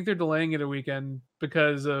 I think they're delaying it a weekend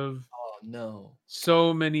because of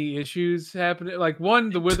so many issues happening. Like one,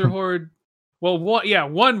 the Wither Horde. Well,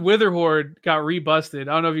 one Wither Horde got rebusted.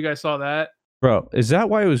 I don't know if you guys saw that. Bro, is that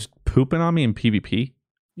why it was pooping on me in PvP?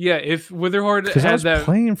 Yeah, if Wither Horde because I was that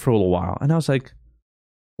playing for a little while and I was like,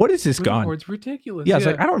 "What is this gun?" Wither Horde's ridiculous. Yeah, I was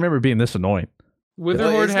like, I don't remember being this annoying. Wither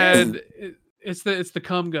Horde had it's the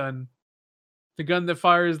cum gun. The gun that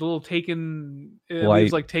fires the little taken,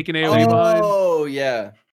 leaves like taken AoE behind. Oh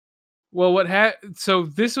yeah. Well, so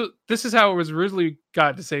this is how it was originally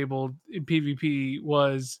got disabled in PvP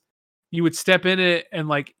was you would step in it and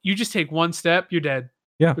like you just take one step, you're dead.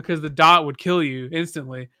 Yeah. Because the dot would kill you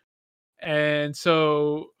instantly. And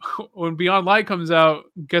so when Beyond Light comes out,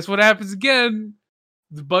 guess what happens again?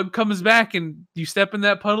 The bug comes back and you step in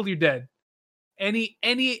that puddle, you're dead.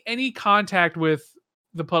 Any contact with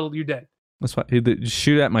the puddle, you're dead. That's why he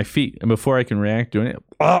shoot at my feet, and before I can react, doing it,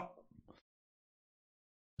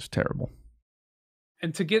 it's terrible.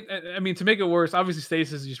 And to make it worse, obviously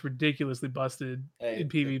Stasis is just ridiculously busted in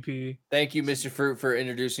PvP. Thank you, Mr. Fruit, for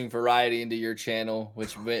introducing variety into your channel,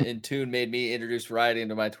 which in tune made me introduce variety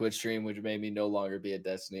into my Twitch stream, which made me no longer be a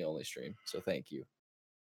Destiny only stream. So thank you.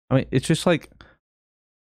 I mean, it's just like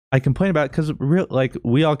I complain about it because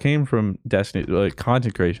we all came from Destiny, like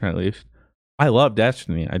content creation at least. I love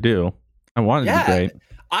Destiny, I do. I want it to be great.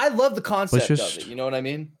 I love the concept of it. You know what I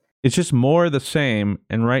mean? It's just more the same,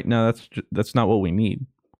 and right now that's not what we need.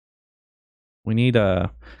 We need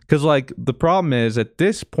because like the problem is at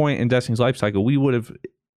this point in Destiny's life cycle, we would have,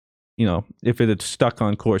 if it had stuck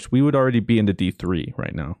on course, we would already be into D3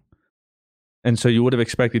 right now. And so you would have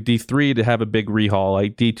expected D3 to have a big rehaul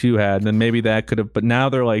like D2 had, and then maybe that could have. But now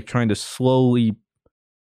they're like trying to slowly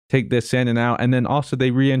take this in and out, and then also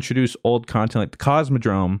they reintroduce old content like the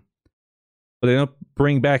Cosmodrome. But they don't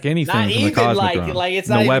bring back anything from the Cosmodrome. Like it's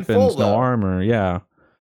no not weapons, even full, no armor. Yeah,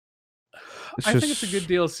 I think it's a good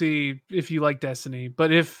DLC if you like Destiny.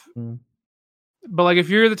 But if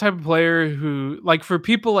you're the type of player who, like, for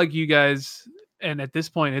people like you guys, and at this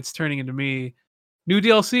point it's turning into me, new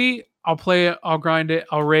DLC, I'll play it, I'll grind it,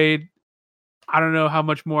 I'll raid. I don't know how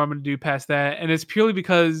much more I'm going to do past that, and it's purely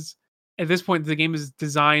because at this point the game is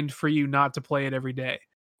designed for you not to play it every day.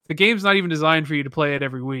 The game's not even designed for you to play it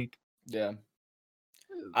every week. Yeah.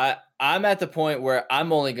 I'm at the point where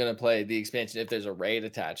I'm only going to play the expansion if there's a raid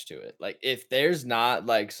attached to it. Like if there's not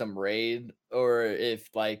like some raid, or if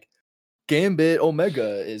like Gambit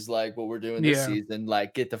Omega is like what we're doing this season,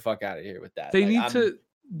 like get the fuck out of here with that. They like,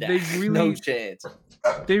 no chance.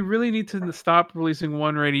 They really need to stop releasing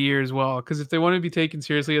one raid a year as well. Because if they want to be taken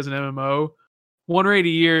seriously as an MMO, one raid a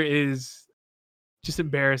year is just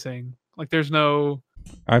embarrassing. Like there's no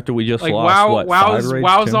after we just like lost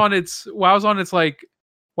WoW's on its like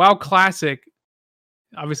WoW Classic,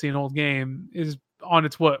 obviously an old game, is on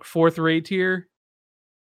its fourth raid tier.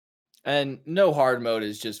 And no hard mode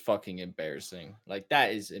is just fucking embarrassing. Like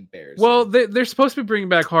that is embarrassing. Well, they're supposed to be bringing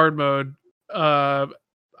back hard mode, I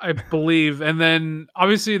believe, and then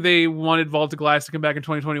obviously they wanted Vault of Glass to come back in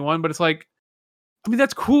 2021, but it's like, I mean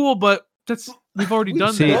that's cool, but we've already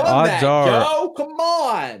done that. Come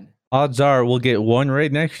on. Odds are we'll get one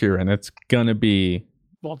raid next year, and it's gonna be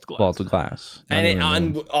Vaulted Glass.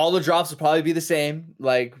 And all the drops will probably be the same,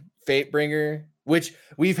 like Fatebringer, which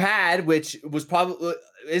we've had, which was probably,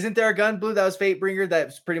 isn't there a gun blue that was Fatebringer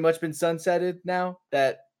that's pretty much been sunsetted now?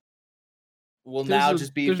 That will now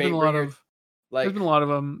just be Fatebringer. There's been a lot of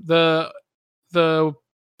them. The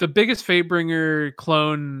biggest Fatebringer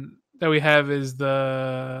clone that we have is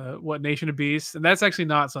the Nation of Beasts, and that's actually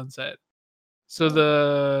not sunset.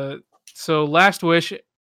 So Last Wish.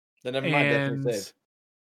 Then never mind. And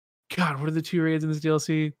God, what are the 2 raids in this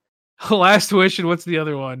DLC? Last Wish and what's the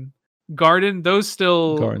other one? Garden. Those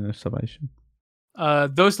still. Garden of Salvation.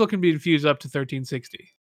 Those still can be infused up to 1360.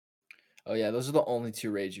 Oh yeah, those are the only 2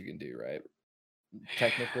 raids you can do, right?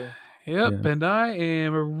 Technically. Yep, yeah. And I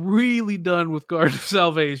am really done with Garden of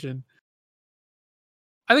Salvation.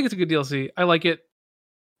 I think it's a good DLC. I like it.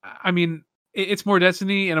 I mean, it's more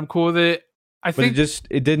Destiny, and I'm cool with it. I think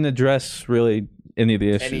it didn't address really any of the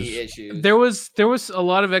issues. There was a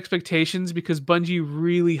lot of expectations because Bungie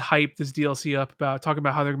really hyped this DLC up about talking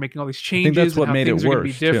about how they're making all these changes. I think that's what and how made things it are worse.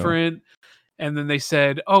 Gonna be different. Too. And then they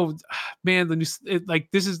said, "Oh man, this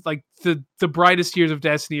is like the brightest years of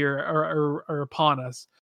Destiny are upon us."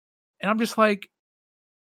 And I'm just like,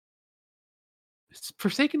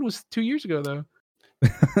 Forsaken was 2 years ago, though.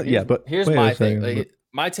 Yeah, but here's my thing. Like,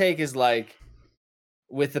 my take is like,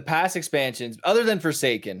 with the past expansions, other than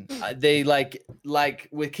Forsaken, they like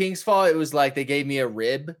with King's Fall, it was like they gave me a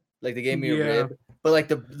rib, like they gave me a rib, but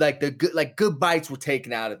the good bites were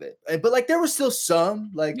taken out of it. But like there was still some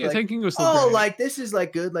like Taking was still great. Like this is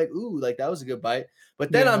like good, like ooh, like that was a good bite.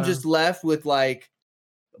 But then I'm just left with like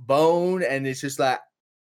bone, and it's just like.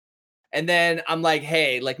 And then I'm like,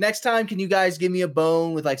 hey, like next time, can you guys give me a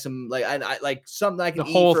bone with like some like I like something I can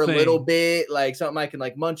eat for a little bit, like something I can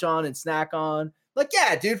like munch on and snack on. Like,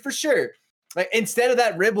 yeah, dude, for sure. Like instead of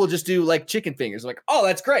that rib, we'll just do like chicken fingers. I'm like, oh,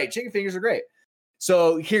 that's great. Chicken fingers are great.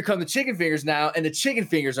 So here come the chicken fingers now, and the chicken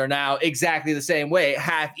fingers are now exactly the same way,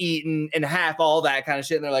 half eaten and half all that kind of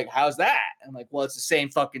shit. And they're like, how's that? I'm like, well, it's the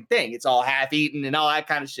same fucking thing. It's all half eaten and all that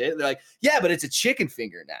kind of shit. They're like, yeah, but it's a chicken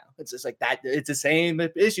finger now. It's just like that. It's the same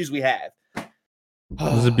issues we have.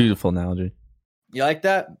 This is a beautiful analogy. You like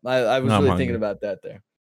that? I was really thinking about that there.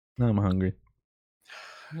 Now I'm hungry.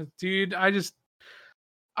 Dude, I'm just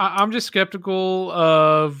skeptical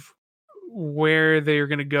of where they're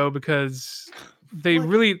going to go because they've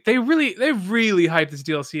really hyped this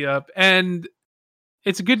DLC up, and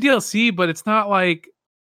it's a good DLC, but it's not like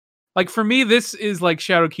for me, this is like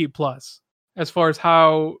Shadowkeep Plus as far as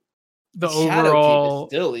how the overall Shadowkeep is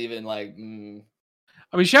still even like. I mean,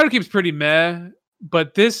 Shadowkeep's pretty meh,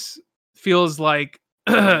 but this feels like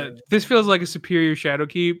a superior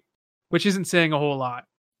Shadowkeep, which isn't saying a whole lot.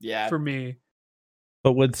 Yeah, for me.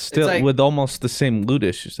 But with almost the same loot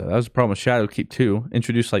issues, though. That was the problem with Shadowkeep too.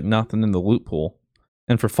 Introduced like nothing in the loot pool,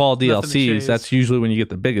 and for fall DLCs, that's usually when you get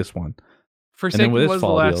the biggest one. Forsaken was the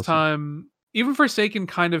last time. Even Forsaken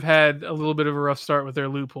kind of had a little bit of a rough start with their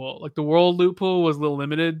loot pool. Like the world loot pool was a little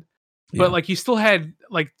limited, but like you still had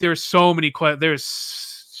like there's so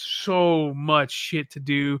much shit to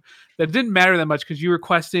do that didn't matter that much because you were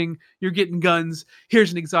questing, you're getting guns,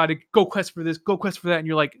 here's an exotic, go quest for this, go quest for that, and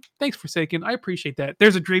you're like, thanks Forsaken, I appreciate that.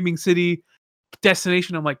 There's a Dreaming City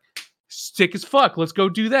destination, I'm like, sick as fuck, let's go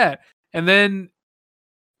do that. And then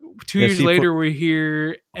 2 years later we're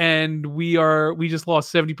here and we just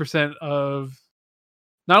lost 70% of,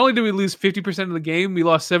 not only did we lose 50% of the game, we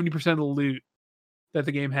lost 70% of the loot that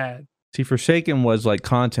the game had. See, Forsaken was like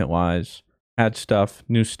content wise, had stuff,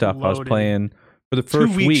 new stuff. Loaded. I was playing for the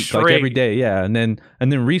first week, like every day, and then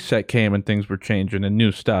Reset came and things were changing and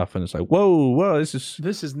new stuff, and it's like, whoa, this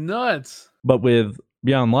is nuts. But with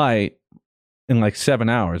Beyond Light, in like 7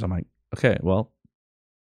 hours, I'm like, okay, well,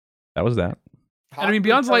 that was that. And I mean,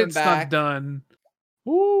 Beyond Light's not done.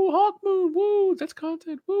 Woo, Hawkmoon, woo, that's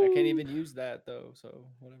content. Woo. I can't even use that though, so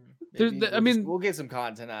whatever. We'll get some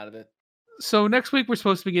content out of it. So next week we're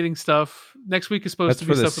supposed to be getting stuff. Next week is supposed to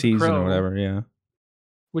be for the stuff season with Crow, or whatever, yeah.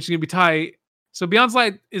 Which is gonna be tight. So Beyond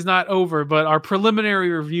Light is not over, but our preliminary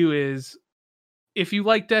review is: if you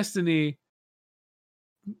like Destiny,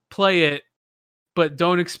 play it, but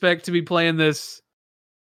don't expect to be playing this.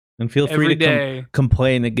 And feel free to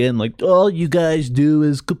complain again, like all you guys do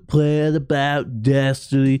is complain about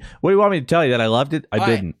Destiny. What do you want me to tell you? That I loved it? I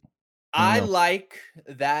didn't. I like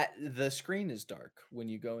that the screen is dark when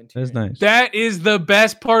you go into it. That's nice. That is the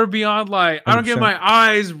best part of Beyond Light. 100%. I don't get my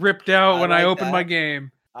eyes ripped out when I open my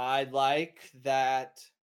game. I like that.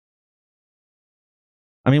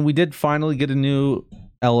 I mean, we did finally get a new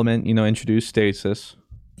element, introduce Stasis.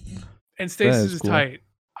 And Stasis is cool. Tight.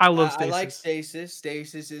 I love I Stasis. like Stasis.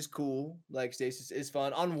 Stasis is cool. Like Stasis is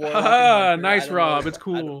fun. On Warlock. and Ah, Hunter, nice, I don't Rob. know- It's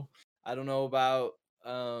cool. I don't know about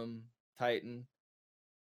Titan.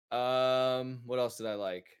 What else did I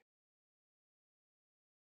like?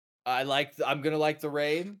 I'm gonna like the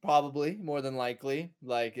raid probably more than likely,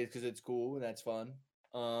 like it because it's cool and that's fun.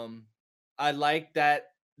 I like that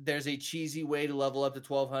there's a cheesy way to level up to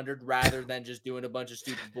 1200 rather than just doing a bunch of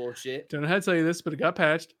stupid bullshit. Don't know how to tell you this, but it got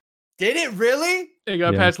patched. Did it really? It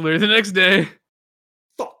got Yeah. patched literally the next day.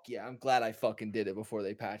 Fuck yeah, I'm glad I fucking did it before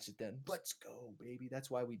they patched it then. Let's go, baby. That's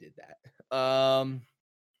why we did that.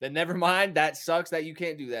 Then never mind. That sucks that you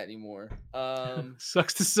can't do that anymore.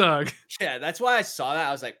 Sucks to suck. Yeah, that's why I saw that.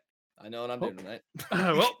 I was like, I know what I'm doing tonight.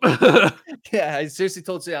 Well, Yeah, I seriously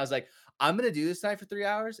told Sam, I was like, I'm gonna do this night for 3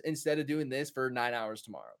 hours instead of doing this for 9 hours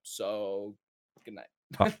tomorrow. So good night.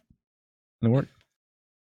 It worked.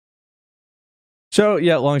 So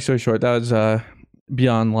yeah, long story short, that was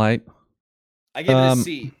Beyond Light. I give it a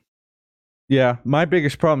C. Yeah, my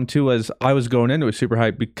biggest problem too was I was going into it super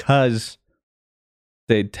hyped because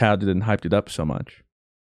they touted and hyped it up so much,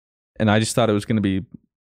 and I just thought it was going to be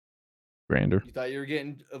grander. You thought you were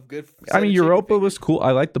getting a good. I mean, Europa was cool.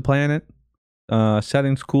 I like the planet.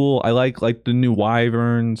 Setting's cool. I like the new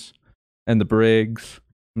wyverns and the brigs,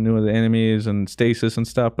 new of the enemies and stasis and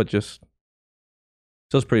stuff, but just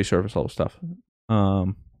still pretty surface level stuff.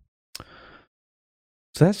 So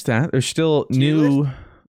that's that. There's still Tier new list?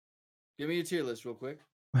 Give me your tier list real quick.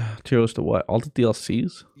 tier list of what? All the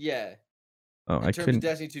DLCs? Yeah. Oh, In I terms of couldn't.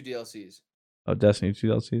 Destiny 2 DLCs. Oh, Destiny 2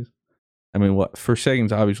 DLCs. I mean, what?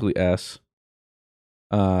 Forsaken's obviously S.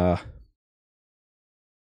 Beyond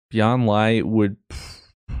Light would.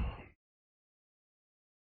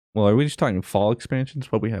 Well, are we just talking fall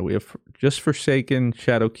expansions? What we have? We have just Forsaken,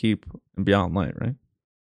 Shadowkeep, and Beyond Light, right?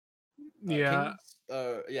 yeah.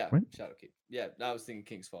 Yeah. Right? Shadowkeep. Yeah, I was thinking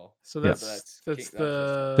King's Fall. So Yeah. that's That's that's King-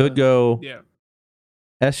 the. So it'd go Yeah.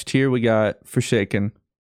 S tier. We got Forsaken.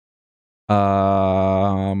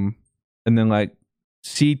 And then like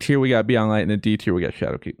C tier we got Beyond Light, and then D tier we got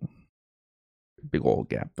Shadowkeep. Big old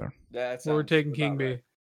gap there. That's We're taking King B.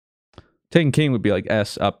 Taken King would be like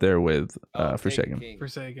S up there with Oh, Forsaken.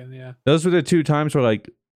 Forsaken, yeah. Those were the two times where like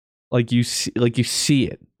you see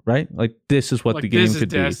it, right? Like this is what Like the game this is could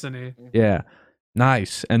Destiny. be. Yeah.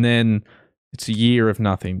 Nice. And then it's a year of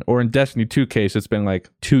nothing. Or in Destiny 2 case, it's been like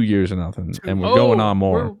 2 years of nothing. And we're going on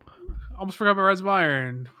more. Almost forgot about Rise of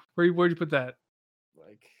Iron. Where'd you put that?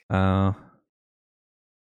 Like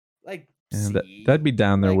Yeah, C. that'd be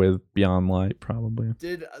down there Like, with Beyond Light, probably.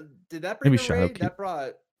 Did that bring Maybe a raid? Shadowkeep. That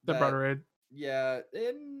brought That brought a raid. Yeah,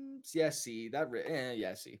 yeah, C. That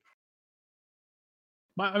yeah, C.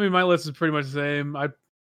 My list is pretty much the same.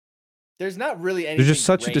 There's not really any. There's just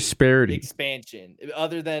such a disparity. Expansion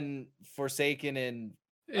other than Forsaken and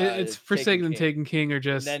It's Forsaken and Taken King are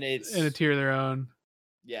just then it's in a tier of their own.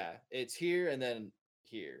 yeah, it's here and then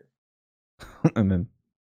here. And then.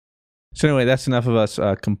 So anyway, that's enough of us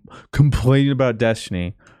complaining about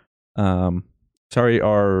Destiny. Sorry,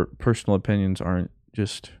 our personal opinions aren't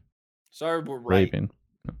just Sorry, we're right. raving.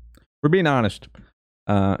 We're being honest.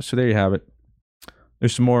 So there you have it.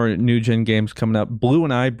 There's some more new gen games coming up. Blue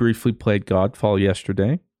and I briefly played Godfall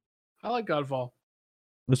yesterday. I like Godfall.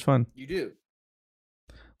 It was fun. You do.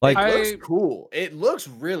 Like It looks cool. It looks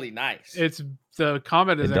really nice. It's the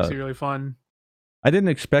combat is It does. actually really fun. I didn't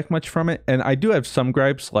expect much from it, and I do have some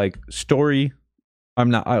gripes. Like story, I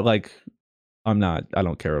don't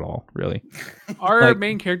care at all, really. Our Like-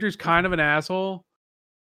 main character is kind of an asshole.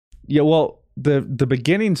 Yeah, well, the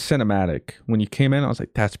beginning cinematic when you came in, I was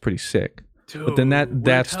like, that's pretty sick. Dude, But then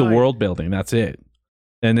that's the tight. world building. That's it.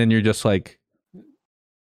 And then you're just like,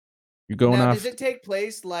 you're going now, off. does it take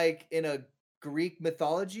place like in a Greek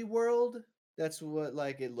mythology world? That's what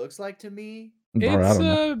like it looks like to me. Bro, I It's don't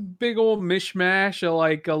know. a big old mishmash of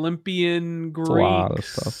like Olympian Greeks, a lot of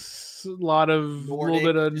stuff. a lot of Nordic,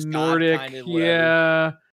 little bit of just God Nordic. kinda whatever.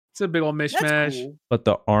 Yeah, it's a big old That's mishmash. cool. But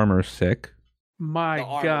the armor's sick. My The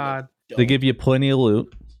armor God, looks They dope. give you plenty of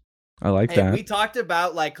loot. I like Hey, that. we talked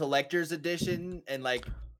about like collector's edition and like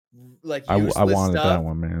I useless wanted stuff. that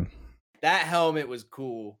one, man. That helmet was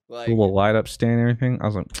cool. Like The little light up stand and everything. I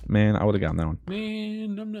was like, man, I would have gotten that one.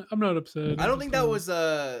 man, I'm not upset. I don't think that was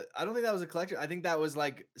a collector. I think that was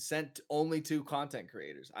like sent only to content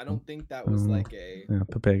creators. I don't think that was like a Yeah,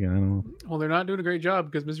 Pepega, I don't know. Well, they're not doing a great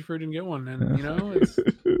job because Mr. Fruit didn't get one, and you know, it's,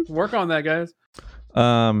 work on that, guys.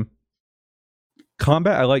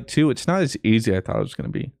 Combat I like too. It's not as easy as I thought it was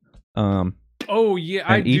going to be. Oh yeah,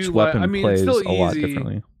 I And each do. weapon I mean, plays it's still a lot easy,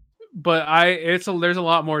 differently. but there's a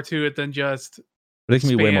lot more to it than just But it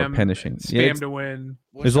can be way more Spam- punishing. Spam Yeah, to win.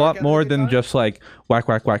 Was there's a Shark lot having more good than time? just like whack,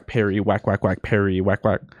 whack, whack, parry, whack, whack, whack, parry, whack,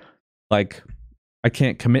 whack. Like, I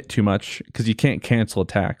can't commit too much because you can't cancel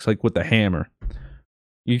attacks. Like with the hammer,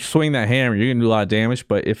 you swing that hammer, you're gonna do a lot of damage.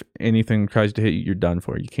 But if anything tries to hit you, you're done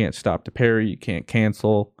for. You can't stop to parry. You can't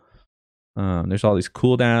cancel. There's all these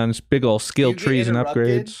cooldowns, big old skill You get trees and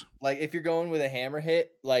interrupted? upgrades. Like if you're going with a hammer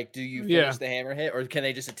hit, like do you finish Yeah. the hammer hit, or can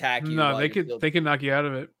they just attack you? No, while you're still- they can knock you out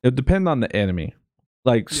of it. It depends on the enemy.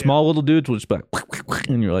 Like Yeah. small little dudes will just be like,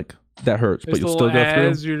 and you're like, that hurts, but There's you'll little still go through.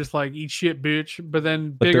 ads, you're just like, eat shit, bitch. But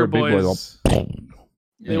then But bigger they're big boys, boys, they'll-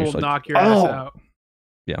 they you're will just like, knock your ass "Oh!" out.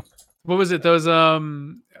 Yeah. What was it? Those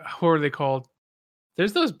what are they called?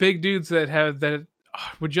 There's those big dudes that have that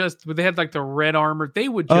they had like the red armor. They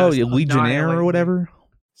would just Oh, yeah, Legionnaire annihilate or me. whatever.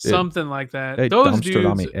 Something like that. They Those dumpstered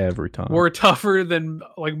on me dudes every time. were tougher than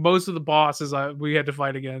like most of the bosses we had to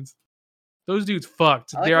fight against. Those dudes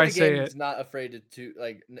fucked. I like Dare when I a say game it? is not afraid to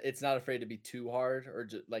like it's not afraid to be too hard or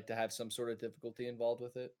just like to have some sort of difficulty involved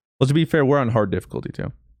with it. Well, to be fair, we're on hard difficulty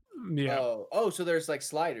too. Yeah. Oh, so there's like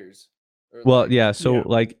sliders. Or, Well, like- yeah. So Yeah.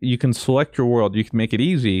 like you can select your world. You can make it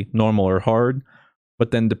easy, normal, or hard. But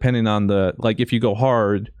then depending on the like, if you go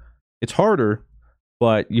hard, it's harder,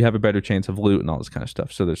 but you have a better chance of loot and all this kind of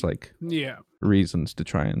stuff. So there's like Yeah. reasons to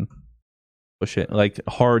try and push it. Like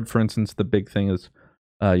hard, for instance, the big thing is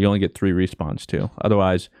you only get 3 respawns too.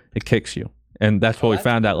 Otherwise, it kicks you. And that's what we that's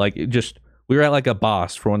found out. Like we were at like a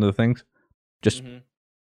boss for one of the things. Just Mhm.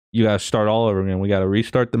 you gotta start all over again. We gotta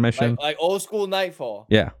restart the mission. like old school Nightfall.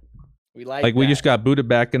 Yeah. We like Like we that. just got booted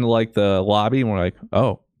back into like the lobby and we're like,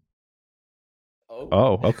 oh,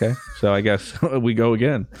 okay. So I guess we go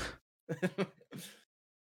again.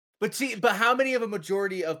 But how many of a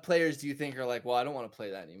majority of players do you think are like, well, I don't want to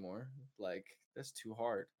play that anymore? Like that's too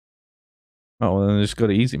hard. Oh, well, then just go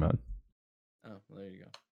to easy mode. Oh, well, there you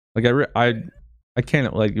go. Like I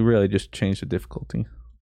can't like really just change the difficulty.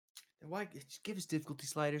 Why just give us difficulty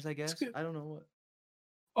sliders? I guess good. I don't know what.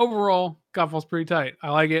 Overall, Godfall's pretty tight.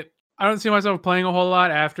 I like it. I don't see myself playing a whole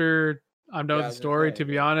lot after I'm done Yeah, I with was the gonna story, say, to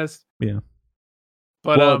be yeah. honest. Yeah.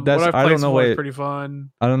 But Well, what that's- I've I played don't so know far what is it- pretty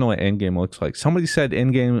fun. I don't know what endgame looks like. Somebody said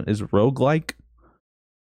endgame is roguelike,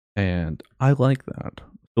 and I like that.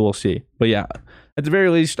 So we'll see. But yeah, at the very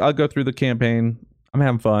least, I'll go through the campaign. I'm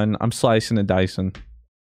having fun. I'm slicing and dicing.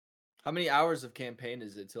 How many hours of campaign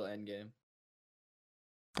is it till endgame?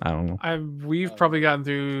 I don't know. We've Oh. probably gotten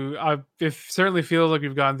through. It certainly feels like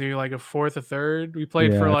we've gotten through like a fourth, a third. We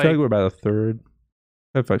played Yeah, for I like feel like we're about a third.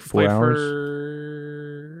 Like 4 played hours.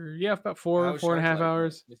 for about How four was and a Shark half liking it?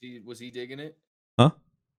 hours. Was he digging it? Huh?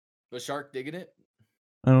 Was Shark digging it?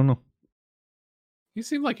 I don't know. He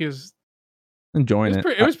seemed like he was. Enjoying it.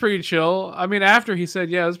 It was pretty chill. I mean, after he said,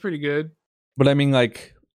 "Yeah, it was pretty good." But I mean,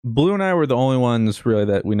 like, Blue and I were the only ones really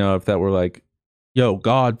that we know of that were like, yo,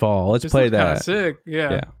 Godfall, let's Just play looked kinda that. sick.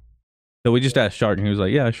 Yeah. Yeah. So we just asked Shark and he was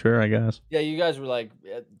like, yeah, sure, I guess. Yeah, you guys were like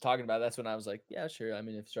talking about it. That's when I was like, yeah, sure. I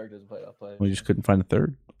mean, if Shark doesn't play it, I'll play it. We just couldn't find a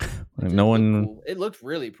third. It Like, did no look one. cool. It looked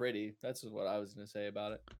really pretty. That's what I was gonna say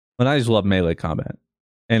about it. But I just love melee combat.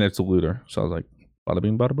 And it's a looter. So I was like, bada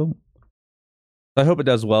bing, bada boom. I hope it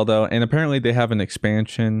does well, though. And apparently they have an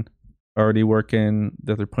expansion already working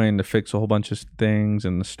that they're planning to fix a whole bunch of things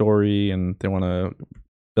and the story, and they want to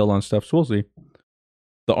build on stuff. So we'll see.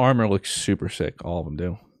 The armor looks super sick. All of them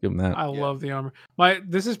do. Give them that. I Yeah. love the armor.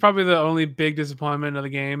 This is probably the only big disappointment of the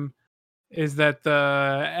game is that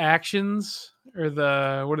the actions or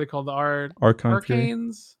the what are they called? The Archon Fury.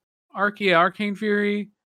 arcanes? Arcane Fury.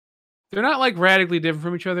 They're not like radically different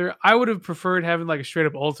from each other. I would have preferred having like a straight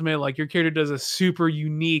up ultimate, like your character does a super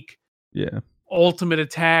unique Yeah. ultimate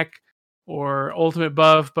attack or ultimate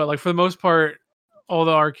buff, but like for the most part, all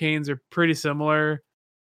the arcanes are pretty similar.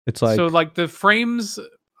 It's like, So like the frames,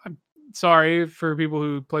 I'm sorry for people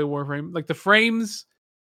who play Warframe, like the frames,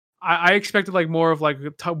 I expected like more of like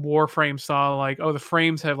a Warframe style, like the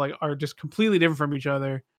frames are just completely different from each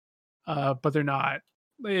other, but they're not.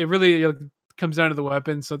 It really comes down to the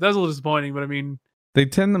weapon, so that's a little disappointing. But I mean, they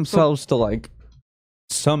tend themselves to like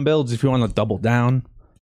some builds if you want to double down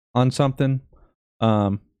on something.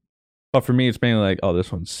 But for me, it's mainly like, oh,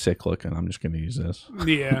 this one's sick looking. I'm just going to use this.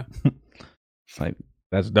 yeah, Like,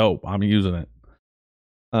 that's dope. I'm using it.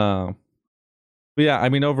 But yeah, I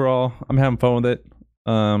mean, overall, I'm having fun with it.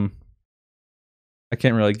 I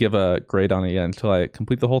can't really give a grade on it yet until I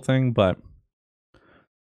complete the whole thing, but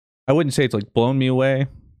I wouldn't say it's like blown me away.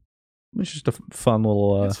 It's just a fun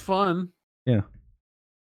little it's fun.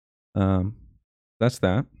 that's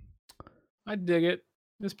that. I dig it.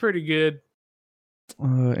 It's pretty good.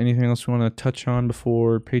 Anything else you want to touch on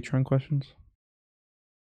before Patreon questions?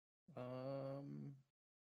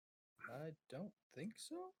 I don't think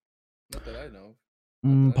so. Not that I know.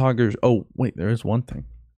 Poggers. Oh, wait, there is one thing.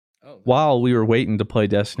 Oh, While we were waiting to play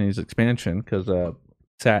Destiny's expansion, because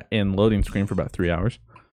sat in loading screen for about 3 hours.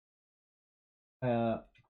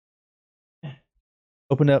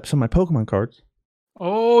 Opened up some of my Pokemon cards.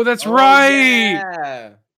 Oh, that's right. Yeah.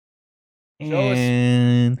 Show us.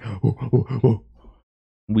 And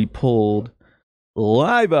we pulled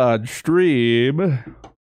live on stream.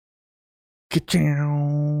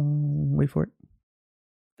 Ka-chow. Wait for it.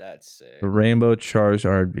 That's sick. The Rainbow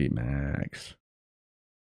Charizard VMAX.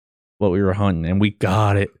 What we were hunting, and we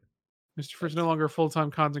got it. Mr. Fruit's no longer a full-time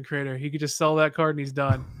content creator. He could just sell that card and he's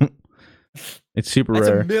done. It's super That's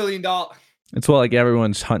rare. $1 million. It's what like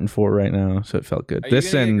everyone's hunting for right now, so it felt good. Are you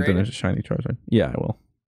This gonna get and graded? then a shiny Charizard. Yeah, I will.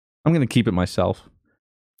 I'm gonna keep it myself,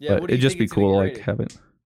 Yeah, but what do it'd you just think be it's gonna cool to get like rated? have it.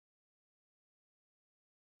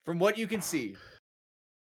 From what you can see.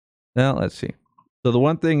 Now let's see. So the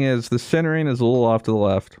one thing is the centering is a little off to the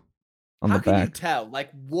left on How the can you back. tell? Like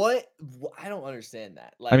what? I don't understand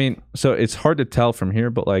that. Like, I mean, so it's hard to tell from here,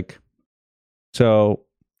 but like, so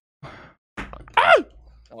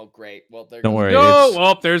oh great. Well, there don't goes- worry, No, it's-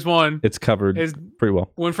 well, there's one. it's covered It pretty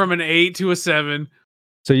well. went from an 8 to a 7.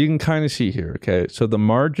 So you can kind of see here. Okay, so the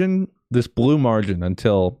margin, this blue margin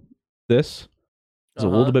until this is a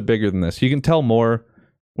little bit bigger than this. You can tell more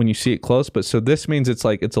when you see it close, but so this means it's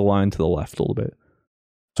like it's aligned to the left a little bit.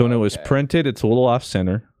 So when it was Okay. printed, it's a little off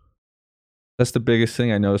center. That's the biggest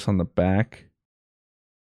thing I noticed on the back.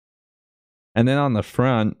 And then on the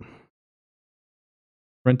front,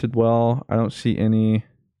 printed well. I don't see any.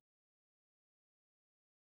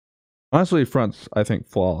 Honestly, front's I think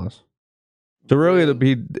flawless. So really,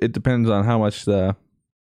 it depends on how much the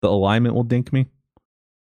alignment will dink me.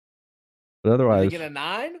 But You otherwise, thinking a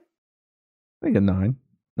 9? I think a 9,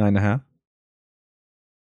 9.5.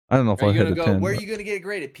 I don't know if Are I'll you hit gonna a go? 10. Where are but- you gonna get it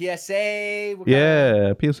graded? PSA? What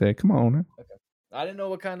Yeah, PSA. Come on. Man. I didn't know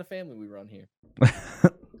what kind of family we run here.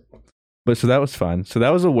 But so that was fun. So that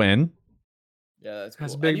was a win. Yeah, that's cool.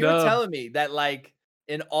 That's a And big you were dub. telling me that like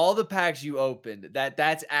in all the packs you opened,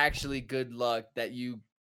 that's actually good luck that you.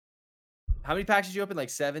 How many packs did you open? Like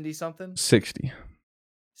 70 something? 60.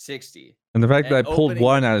 60. And the fact that I And pulled opening-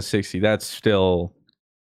 1 out of 60, that's still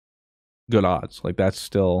good odds. Like that's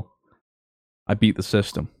still, I beat the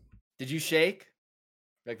system. Did you shake?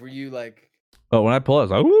 Like were you like? But when I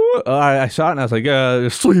pulled it, I was like, "Ooh," I saw it and I was like,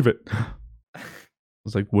 just leave it. I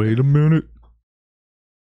was like, wait a minute.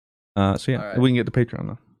 So yeah, Alright. we can get to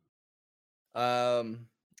Patreon though.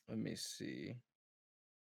 Let me see.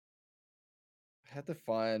 I had to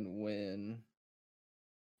find when.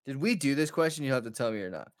 Did we do this question? You have to tell me or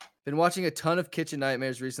not. Been watching a ton of Kitchen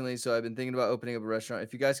Nightmares recently, so I've been thinking about opening up a restaurant.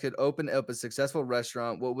 If you guys could open up a successful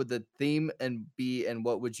restaurant, what would the theme and be, and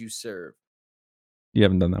what would you serve? You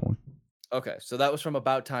haven't done that one. Okay, so that was from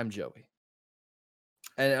About Time Joey.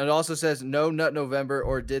 And it also says no Nut November,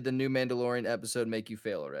 or did the new Mandalorian episode make you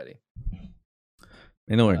fail already?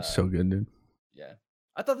 Mandalorian's so good, dude. Yeah.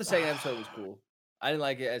 I thought the second episode was cool. I didn't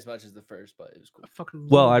like it as much as the first, but it was cool. I fucking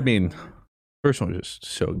Well, love I it. mean, first one was just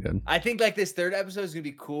so good. I think like this third episode is gonna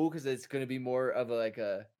be cool because it's gonna be more of a like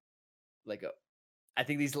a. I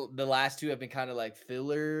think the last two have been kind of like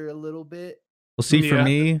filler a little bit. Well, see, for Yeah.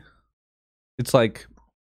 me, it's like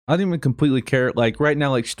I don't even completely care. Like right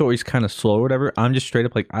now, like story's kind of slow or whatever. I'm just straight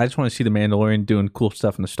up like I just want to see the Mandalorian doing cool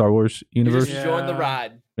stuff in the Star Wars You're universe. just enjoying the Yeah.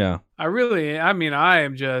 ride. Yeah, I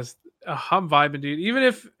am just, I'm vibing, dude. Even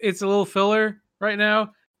if it's a little filler right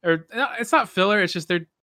now, or it's not filler, it's just the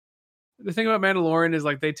thing about Mandalorian is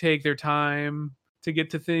like they take their time to get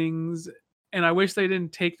to things, and I wish they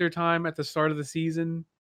didn't take their time at the start of the season.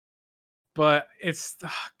 But it's,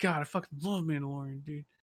 God, I fucking love Mandalorian, dude.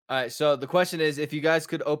 All right. So the question is, if you guys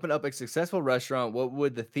could open up a successful restaurant, what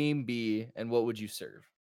would the theme be, and what would you serve?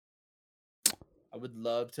 I would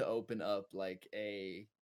love to open up like a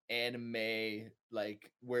anime,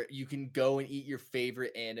 like where you can go and eat your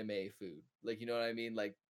favorite anime food. Like, you know what I mean?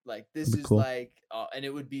 Like this That'd be is cool. like, and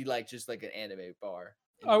it would be like just like an anime bar.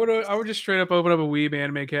 in I the would just straight up open up a weeb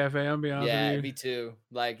anime cafe. I'm gonna be honest Yeah, with you. me too.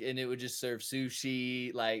 Like, and it would just serve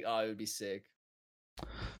sushi. Like, oh, it would be sick.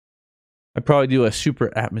 I'd probably do a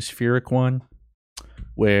super atmospheric one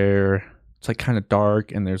where it's like kind of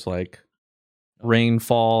dark and there's like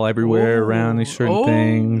rainfall everywhere around these certain Oh,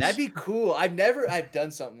 things. That'd be cool. I've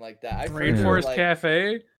done something like that. I've heard of, Rainforest like,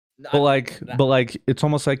 Cafe. But like it's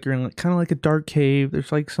almost like you're in kind of like a dark cave.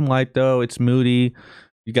 There's like some light though. It's moody.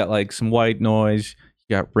 You got like some white noise.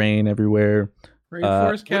 You got rain everywhere. Rainforest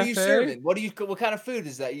What Cafe. are you serving? What kind of food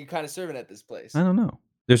is that you kind of serving at this place? I don't know.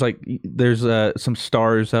 There's some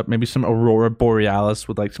stars up, maybe some aurora borealis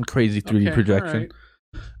with like some crazy 3D Okay, projection.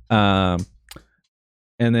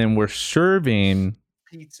 and then we're serving.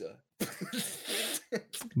 Pizza.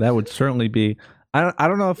 That would certainly be. I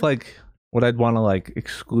don't know if like what I'd want to like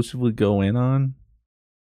exclusively go in on,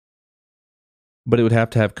 but it would have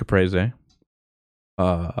to have caprese.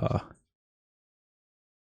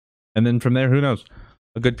 And then from there, who knows?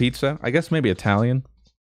 A good pizza, I guess maybe Italian.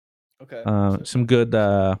 Okay. Some good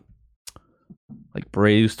like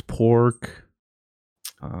braised pork.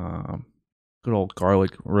 Good old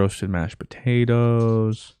garlic roasted mashed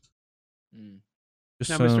potatoes. Just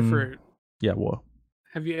Now, some, Mr. Fruit, yeah, well,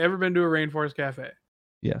 have you ever been to a Rainforest Cafe?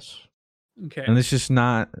 yes. Okay. And it's just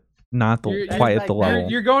not quite at the level.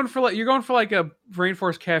 You're going for like a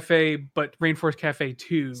Rainforest Cafe, but Rainforest Cafe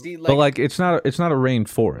 2. See, But like it's not a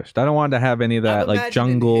rainforest. I don't want to have any of that I'm like imagining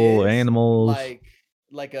jungle his, animals.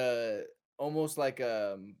 like a almost like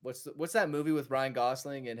what's that movie with Ryan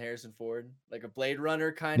Gosling and Harrison Ford? Like a Blade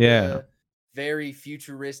Runner kind of, Yeah. very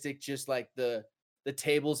futuristic, just like the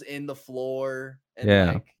tables in the floor and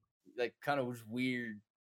Yeah. like kind of was weird.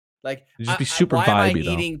 Like It'd just be super why am I vibey,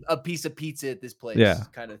 though. eating a piece of pizza at this place? Yeah.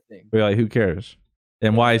 Kind of thing. We're like, who cares?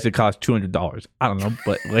 And why does it cost $200? I don't know,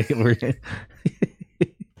 but like we're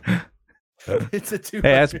It's a two. hey,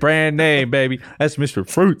 that's brand name, baby. That's Mr.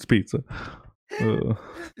 Fruit's pizza.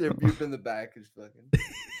 Their beef in the back is fucking.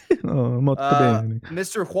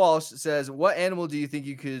 Mr. Walsh says, "What animal do you think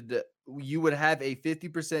you would have a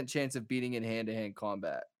 50% chance of beating in hand-to-hand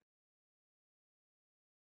combat?"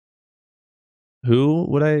 Who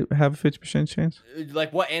would I have a 50% chance?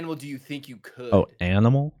 Like, what animal do you think you could? Oh,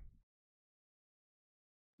 animal?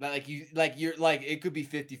 Like you're like it could be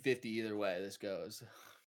 50-50 either way this goes.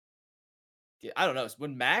 Yeah, I don't know.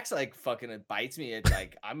 When Max like fucking bites me, it's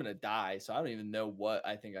like I'm gonna die. So I don't even know what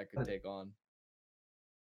I think I could take on.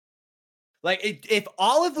 Like if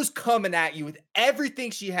Olive was coming at you with everything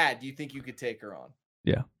she had, do you think you could take her on?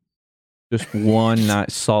 Yeah. Just one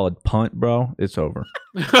not solid punt, bro. It's over.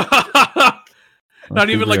 Not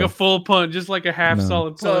even like a full punt, just like a half No. solid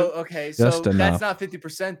punt. So okay, Just so enough. that's not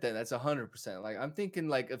 50% then. That's 100%. Like I'm thinking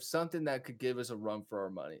like of something that could give us a run for our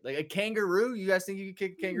money. Like a kangaroo. You guys think you could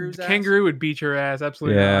kick a kangaroo's ass? Kangaroo would beat your ass,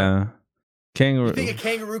 absolutely. Yeah. Not. Kangaroo. You think a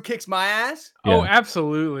kangaroo kicks my ass? Yeah. Oh,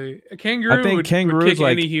 absolutely. A kangaroo I think would kangaroo's kick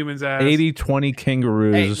like any human's ass. 80-20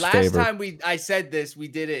 kangaroos Hey, is last favored. time I said this, we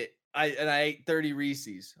did it. I ate 30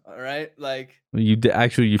 Reese's. All right, like You did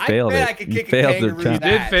actually. You I failed bet it. I could You kick a failed the kangaroo's challenge. You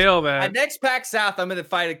did ass. fail at that. next PAX South, I'm gonna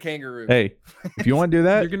fight a kangaroo. Hey, if you want to do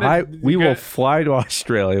that, we will fly to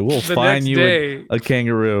Australia. We'll The find next you day, a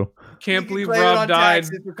kangaroo. Can't You can believe claim it Rob on died.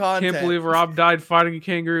 taxes for content. Can't believe Rob died fighting a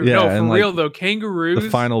kangaroo. Yeah, No, and, for like, real though, kangaroos. The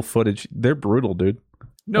final footage, they're brutal, dude.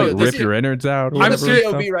 No, like, this rip is- your innards out. Or I'm I'm whatever and serious.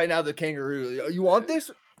 stuff. COB right now. The kangaroo. You want this?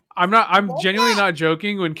 I'm genuinely not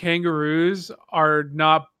joking when kangaroos are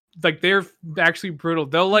not like they're actually brutal.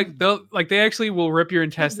 They actually will rip your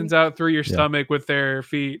intestines out through your Yeah. stomach with their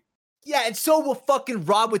feet. Yeah, and so will fucking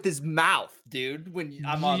Rob with his mouth, dude. When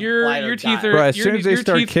I'm on Your flight or teeth die. are- Bro, as your- soon as they your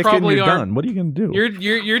start teeth kicking, probably you're aren't- done. What are you gonna do?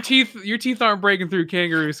 Your teeth aren't breaking through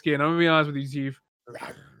kangaroo skin. I'm gonna be honest with you, Chief.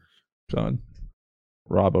 Son,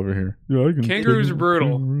 Rob over here. Yeah, I can. Kangaroos kick are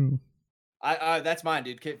brutal. kangaroo. That's mine,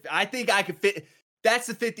 dude. I think I could fit. That's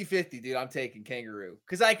the 50-50, dude. I'm taking kangaroo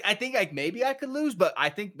because I think like maybe I could lose, but I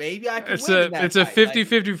think maybe I could. It's win a in that it's a fight.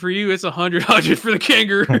 50-50 for you. It's 100 for the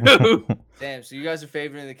kangaroo. Damn, so you guys are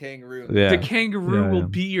favoring the kangaroo. Yeah. The kangaroo Yeah, will yeah.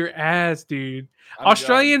 beat your ass, dude. I'm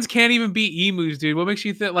Australians can't even beat emus, dude. What makes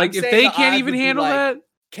you think like I'm if saying they the can't odds even would be handle like- that? done.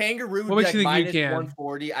 Kangaroo What would makes be you like think you minus can?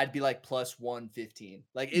 140. I'd be like plus 115.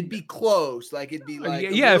 Like it'd be close. Like it'd be like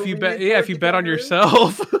a Yeah, little if you bet, lenient if towards you the bet on kangaroo,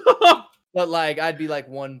 yourself. But like I'd be like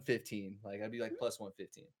 115. Like I'd be like plus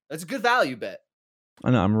 115. That's a good value bet.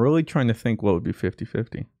 I know. I'm really trying to think what would be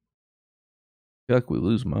 50-50. I feel like we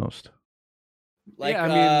lose most. Like Yeah, I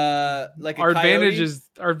mean, like a our coyote? advantage is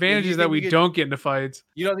that think we you could- don't get into fights.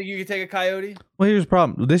 You don't think you could take a coyote? Well, here's the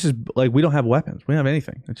problem. This is like we don't have weapons. We don't have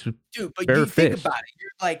anything. It's just Dude, but Bare you think fist. about it.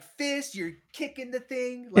 You're like fist, you're kicking the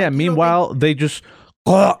thing. Like, yeah. you don't Meanwhile, they just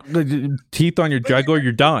teeth on your jugular.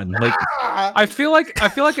 You're done. Like I feel like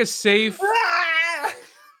a safe think-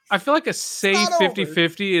 I feel like a safe not over.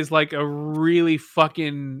 50-50 is like a really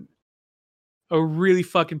fucking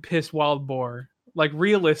pissed wild boar. Like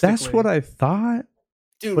realistically. that's what I thought.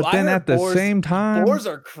 Dude, But I then heard at the boars- same time, boars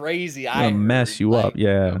are crazy. gonna mess you up. Like,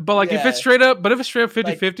 Yeah. But like if it's Yeah. straight up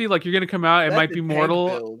 50-50, like you're gonna come out, it That's might the be tank mortal.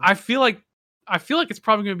 build. I feel like it's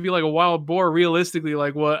probably gonna be like a wild boar, realistically,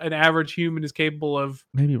 like what an average human is capable of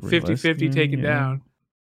Maybe 50-50 realistic, taken yeah. down.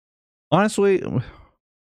 Honestly, I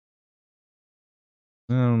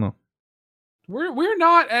don't know. We're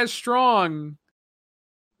not as strong.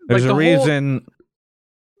 There's Like, a the whole- reason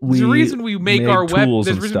There's a reason we make our weapons.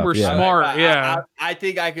 There's a reason we're smart. I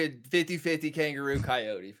think I could 50-50 kangaroo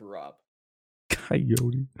coyote for Rob.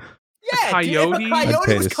 Coyote. Yeah, coyote? Dude, if a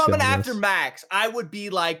coyote was coming after Max, I would be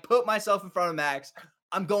like, put myself in front of Max.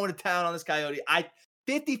 I'm going to town on this coyote.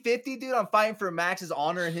 50-50, dude. I'm fighting for Max's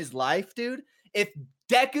honor in his life, dude. If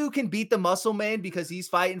Deku can beat the Muscle Man because he's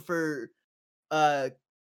fighting for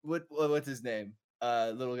what's his name?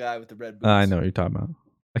 Little guy with the red boots. I know what you're talking about.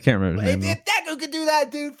 I can't remember his name. If Deku could do that,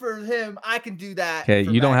 dude, for him, I can do that. Okay,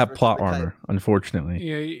 you don't Max have plot armor, unfortunately.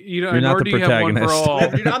 Yeah, you don't. You're not the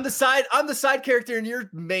protagonist. Dude, I'm the side character in your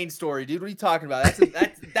main story, dude. What are you talking about?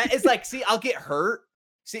 That is like, see, I'll get hurt.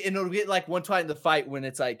 See, and it'll get like one time in the fight when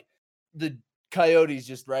it's like the coyote's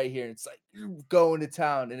just right here, and it's like you're going to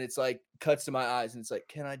town, and it's like cuts to my eyes, and it's like,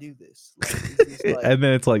 can I do this? Like, and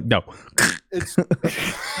then it's like, no. It's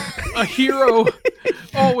a hero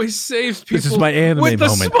always saves people. This is my anime with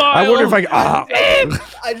moment. Smile. I wonder if I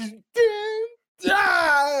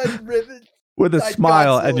just with a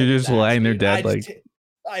smile, and you're just lying there dead,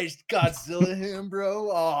 I just Godzilla him,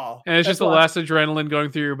 bro. Oh, and it's just the last adrenaline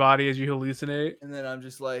going through your body as you hallucinate. And then I'm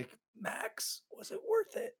just like, Max, was it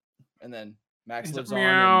worth it? And then Max lives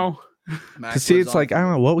on. Max see, it's like, I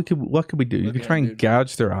don't know what could we do? You could try and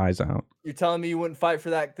gouge their eyes out. You're telling me you wouldn't fight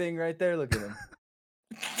for that thing right there? Look at him.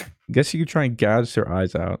 Guess you could try and gouge their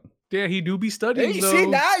eyes out. Yeah, he do be studying. You see,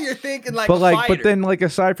 now you're thinking like, but then like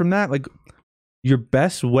aside from that, like the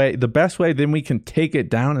best way then we can take it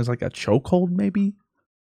down is like a chokehold, maybe.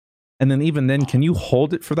 And then even then, can you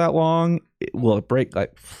hold it for that long? Will it break?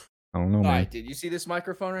 Like, I don't know. All man. right, did you see this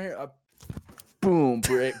microphone right here? Boom,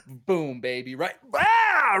 break, boom, baby, right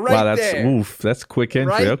there. Wow, that's quick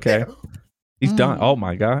entry. Right okay, there. He's done. Oh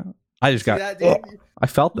my god, I just got. That, I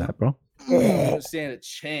felt that, bro. I don't stand a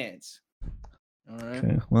chance. All right.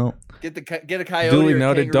 Okay, well, get a coyote. Duly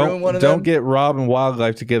noted. Don't get Rob and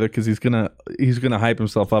Wildlife together because he's gonna hype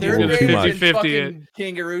himself up a little too much. 50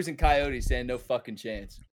 kangaroos and coyotes stand no fucking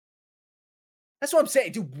chance. That's what I'm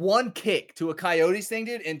saying. Dude, one kick to a coyote's thing,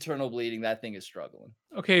 dude, internal bleeding. That thing is struggling.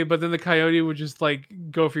 Okay, but then the coyote would just like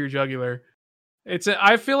go for your jugular.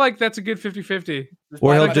 I feel like that's a good 50-50.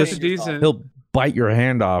 Or he'll bite your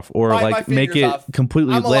hand off or like make it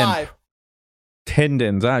completely limp.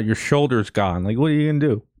 Tendons out, your shoulder's gone. Like, what are you gonna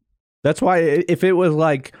do? That's why if it was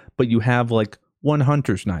like, but you have like one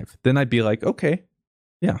hunter's knife, then I'd be like, okay,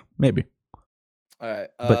 yeah, maybe. All right,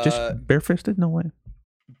 but just barefisted, no way.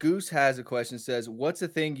 Goose has a question. Says, "What's a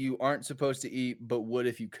thing you aren't supposed to eat but would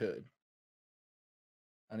if you could?"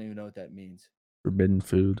 I don't even know what that means. Forbidden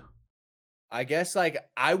food. I guess like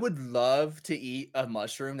I would love to eat a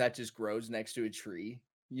mushroom that just grows next to a tree.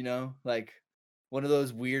 You know, like one of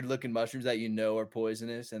those weird looking mushrooms that you know are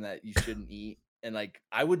poisonous and that you shouldn't eat. And like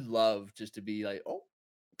I would love just to be like,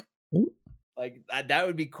 like that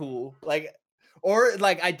would be cool. Like, or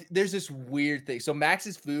like there's this weird thing. So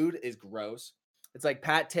Max's food is gross. It's like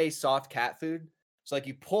pate soft cat food. So like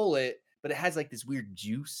you pull it, but it has like this weird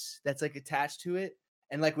juice that's like attached to it.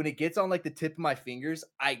 And like when it gets on like the tip of my fingers,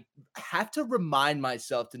 I have to remind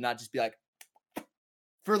myself to not just be like,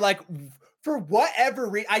 for whatever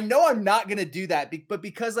reason. I know I'm not gonna do that, but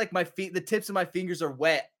because like the tips of my fingers are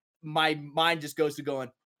wet, my mind just goes to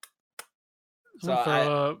going.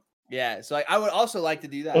 So so I would also like to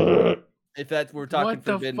do that if that's we're talking what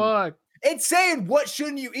forbidden. The fuck? It's saying what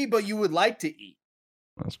shouldn't you eat, but you would like to eat.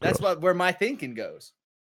 That's where my thinking goes.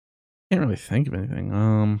 Can't really think of anything.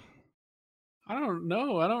 I don't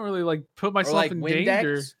know. I don't really like put myself like in Windex?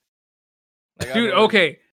 danger. Like, dude,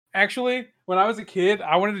 okay. Actually, when I was a kid,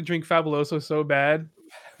 I wanted to drink Fabuloso so bad.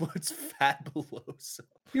 What's Fabuloso?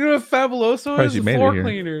 You know what Fabuloso is? A floor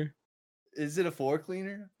cleaner. Is it a floor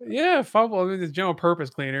cleaner? Yeah, Fabuloso. I mean, it's general purpose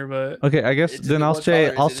cleaner, but okay. I guess then I'll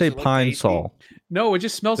say Pine Sol. No, it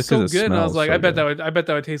just smells so good. And I was like, I bet that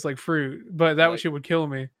would taste like fruit, but that shit would kill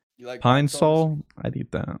me. You like Pine Sol? I'd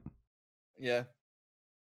eat that. Yeah.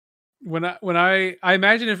 When I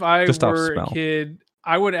imagine if I were a kid,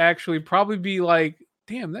 I would actually probably be like,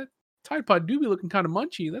 damn, that Tide Pod do be looking kind of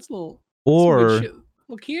munchy. That's a little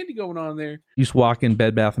little candy going on there. You just walk in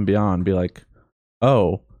Bed Bath & Beyond and be like,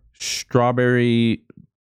 oh, strawberry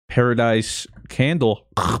paradise candle.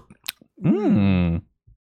 Mmm.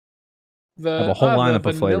 Have a whole lineup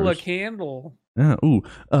of flavors. Vanilla candle. Yeah. Ooh,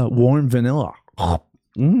 warm vanilla.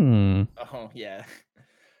 Mmm. Oh yeah.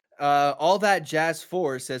 All that jazz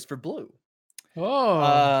 4 says for Blue.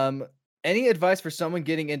 Oh. Any advice for someone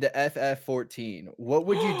getting into FF14? What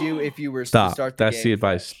would you do if you were to start the game That's the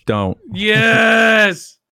advice. fresh? Don't.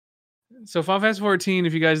 Yes. So Final Fantasy 14,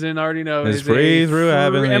 if you guys didn't already know, It's is free a through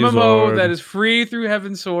Heavenly MMO Sword. that is free through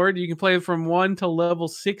Heaven Sword. You can play it from 1 to level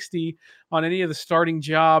 60 on any of the starting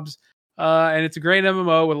jobs. And it's a great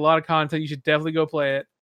MMO with a lot of content. You should definitely go play it.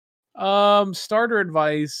 Starter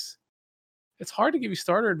advice. It's hard to give you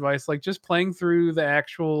starter advice. Like, just playing through the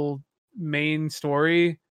actual main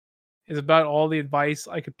story is about all the advice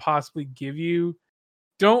I could possibly give you.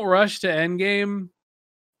 Don't rush to endgame,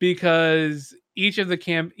 because each of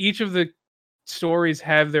the stories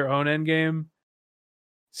have their own endgame.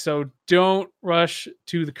 So don't rush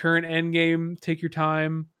to the current endgame. Take your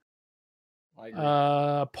time.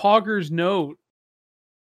 Pogger's note: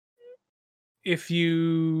 if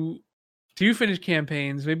you do finish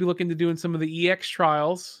campaigns, maybe look into doing some of the EX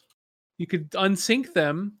trials. You could unsync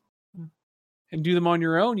them and do them on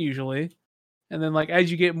your own usually. And then, like, as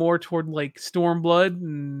you get more toward like Stormblood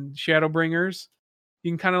and Shadowbringers,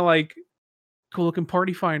 you can kind of like cool looking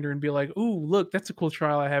Party Finder and be like, ooh, look, that's a cool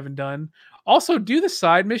trial I haven't done. Also, do the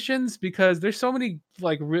side missions, because there's so many,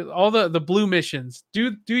 like, all the blue missions.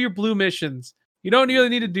 Do your blue missions. You don't really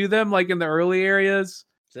need to do them like in the early areas,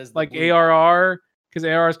 like ARR, because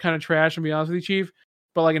ARR is kind of trash, and be honest with you, Chief.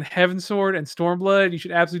 But like in Heaven Sword and Stormblood, you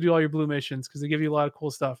should absolutely do all your blue missions, because they give you a lot of cool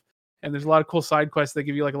stuff. And there's a lot of cool side quests that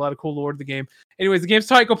give you like a lot of cool lore to the game. Anyways, the game's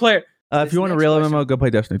tight. Go play it. If you want a real MMO, go play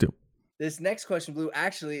Destiny 2. This next question, Blue,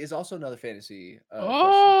 actually is also another fantasy.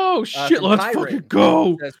 Shit! Let's fucking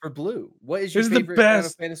go. That's for Blue. What is your This is favorite the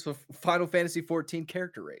best Final Fantasy 14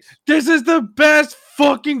 character race? This is the best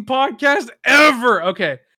fucking podcast ever.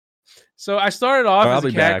 Okay, so I started off as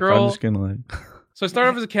a cat girl. I'm just gonna like. So I started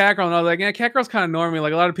off as a cat girl, and I was like, yeah, cat girls kind of normie.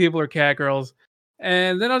 Like, a lot of people are cat girls.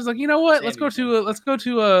 And then I was like, you know what? Let's go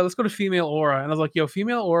to female aura. And I was like, yo,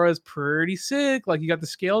 female aura is pretty sick. Like, you got the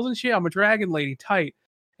scales and shit. I'm a dragon lady, tight.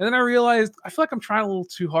 And then I realized I feel like I'm trying a little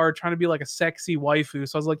too hard, trying to be like a sexy waifu.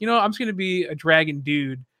 So I was like, you know, I'm just gonna be a dragon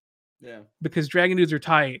dude. Yeah. Because dragon dudes are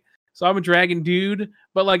tight. So I'm a dragon dude.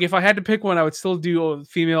 But like, if I had to pick one, I would still do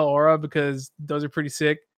female aura, because those are pretty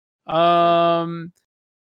sick.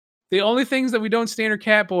 The only things that we don't stand are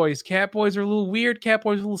cat boys. Cat boys are a little weird. Cat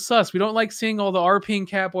boys are a little sus. We don't like seeing all the RPing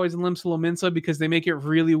cat boys in Limsa Lominsa, because they make it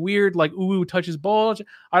really weird. Like, ooh, touches bulge.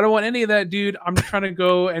 I don't want any of that, dude. I'm just trying to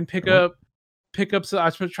go and pick up. So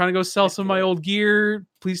I'm trying to go sell some of my old gear.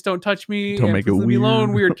 Please don't touch me. Don't make it leave me weird.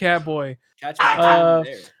 alone, weird cat boy.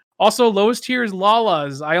 Also, lowest tier is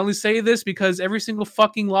Lalas. I only say this because every single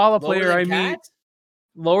fucking Lala player I meet.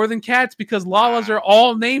 Lower than cats, because Lalas are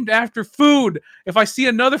all named after food. If I see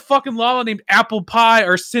another fucking Lala named Apple Pie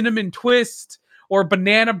or Cinnamon Twist or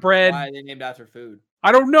Banana Bread, why are they named after food?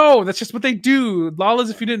 I don't know. That's just what they do. Lalas,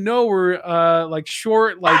 if you didn't know, were like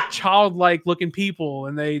short, like childlike looking people,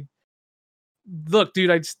 and they look, dude.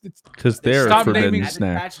 Because they're stop forbidden naming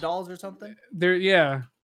snack. Patch dolls or something. They're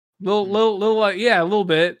little, yeah, a little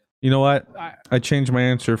bit. You know what? I changed my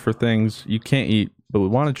answer for things you can't eat, but we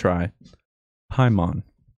want to try. Paimon.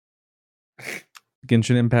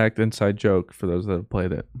 Genshin Impact inside joke for those that have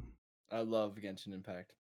played it. I love Genshin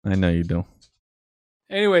Impact. I know you do.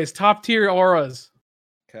 Anyways, top tier auras.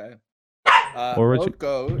 Okay.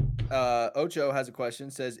 Ocho has a question.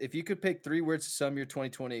 Says, if you could pick 3 words to sum your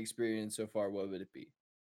 2020 experience so far, what would it be?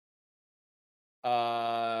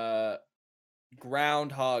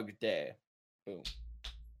 Groundhog Day. Boom.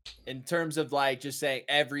 In terms of like just saying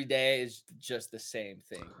every day is just the same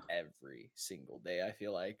thing every single day. I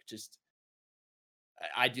feel like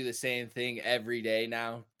I do the same thing every day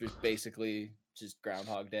now. Basically just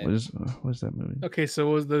Groundhog Day. What is that movie? Okay, so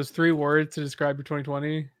was those 3 words to describe your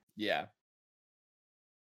 2020? Yeah.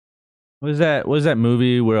 What is that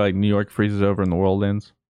movie where like New York freezes over and the world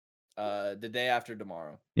ends? The Day After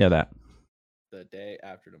Tomorrow. Yeah, that. The Day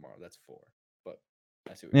After Tomorrow. That's 4. But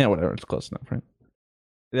I see what whatever. It's close enough, right?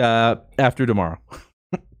 After Tomorrow.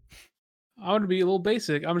 I'm going to be a little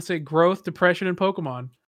basic. I'm going to say growth, depression, and Pokemon.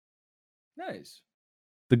 Nice.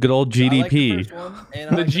 The good old GDP. Like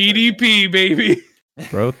the GDP, baby.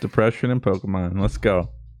 Growth, depression, and Pokemon. Let's go.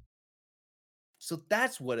 So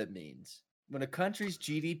that's what it means. When a country's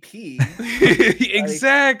GDP...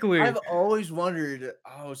 exactly. Like, I've always wondered,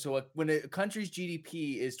 so when a country's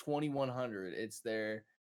GDP is 2,100, it's their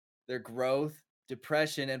growth,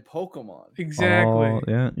 depression, and Pokemon. Exactly.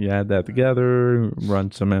 Yeah, you add that together,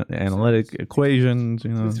 run some analytic equations.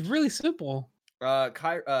 You know, it's really simple.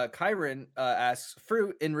 Kyron asks,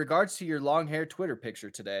 Fruit, in regards to your long hair Twitter picture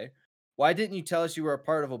today, why didn't you tell us you were a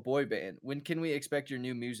part of a boy band? When can we expect your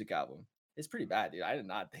new music album? It's pretty bad, dude. I did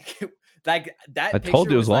not think it like that. I told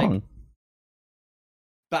you it was long. Like,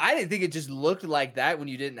 but I didn't think it just looked like that when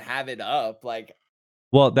you didn't have it up. Like,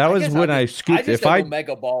 well, that was when I scooped. If I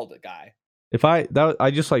mega bald guy. If I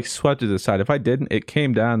just like swept it to the side. If I didn't, it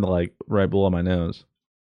came down to like right below my nose.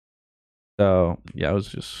 So yeah, it was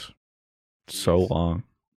just so long.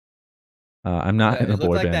 I'm not in a it boy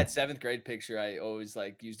looked like band. that 7th grade picture I always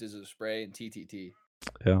like used as a spray in TTT.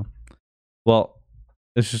 Yeah. Well,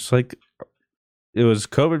 it's just like it was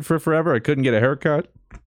COVID for forever. I couldn't get a haircut.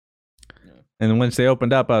 Yeah. And once they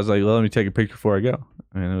opened up, I was like, well, let me take a picture before I go.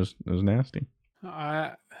 And it was nasty.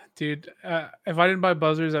 Dude, if I didn't buy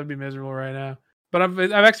buzzers, I'd be miserable right now. But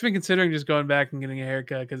I've actually been considering just going back and getting a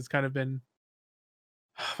haircut because it's kind of been.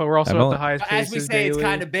 But we're also at the highest pace. As we say, daily. it's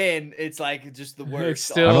kind of been. It's like just the worst. It's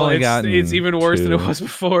still, it's even worse than it was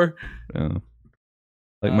before. Yeah.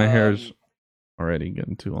 Like my hair's already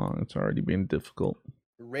getting too long. It's already being difficult.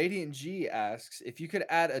 Radiant G asks, if you could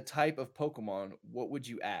add a type of Pokemon, what would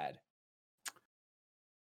you add?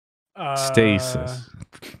 Stasis.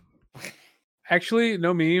 Actually,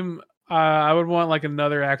 no meme. I would want like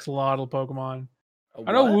another Axolotl Pokemon.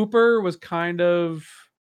 I know Wooper was kind of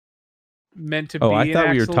meant to be. Oh, I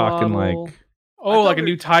thought we were talking like. Oh, like a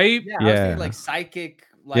new type? Yeah. I was thinking like psychic.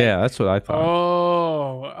 Like... Yeah, that's what I thought.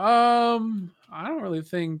 Oh, I don't really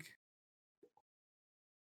think.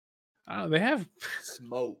 I don't know. They have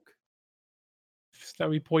smoke. That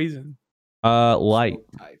would be poison. Light.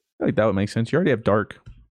 I feel like that would make sense. You already have dark,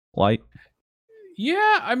 light.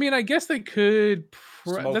 Yeah, I mean, I guess they could.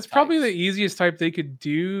 That's probably the easiest type they could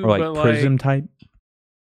do. Or like prism type.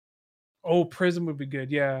 Oh, prism would be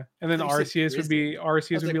good. Yeah, and then Arceus would be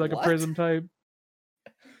like a prism type.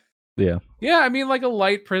 Yeah. Yeah, I mean, like a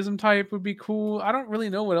light prism type would be cool. I don't really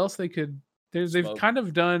know what else they could. They've kind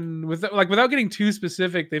of done with like without getting too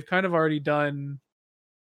specific. They've kind of already done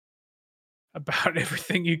about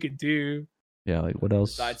everything you could do. Yeah, like what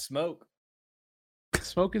else? Besides smoke.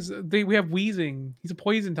 Smoke is we have Weezing. He's a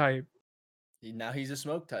poison type. Now he's a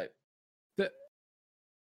smoke type.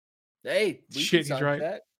 Hey, shit, he's right.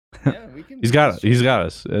 That. Yeah, we can. He's got us. We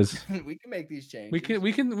can make these changes.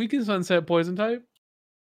 We can sunset poison type.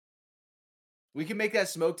 We can make that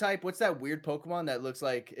smoke type. What's that weird Pokemon that looks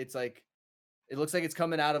like it looks like it's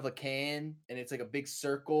coming out of a can and it's like a big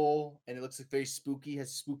circle and it looks like very spooky, has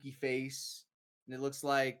a spooky face. And it looks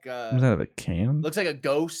like comes out of a can? Looks like a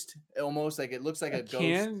ghost almost. Like it looks like a ghost.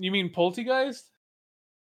 Can? You mean Poltergeist?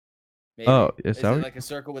 Maybe. Oh, is it that like a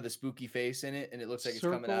circle with a spooky face in it and it looks like it's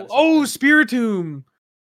coming out of Oh, Spiritomb.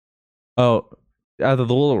 Oh, out of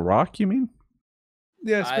the little rock, you mean?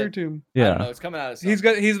 Yeah, Spiritomb. Yeah. I don't know, it's coming out of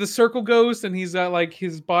something. He's the circle ghost and he's got like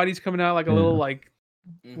his body's coming out like a little like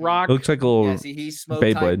rock. It looks like a little he's smoke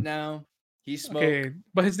Beyblade type now. He's smoke. Okay,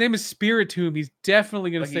 but his name is Spiritomb. He's definitely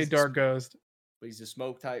gonna say Dark Ghost. But he's a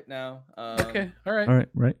smoke type now. Okay, all right. All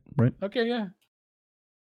right, right. Okay, yeah.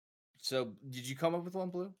 So did you come up with one,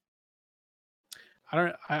 Blue?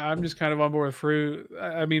 I'm just kind of on board with fruit.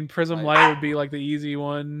 I mean, Prism Light would be like the easy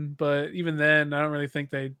one, but even then, I don't really think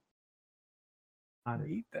they'd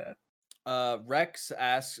eat that. Rex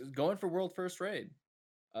asks, going for world first raid.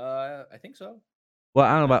 I think so. Well,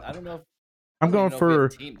 I don't know about. I don't know. I'm going for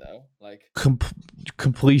team though. Like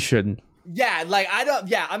completion. Yeah, like I don't.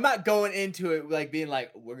 Yeah, I'm not going into it like being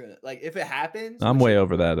like we're gonna like if it happens. I'm way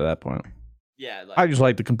over that at that point. Yeah, like, I just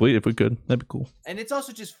like to complete if we could. That'd be cool. And it's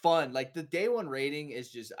also just fun. Like the day one rating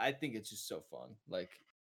is just. I think it's just so fun. Like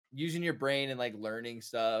using your brain and like learning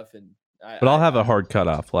stuff. And I'll have a hard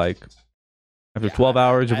cutoff. Like after 12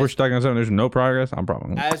 hours, if we're stuck on something, there's no progress. I'm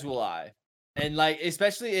probably as will I. And like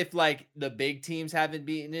especially if like the big teams haven't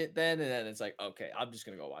beaten it, then it's like okay, I'm just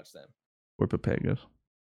gonna go watch them. Or Papagas.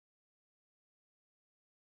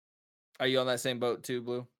 Are you on that same boat too,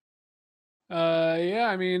 Blue? Yeah,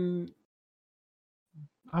 I mean,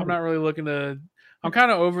 I'm not really looking to. I'm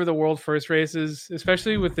kind of over the world first races,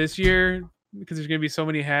 especially with this year because there's gonna be so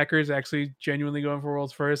many hackers actually genuinely going for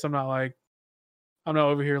worlds first. I'm not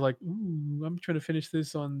over here like, ooh, I'm trying to finish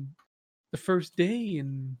this on the first day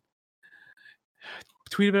and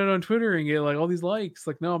tweet about it on Twitter and get like all these likes.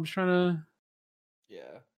 Like, no, I'm just trying to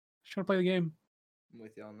play the game. I'm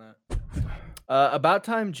with you on that. About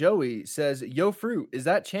Time Joey says, "Yo, Fruit, is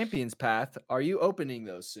that Champions Path? Are you opening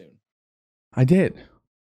those soon?" I did.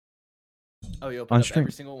 Oh, you opened up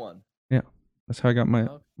every single one. Yeah, that's how I got my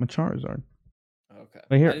Charizard. Okay,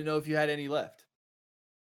 right here. I didn't know if you had any left.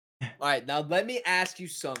 All right, now let me ask you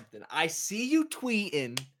something. I see you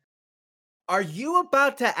tweeting. Are you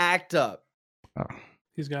about to act up?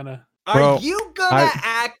 He's gonna. Are you gonna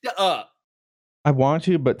act up? I want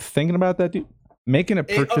to, but thinking about that, dude. Making a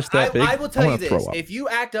purchase that big, I will tell you this: if you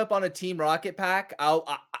act up on a Team Rocket pack, or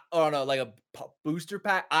no, like a booster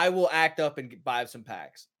pack, I will act up and buy some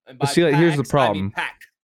packs. And see, like, here's the problem. Pack.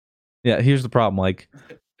 Yeah, here's the problem. Like,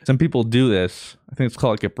 some people do this, I think it's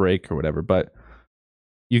called like a break or whatever, but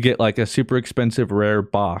you get like a super expensive rare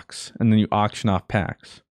box and then you auction off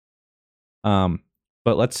packs.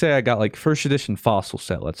 But let's say I got like first edition fossil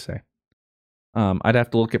set, let's say. I'd have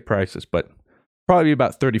to look at prices, but probably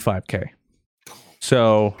about $35K.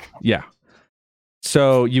 So, yeah.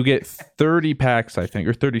 So you get 30 packs, I think,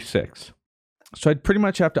 or 36. So I'd pretty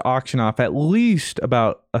much have to auction off at least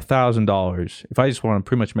about $1,000 if I just want to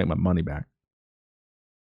pretty much make my money back.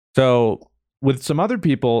 So with some other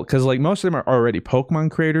people, because like most of them are already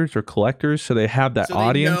Pokemon creators or collectors, so they have that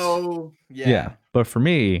audience. Yeah. But for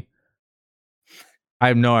me, I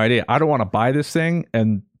have no idea. I don't want to buy this thing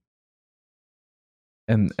and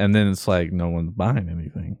then it's like no one's buying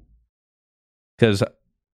anything. Because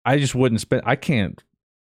I just wouldn't spend. I can't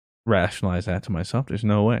rationalize that to myself. There's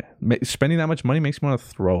no way. Spending that much money makes me want to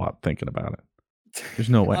throw up thinking about it. There's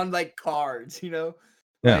no way. On like cards, you know?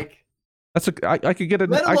 Yeah. Like, that's I could get a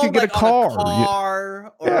let I alone, could get like, a car. on a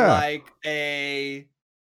car or Yeah. like a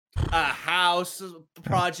house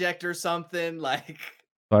project or something. Like,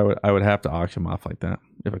 I would have to auction them off like that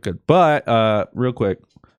if I could. But real quick,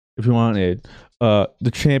 if you want it,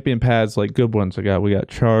 the champion pads, like good ones we got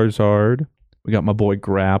Charizard, we got my boy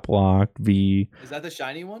Graplock V. Is that the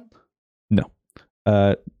shiny one? No.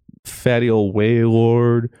 Fatty old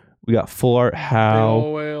Wailord. We got Full Art Hal.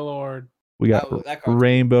 Oh, Wailord. We got that card's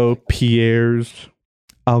Rainbow cool. Pierre's,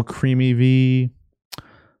 Alcremie V.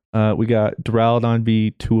 We got Duraludon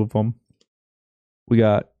V, 2 of them. We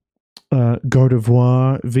got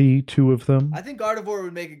Gardevoir V, 2 of them. I think Gardevoir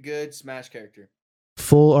would make a good Smash character.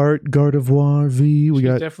 Full Art Gardevoir V. We She's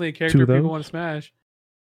got definitely a 2 character of people those. want to smash.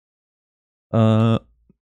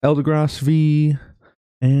 Eldegoss V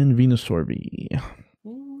and Venusaur V.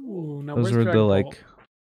 Ooh, now Those where's are the Dragon Ball? like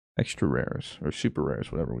extra rares or super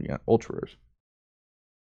rares, whatever we got. Ultra rares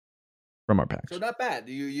from our packs. So not bad.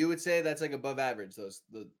 You would say that's like above average,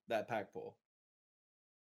 that pack pull.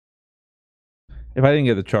 If I didn't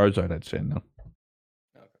get the Charizard, I'd say no.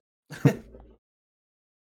 Okay.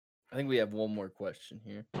 I think we have one more question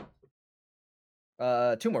here.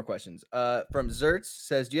 2 more questions. From Zertz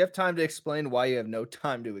says, "Do you have time to explain why you have no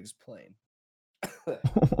time to explain?"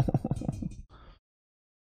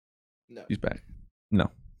 No. He's back.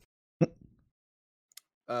 No.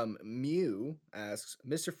 Mew asks,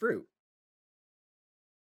 "Mr. Fruit,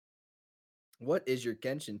 what is your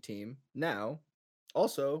Genshin team now?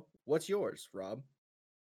 Also, what's yours, Rob?"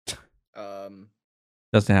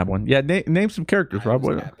 Doesn't have one. Yeah, name some characters, Rob.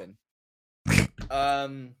 was What? capping.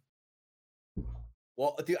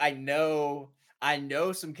 Well, dude, I know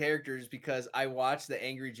some characters because I watched the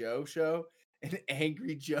Angry Joe show, and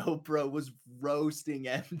Angry Joe, bro, was roasting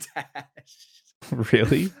M-Dash.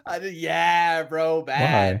 Really? Yeah, bro,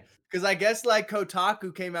 bad. Why? Because I guess like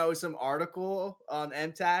Kotaku came out with some article on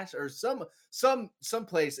M-Tash, or some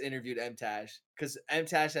place interviewed M-Tash, because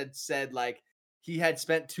M-Tash had said like he had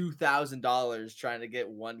spent $2,000 trying to get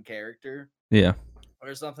one character Yeah.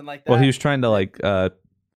 or something like that. Well, he was trying to like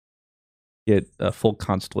get a full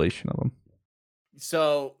constellation of them.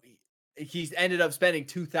 So he ended up spending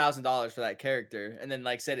 $2,000 for that character, and then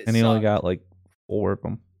like said it. And he only sucked. got like 4 of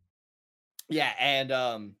them. Yeah,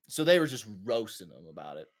 and so they were just roasting him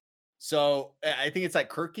about it. So I think it's like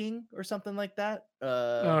Kirking or something like that.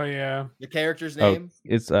 Oh yeah. The character's name.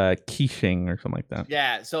 It's Keishing or something like that.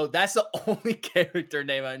 Yeah, so that's the only character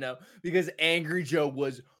name I know because Angry Joe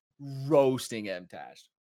was roasting M-Tash.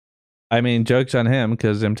 I mean, joke's on him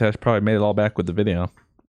because MTash probably made it all back with the video.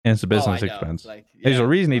 And it's a business I know. expense. Like, There's a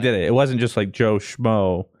reason he like- did it. It wasn't just like Joe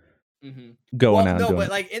Schmo Mhm. going Well, out no, and doing but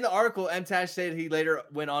it. like in the article, M-Tash said he later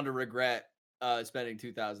went on to regret spending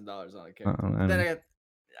 $2,000 on a character. I Then mean,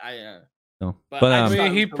 no. But But, I um, just I thought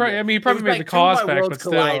mean, it he was so probably. good. I mean, he It probably was made like the two of my cost back, worlds but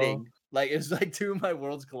still. colliding. Like it was like 2 of my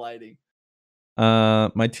worlds colliding.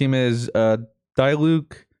 My team is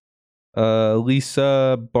Diluc,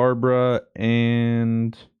 Lisa, Barbara,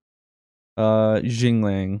 and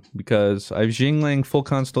Jinglang, because I have Jinglang full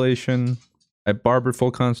constellation, I have Barbara full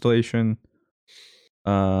constellation,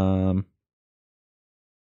 and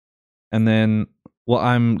then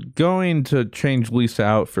I'm going to change Lisa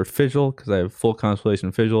out for Fizzle because I have full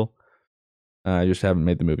constellation Fizzle. I just haven't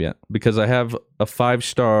made the move yet because I have a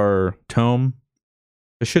 5-star tome.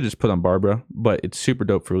 I should just put on Barbara, but it's super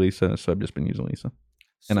dope for Lisa, so I've just been using Lisa.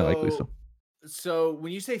 And I like Lisa. So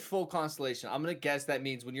when you say full constellation, I'm gonna guess that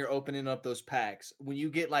means when you're opening up those packs, when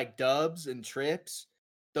you get like dubs and trips,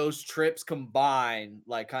 those trips combine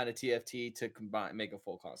like kind of TFT to combine make a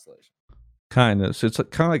full constellation. Kind of. So it's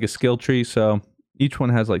kind of like a skill tree. So each one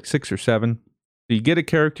has like 6 or 7. So you get a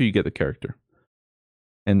character, you get the character.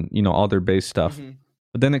 And, all their base stuff. Mhm.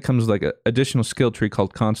 But then it comes like an additional skill tree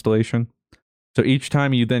called Constellation. So each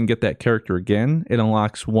time you then get that character again, it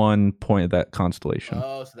unlocks 1 point of that constellation.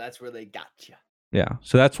 Oh, so that's where they got you. Yeah.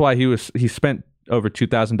 So that's why he spent over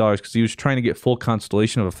 $2,000 because he was trying to get full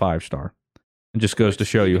constellation of a 5-star. It just goes to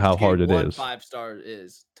show you how hard it is. 5-star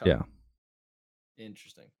is tough. Yeah.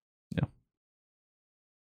 Interesting. Yeah.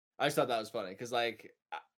 I just thought that was funny because, like,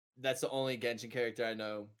 that's the only Genshin character I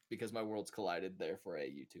know because my worlds collided there for a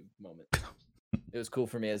YouTube moment. It was cool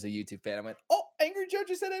for me as a YouTube fan. I went, "Oh, Angry Joe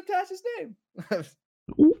just said MTash's name." I was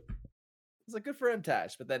like, "Good for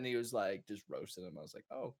MTash," but then he was like, just roasting him. I was like,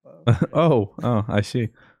 "Oh, okay. oh, I see.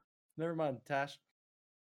 Never mind, Tash."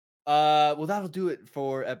 Well, that'll do it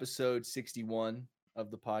for episode 61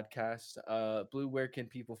 of the podcast. Blue, where can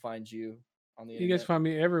people find you on the internet? You guys find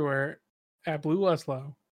me everywhere at Blue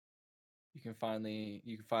Leslow. You can find me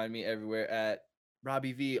everywhere at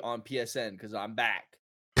Robbie V on PSN because I'm back.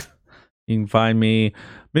 You can find me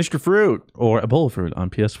Mr. Fruit or a bowl of fruit on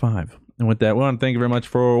PS5. And with that one, thank you very much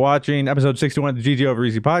for watching episode 61 of the GG Over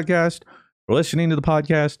Easy podcast, for listening to the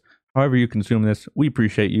podcast, however you consume this. We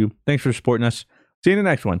appreciate you. Thanks for supporting us. See you in the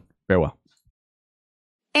next one. Farewell.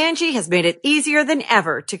 Angie has made it easier than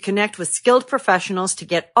ever to connect with skilled professionals to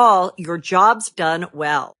get all your jobs done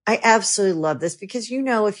well. I absolutely love this because, you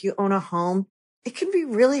know, if you own a home, it can be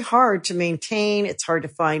really hard to maintain. It's hard to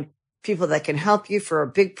find people that can help you for a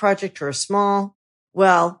big project or a small.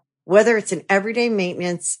 Well, whether it's in everyday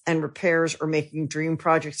maintenance and repairs or making dream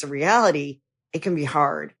projects a reality, it can be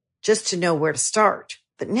hard just to know where to start.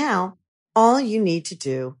 But now all you need to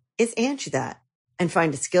do is Angie that and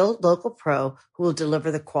find a skilled local pro who will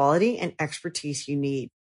deliver the quality and expertise you need.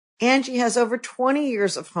 Angie has over 20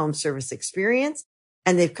 years of home service experience,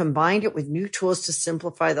 and they've combined it with new tools to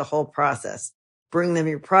simplify the whole process. Bring them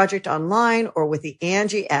your project online or with the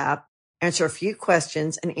Angie app. Answer a few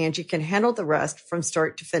questions, and Angie can handle the rest from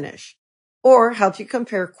start to finish. Or help you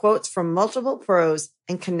compare quotes from multiple pros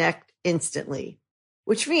and connect instantly.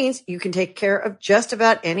 Which means you can take care of just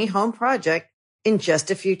about any home project in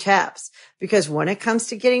just a few taps. Because when it comes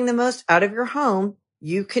to getting the most out of your home,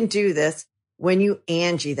 you can do this when you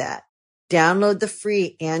Angie that. Download the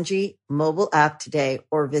free Angie mobile app today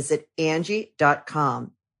or visit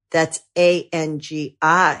Angie.com. That's ANGI.com.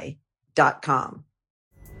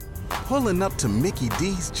 Pulling up to Mickey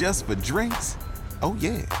D's just for drinks? Oh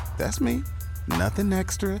yeah, that's me. Nothing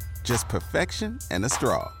extra, just perfection and a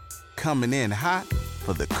straw. Coming in hot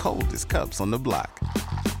for the coldest cups on the block.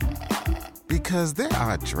 Because there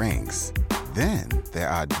are drinks. Then there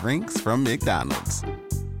are drinks from McDonald's.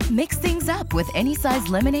 Mix things up with any size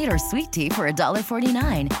lemonade or sweet tea for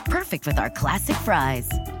 $1.49. Perfect with our classic fries.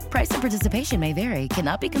 Price and participation may vary.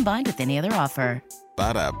 Cannot be combined with any other offer.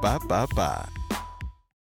 Ba-da-ba-ba-ba.